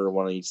corner,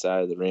 one on each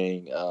side of the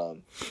ring.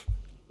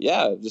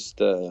 Just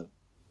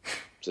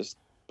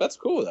that's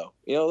cool though.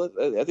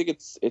 I think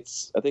it's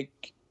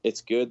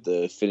good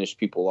to finish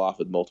people off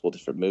with multiple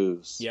different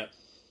moves. Yep.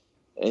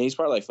 And he's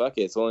probably like, fuck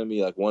it, it's only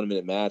me like 1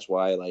 minute match.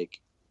 Why like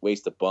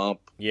waste a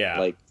bump? Yeah.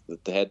 Like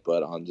the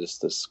headbutt on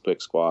just this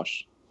quick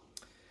squash.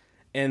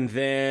 And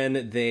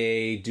then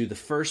they do the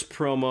first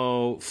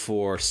promo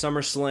for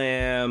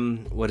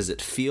SummerSlam. What is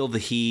it? Feel the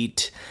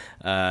Heat.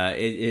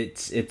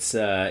 It's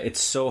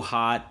so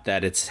hot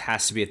that it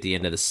has to be at the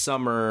end of the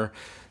summer.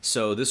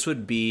 So this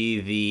would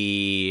be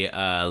the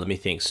let me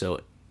think.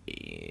 So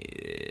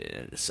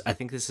I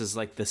think this is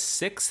like the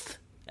 6th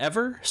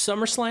ever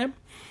SummerSlam.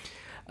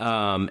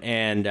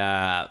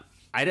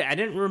 I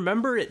didn't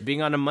remember it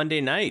being on a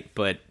Monday night,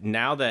 but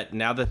now that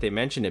they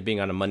mentioned it being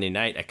on a Monday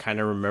night, I kind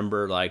of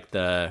remember like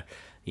the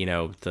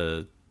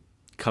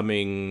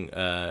coming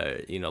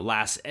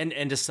last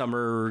end of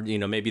summer,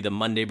 maybe the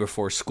Monday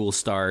before school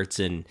starts,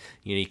 and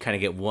you kind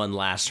of get one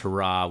last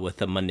hurrah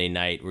with a Monday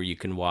night where you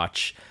can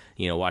watch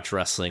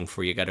wrestling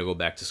before you got to go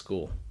back to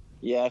school.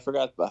 Yeah, I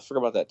forgot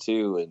about that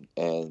too,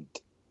 and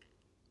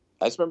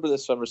I just remember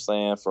this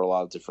SummerSlam for a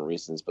lot of different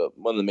reasons, but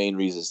one of the main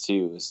reasons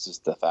too is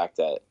just the fact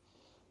that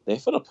they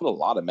put a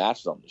lot of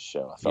matches on this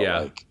show. I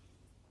felt like.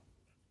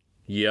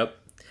 Yep.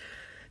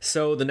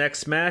 So the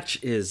next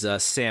match is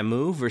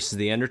Samu versus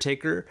The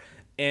Undertaker,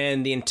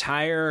 and the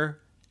entire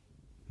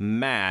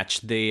match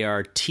they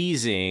are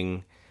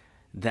teasing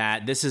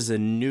that this is a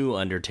new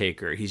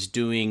Undertaker. He's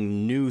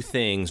doing new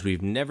things.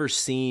 We've never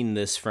seen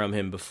this from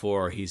him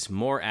before. He's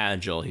more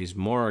agile. He's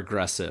more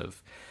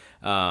aggressive.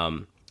 It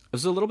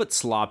was a little bit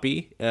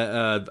sloppy. They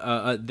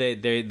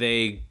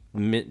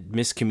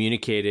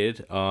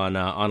miscommunicated on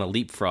a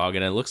leapfrog,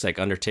 and it looks like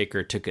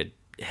Undertaker took a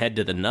head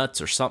to the nuts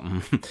or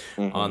something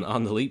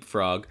on the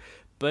leapfrog.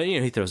 But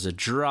he throws a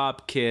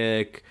drop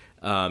kick.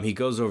 He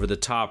goes over the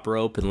top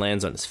rope and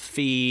lands on his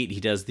feet. He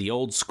does the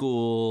old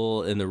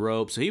school in the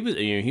rope. So he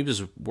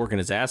was working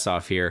his ass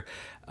off here,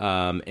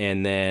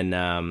 and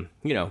then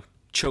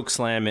choke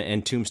slam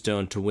and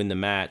tombstone to win the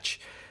match.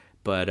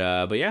 But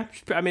yeah,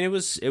 I mean it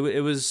was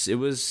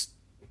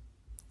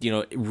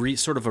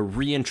sort of a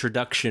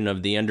reintroduction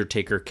of the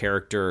Undertaker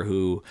character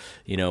who,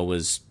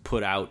 was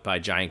put out by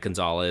Giant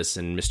Gonzalez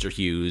and Mr.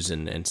 Hughes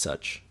and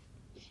such.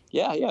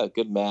 Yeah,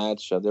 good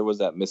match. There was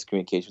that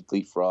miscommunication with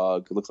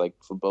Leapfrog. It looks like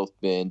for both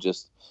men,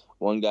 just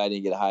one guy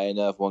didn't get high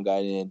enough, one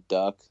guy didn't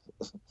duck,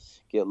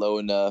 get low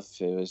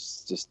enough. It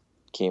was just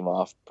came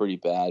off pretty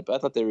bad, but I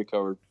thought they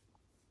recovered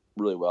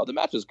really well. The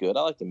match was good.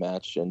 I liked the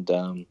match, and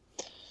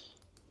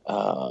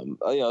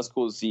it's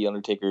cool to see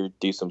Undertaker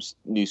do some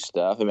new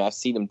stuff. I mean, I've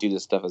seen him do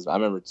this stuff I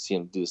remember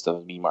seeing him do this stuff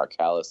with Mark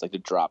Callis, like the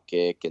drop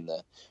kick and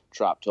the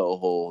drop toe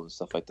hold and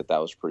stuff like that. That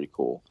was pretty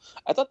cool.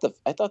 I thought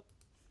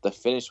the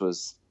finish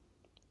was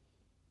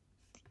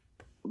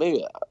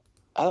maybe.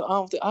 I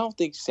don't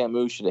think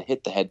Samu should have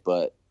hit the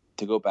headbutt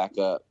to go back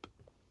up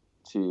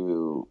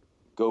to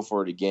go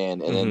for it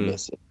again and then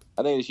miss it.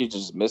 I think she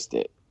just missed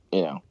it,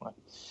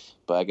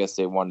 But I guess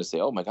they wanted to say,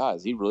 "Oh my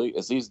God, maybe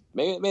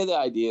the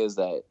idea is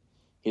that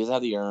he doesn't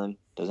have the urn,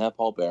 doesn't have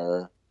Paul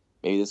Bearer.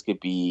 Maybe this could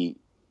be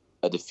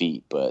a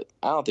defeat," but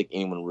I don't think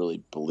anyone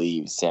really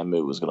believed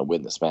Samu was going to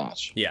win this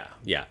match. Yeah.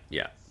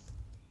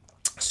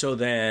 So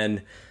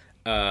then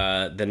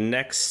the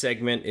next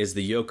segment is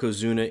the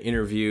Yokozuna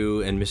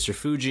interview and Mr.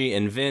 Fuji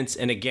and Vince.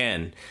 And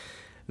again,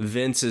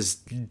 Vince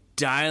is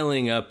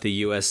dialing up the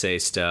USA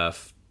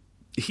stuff.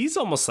 He's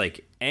almost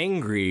like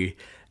angry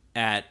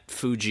at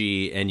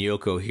Fuji and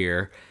Yoko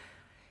here.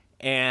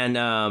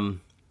 And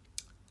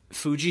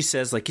Fuji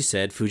says, like you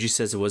said,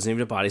 it wasn't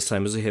even a body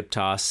slam, it was a hip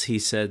toss. He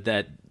said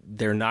that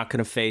they're not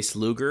going to face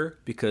Luger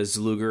because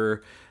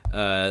Luger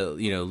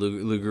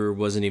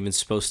wasn't even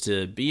supposed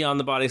to be on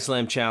the body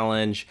slam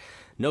challenge.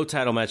 No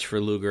title match for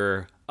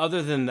Luger.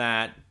 Other than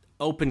that,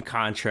 open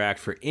contract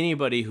for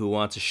anybody who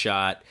wants a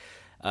shot.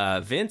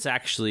 Vince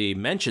actually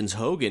mentions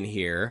Hogan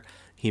here.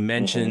 He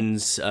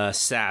mentions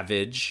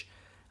Savage.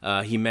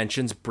 He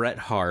mentions Bret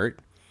Hart.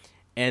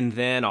 And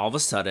then all of a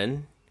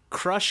sudden,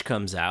 Crush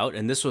comes out.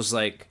 And this was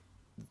like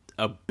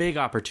a big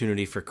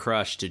opportunity for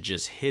Crush to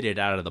just hit it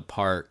out of the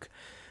park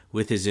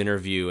with his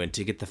interview and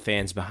to get the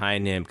fans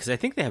behind him. Because I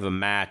think they have a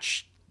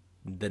match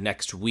the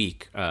next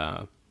week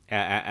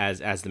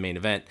as the main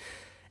event.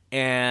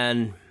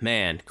 And,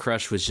 man,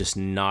 Crush was just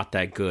not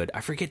that good.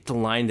 I forget the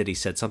line that he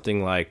said,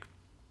 something like,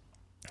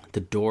 the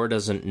door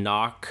doesn't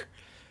knock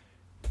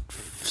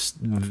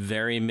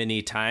very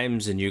many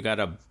times and you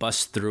gotta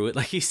bust through it.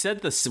 Like, he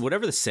said this,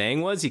 whatever the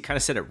saying was, he kind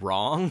of said it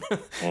wrong.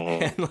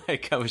 And,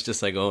 like, I was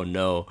just like, oh,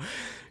 no.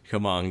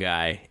 Come on,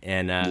 guy.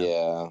 And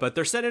but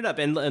they're setting it up.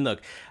 And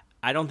look,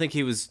 I don't think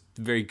he was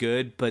very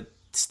good, but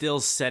still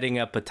setting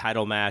up a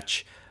title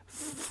match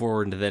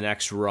for the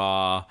next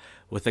Raw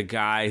with a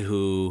guy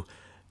who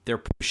they're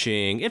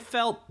pushing. It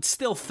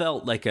still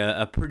felt like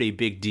a pretty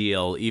big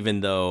deal, even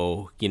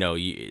though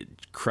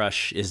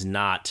Crush is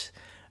not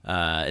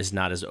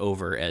as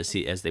over as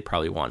they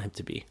probably want him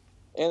to be.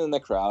 And in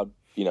the crowd,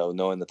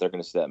 knowing that they're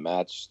going to see that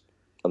match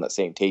on that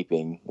same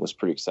taping, was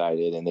pretty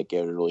excited, and they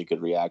gave it a really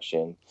good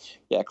reaction.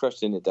 Yeah,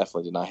 Crush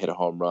definitely did not hit a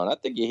home run. I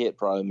think he hit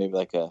probably maybe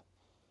like a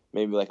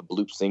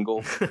bloop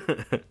single.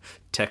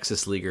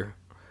 Texas leaguer.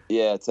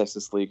 Yeah,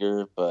 Texas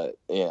leaguer. But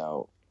I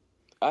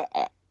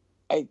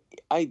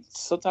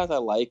sometimes I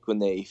like when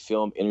they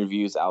film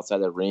interviews outside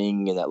the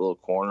ring in that little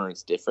corner.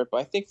 It's different,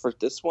 but I think for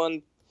this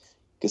one,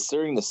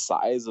 considering the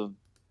size of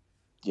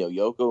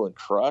Yoko and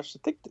Crush, I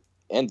think,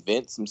 and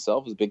Vince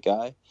himself is a big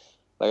guy.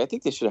 Like, I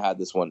think they should have had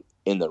this one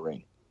in the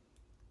ring.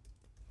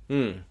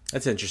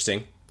 That's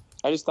interesting.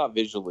 I just thought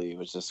visually it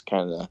was just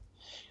kind of.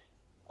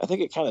 I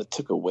think it kind of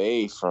took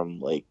away from,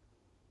 like,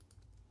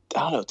 I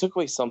don't know, it took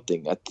away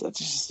something.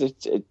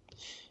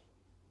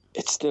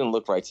 it just didn't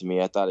look right to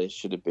me. I thought it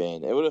should have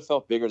been. It would have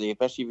felt bigger,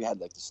 especially if you had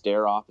like the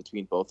stare off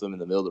between both of them in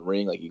the middle of the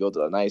ring. Like you go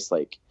to a nice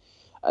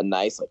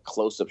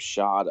close up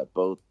shot of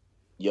both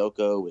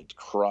Yoko and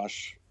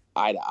Crush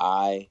eye to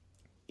eye,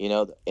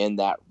 to end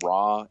that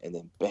Raw, and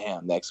then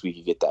bam, next week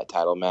you get that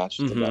title match.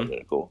 That would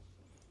be cool.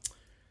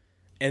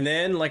 And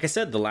then, like I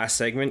said, the last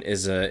segment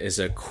is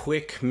a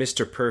quick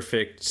Mr.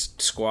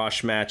 Perfect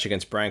squash match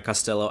against Brian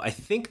Costello. I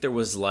think there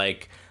was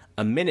like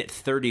a minute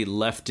 30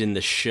 left in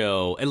the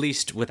show, at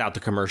least without the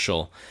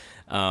commercial,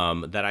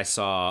 that I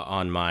saw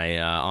on my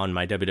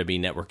WWE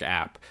Network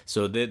app.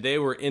 So they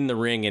were in the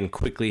ring and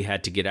quickly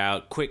had to get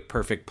out. Quick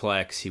perfect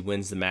plex. He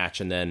wins the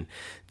match, and then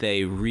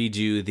they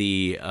redo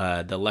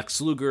the Lex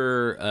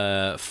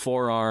Luger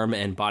forearm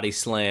and body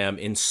slam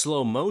in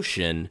slow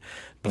motion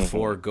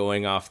before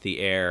going off the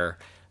air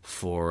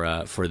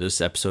for this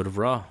episode of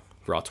Raw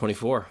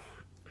 24.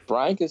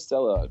 Brian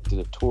Costello did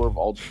a tour of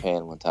All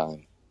Japan one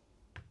time.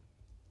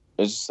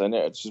 It's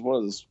just one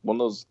of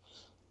those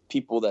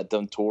people that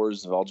done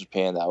tours of All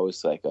Japan that I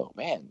always like, oh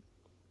man,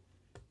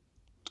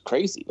 it's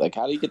crazy. Like,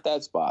 how do you get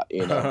that spot?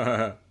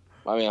 I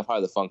mean,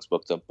 probably the Funk's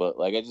booked him, but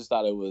like, I just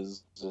thought it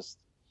was just,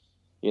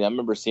 I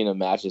remember seeing him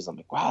matches. I'm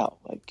like, wow,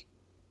 like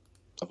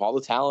of all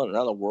the talent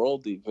around the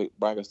world,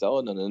 Brian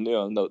Costello, no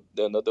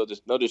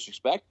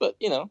disrespect, but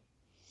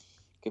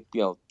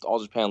All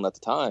Japan at the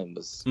time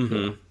was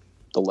the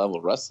level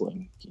of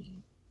wrestling.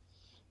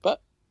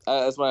 But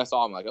that's when I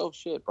saw him, like, oh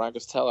shit, Brian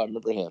Costello, I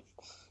remember him.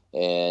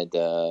 And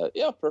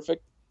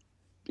perfect.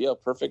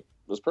 Perfect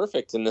was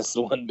perfect in this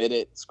 1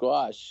 minute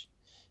squash.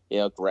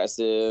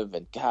 Aggressive,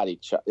 and God,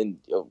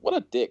 what a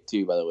dick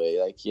too, by the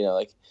way. Like,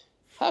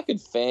 how could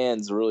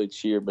fans really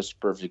cheer Mr.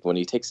 Perfect when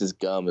he takes his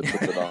gum and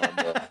puts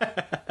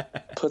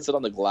it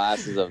on the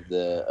glasses of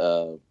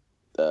the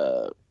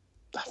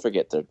I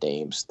forget their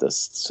names, the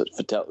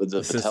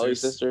Fratelli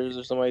sisters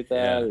or something like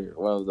that, or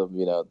one of them,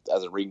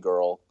 as a ring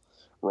girl,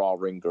 Raw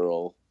ring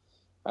girl.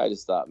 I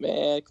just thought,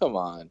 man, come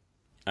on.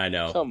 I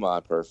know. Come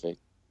on, Perfect.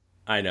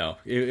 I know.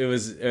 It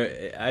was,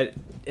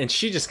 and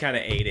she just kind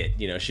of ate it.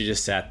 She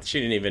just sat. She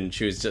didn't even.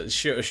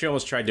 She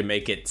almost tried to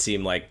make it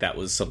seem like that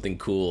was something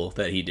cool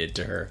that he did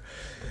to her.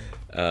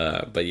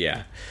 But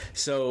yeah.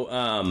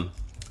 So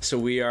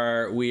we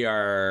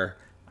are.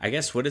 I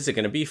guess, what is it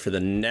going to be for the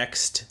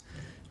next?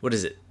 What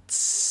is it?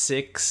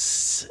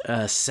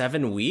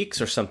 7 weeks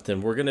or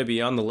something? We're going to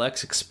be on the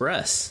Lex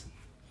Express.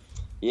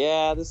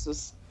 Yeah, this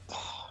is.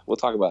 We'll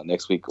talk about it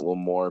next week a little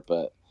more,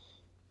 but.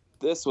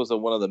 This was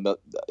one of the,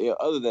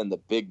 other than the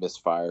big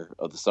misfire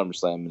of the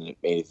SummerSlam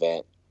main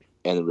event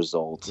and the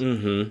result,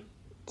 the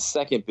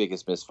second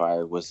biggest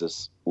misfire was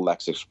this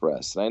Lex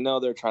Express. And I know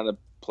they're trying to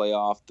play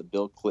off the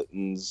Bill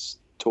Clinton's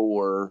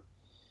tour.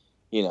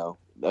 Do you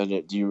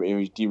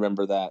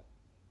remember that?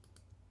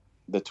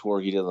 The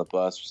tour he did on the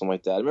bus or something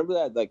like that. I remember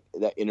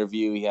that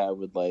interview he had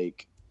with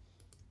like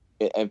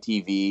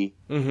MTV,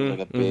 like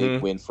a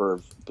big win for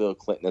Bill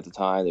Clinton at the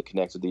time that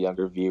connected the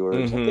younger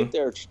viewers. I think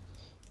they're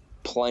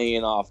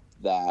playing off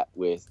that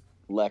with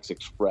Lex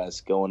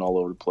Express going all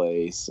over the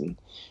place, and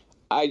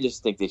I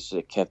just think they should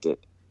have kept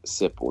it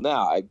simple.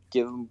 Now I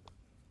give them,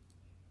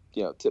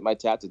 tip my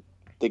hat to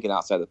thinking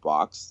outside the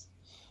box,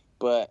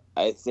 but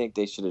I think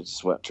they should have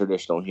just went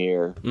traditional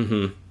here.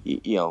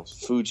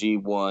 Fuji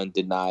won,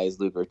 denies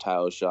Luger a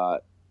title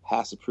shot,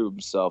 has to prove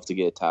himself to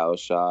get a title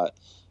shot.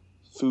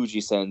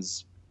 Fuji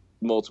sends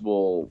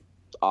multiple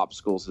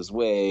obstacles his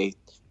way.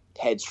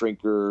 Head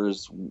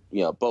shrinkers,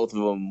 both of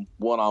them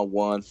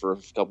one-on-one for a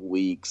couple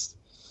weeks,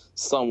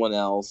 someone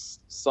else,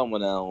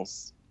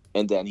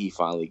 and then he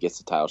finally gets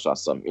the title shot.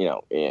 Then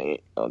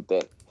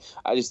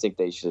I just think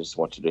they should have just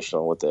went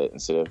traditional with it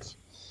instead of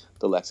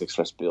the Lex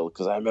Express build.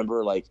 Because I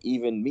remember, like,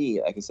 even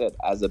me, like I said,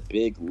 as a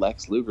big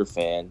Lex Luger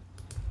fan,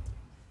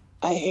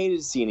 I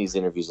hated seeing these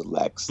interviews with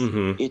Lex.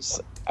 I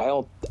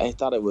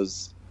thought it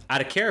was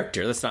out of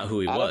character. That's not who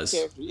he was.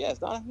 Yeah,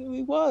 it's not who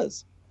he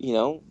was.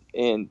 And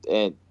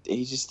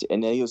he just,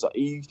 and then he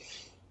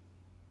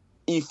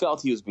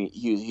felt he was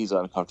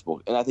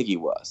uncomfortable, and I think he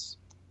was.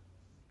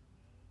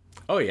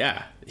 Oh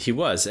yeah, he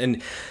was,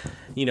 and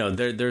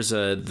there's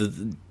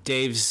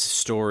Dave's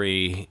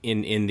story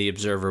in the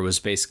Observer was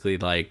basically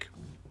like,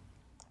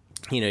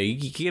 you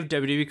give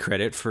WWE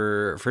credit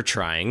for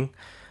trying.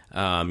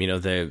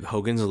 The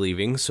Hogan's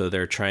leaving, so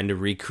they're trying to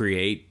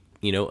recreate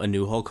a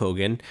new Hulk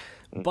Hogan,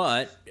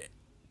 but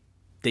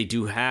they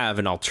do have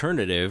an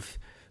alternative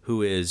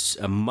who is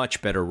a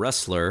much better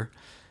wrestler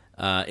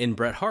in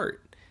Bret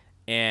Hart.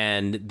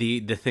 And the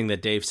thing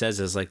that Dave says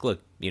is like,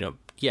 look,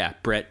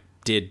 Bret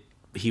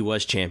he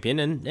was champion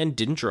and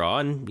didn't draw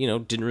and,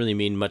 didn't really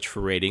mean much for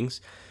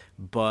ratings.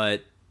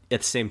 But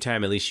at the same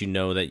time, at least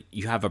that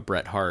you have a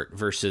Bret Hart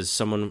versus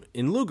someone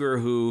in Luger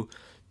who,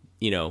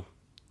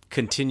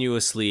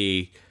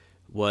 continuously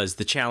was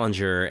the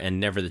challenger and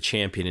never the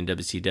champion in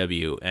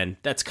WCW, and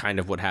that's kind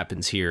of what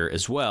happens here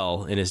as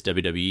well in his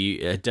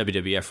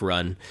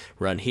WWF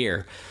run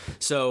here.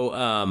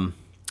 So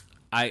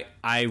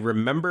I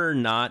remember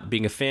not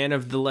being a fan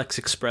of the Lex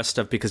Express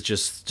stuff because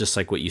just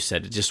like what you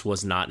said, it just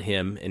was not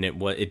him, and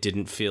it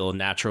didn't feel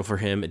natural for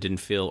him. It didn't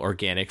feel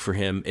organic for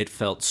him. It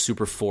felt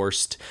super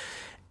forced,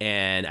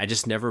 and I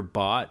just never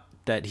bought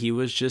that he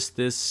was just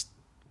this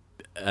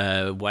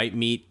white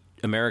meat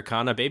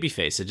Americana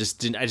babyface. I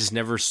just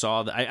never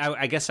saw that.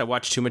 I guess I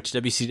watched too much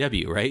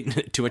WCW,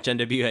 right? Too much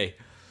NWA.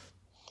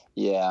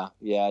 Yeah.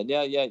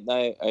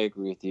 I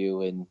agree with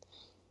you,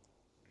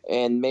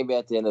 and maybe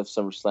at the end of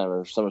SummerSlam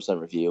or SummerSlam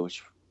review,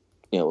 which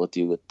we'll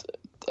do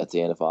at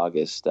the end of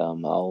August,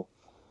 I'll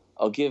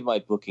give my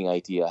booking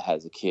idea I had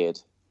as a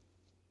kid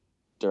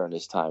during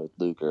this time with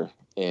Luger,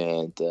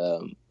 and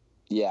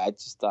I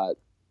just thought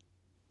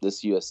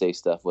this USA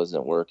stuff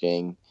wasn't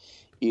working.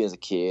 He as a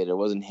kid, it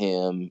wasn't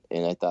him,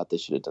 and I thought they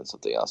should have done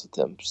something else with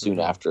him soon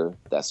after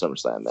that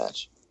SummerSlam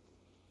match.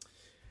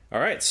 All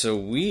right, so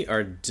we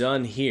are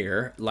done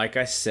here. Like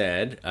I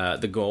said,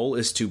 the goal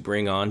is to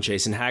bring on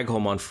Jason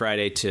Hagholm on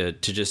Friday to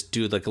just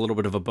do like a little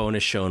bit of a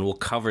bonus show, and we'll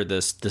cover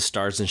the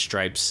Stars and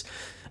Stripes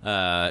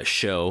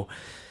show.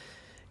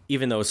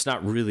 Even though it's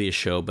not really a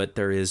show, but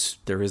there is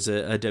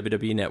a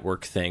WWE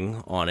Network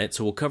thing on it,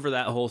 so we'll cover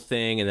that whole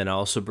thing, and then I'll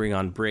also bring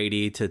on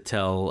Brady to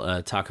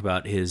talk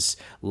about his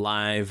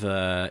live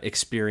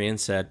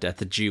experience at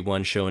the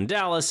G1 show in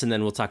Dallas, and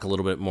then we'll talk a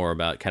little bit more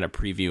about kind of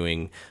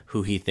previewing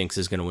who he thinks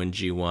is going to win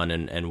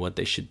G1 and what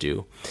they should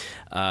do.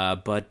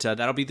 But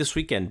that'll be this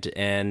weekend,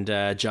 and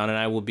John and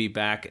I will be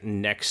back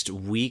next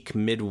week,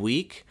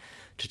 midweek,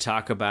 to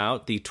talk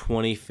about the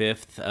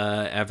 25th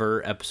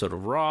ever episode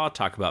of Raw,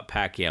 talk about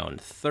Pacquiao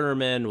and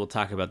Thurman. We'll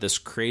talk about this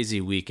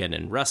crazy weekend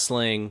in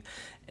wrestling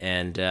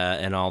and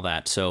all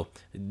that. So,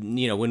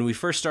 when we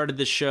first started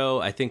this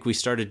show, I think we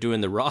started doing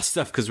the Raw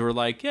stuff because we're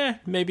like,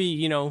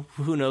 maybe,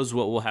 who knows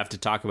what we'll have to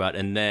talk about.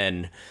 And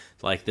then,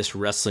 like, this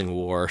wrestling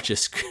war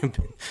just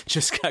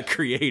got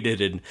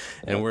created,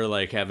 and we're,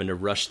 like, having to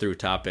rush through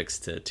topics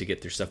to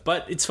get through stuff.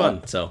 But it's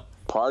fun, so...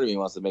 Part of me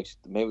wants to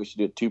maybe we should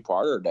do a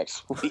two-parter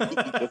next week.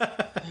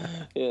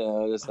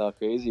 Just how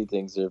crazy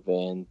things have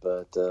been.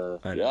 But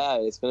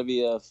it's going to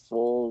be a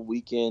full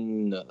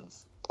weekend of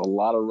a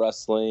lot of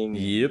wrestling.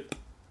 Yep.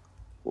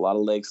 A lot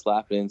of leg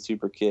slapping and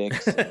super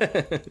kicks.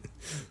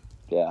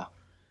 Yeah.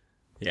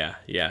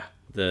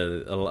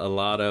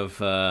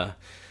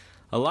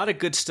 A lot of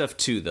good stuff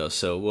too, though.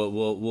 So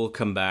we'll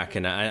come back,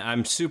 and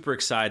I'm super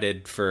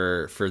excited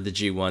for the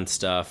G1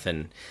 stuff,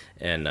 and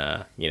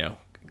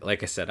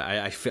like I said,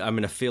 I'm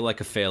going to feel like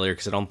a failure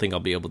because I don't think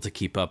I'll be able to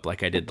keep up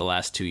like I did the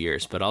last 2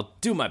 years, but I'll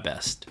do my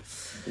best.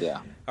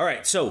 Yeah. All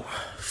right. So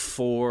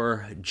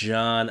for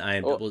John,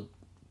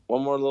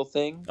 one more little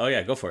thing. Oh,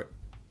 yeah. Go for it.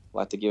 I'd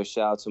like to give a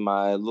shout out to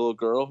my little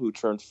girl who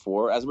turned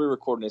 4. As we're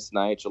recording this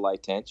tonight, July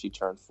 10th, she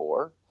turned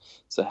 4.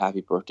 So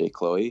happy birthday,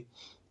 Chloe.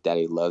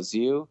 Daddy loves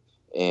you.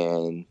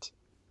 And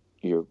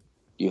you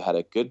had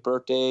a good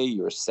birthday.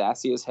 You were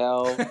sassy as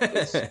hell.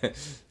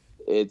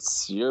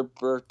 It's your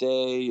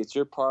birthday. It's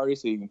your party,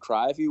 so you can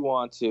cry if you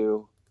want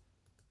to.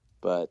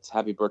 But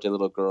happy birthday,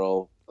 little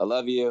girl. I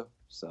love you.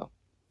 So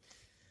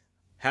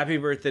happy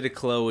birthday to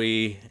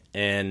Chloe,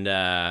 and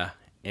I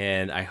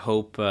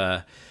hope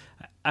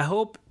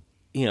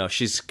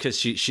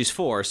she's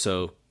 4,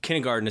 so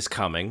kindergarten is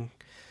coming.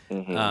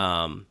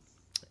 Mm-hmm.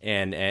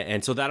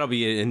 And so that'll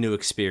be a new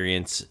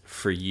experience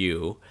for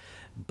you.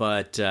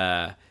 But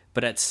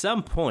at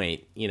some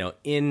point,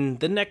 in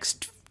the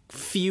next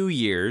few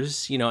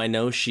years, I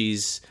know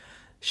she's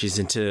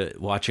into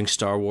watching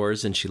Star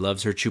Wars and she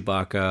loves her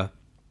Chewbacca,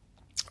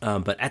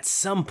 but at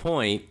some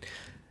point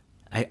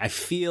I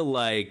feel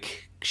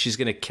like she's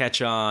gonna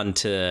catch on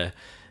to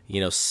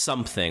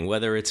something,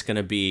 whether it's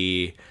gonna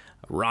be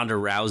Ronda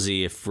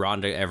Rousey if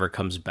Ronda ever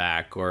comes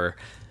back, or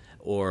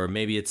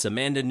maybe it's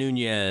Amanda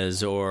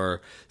Nunes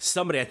or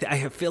somebody.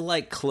 I feel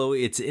like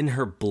Chloe, it's in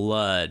her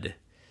blood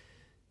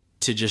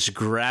to just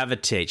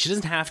gravitate. She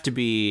doesn't have to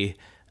be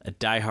a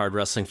diehard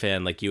wrestling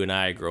fan like you and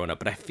I growing up,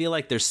 but I feel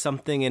like there's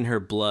something in her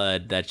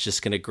blood that's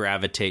just going to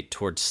gravitate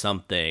towards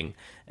something,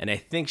 and I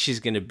think she's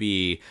going to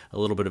be a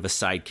little bit of a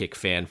sidekick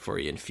fan for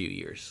you in a few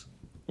years.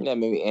 Yeah,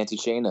 maybe Auntie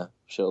Shayna.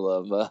 She'll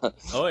love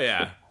oh,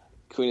 yeah.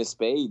 Queen of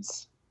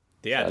Spades.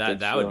 Yeah,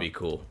 that would be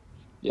cool.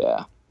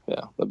 Yeah,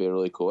 that'd be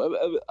really cool.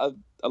 I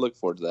look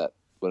forward to that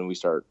when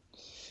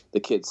the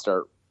kids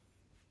start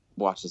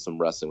watching some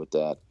wrestling with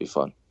Dad. It'd be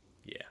fun.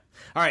 Yeah.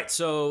 All right,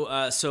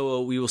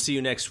 so we will see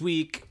you next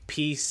week.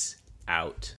 Peace out.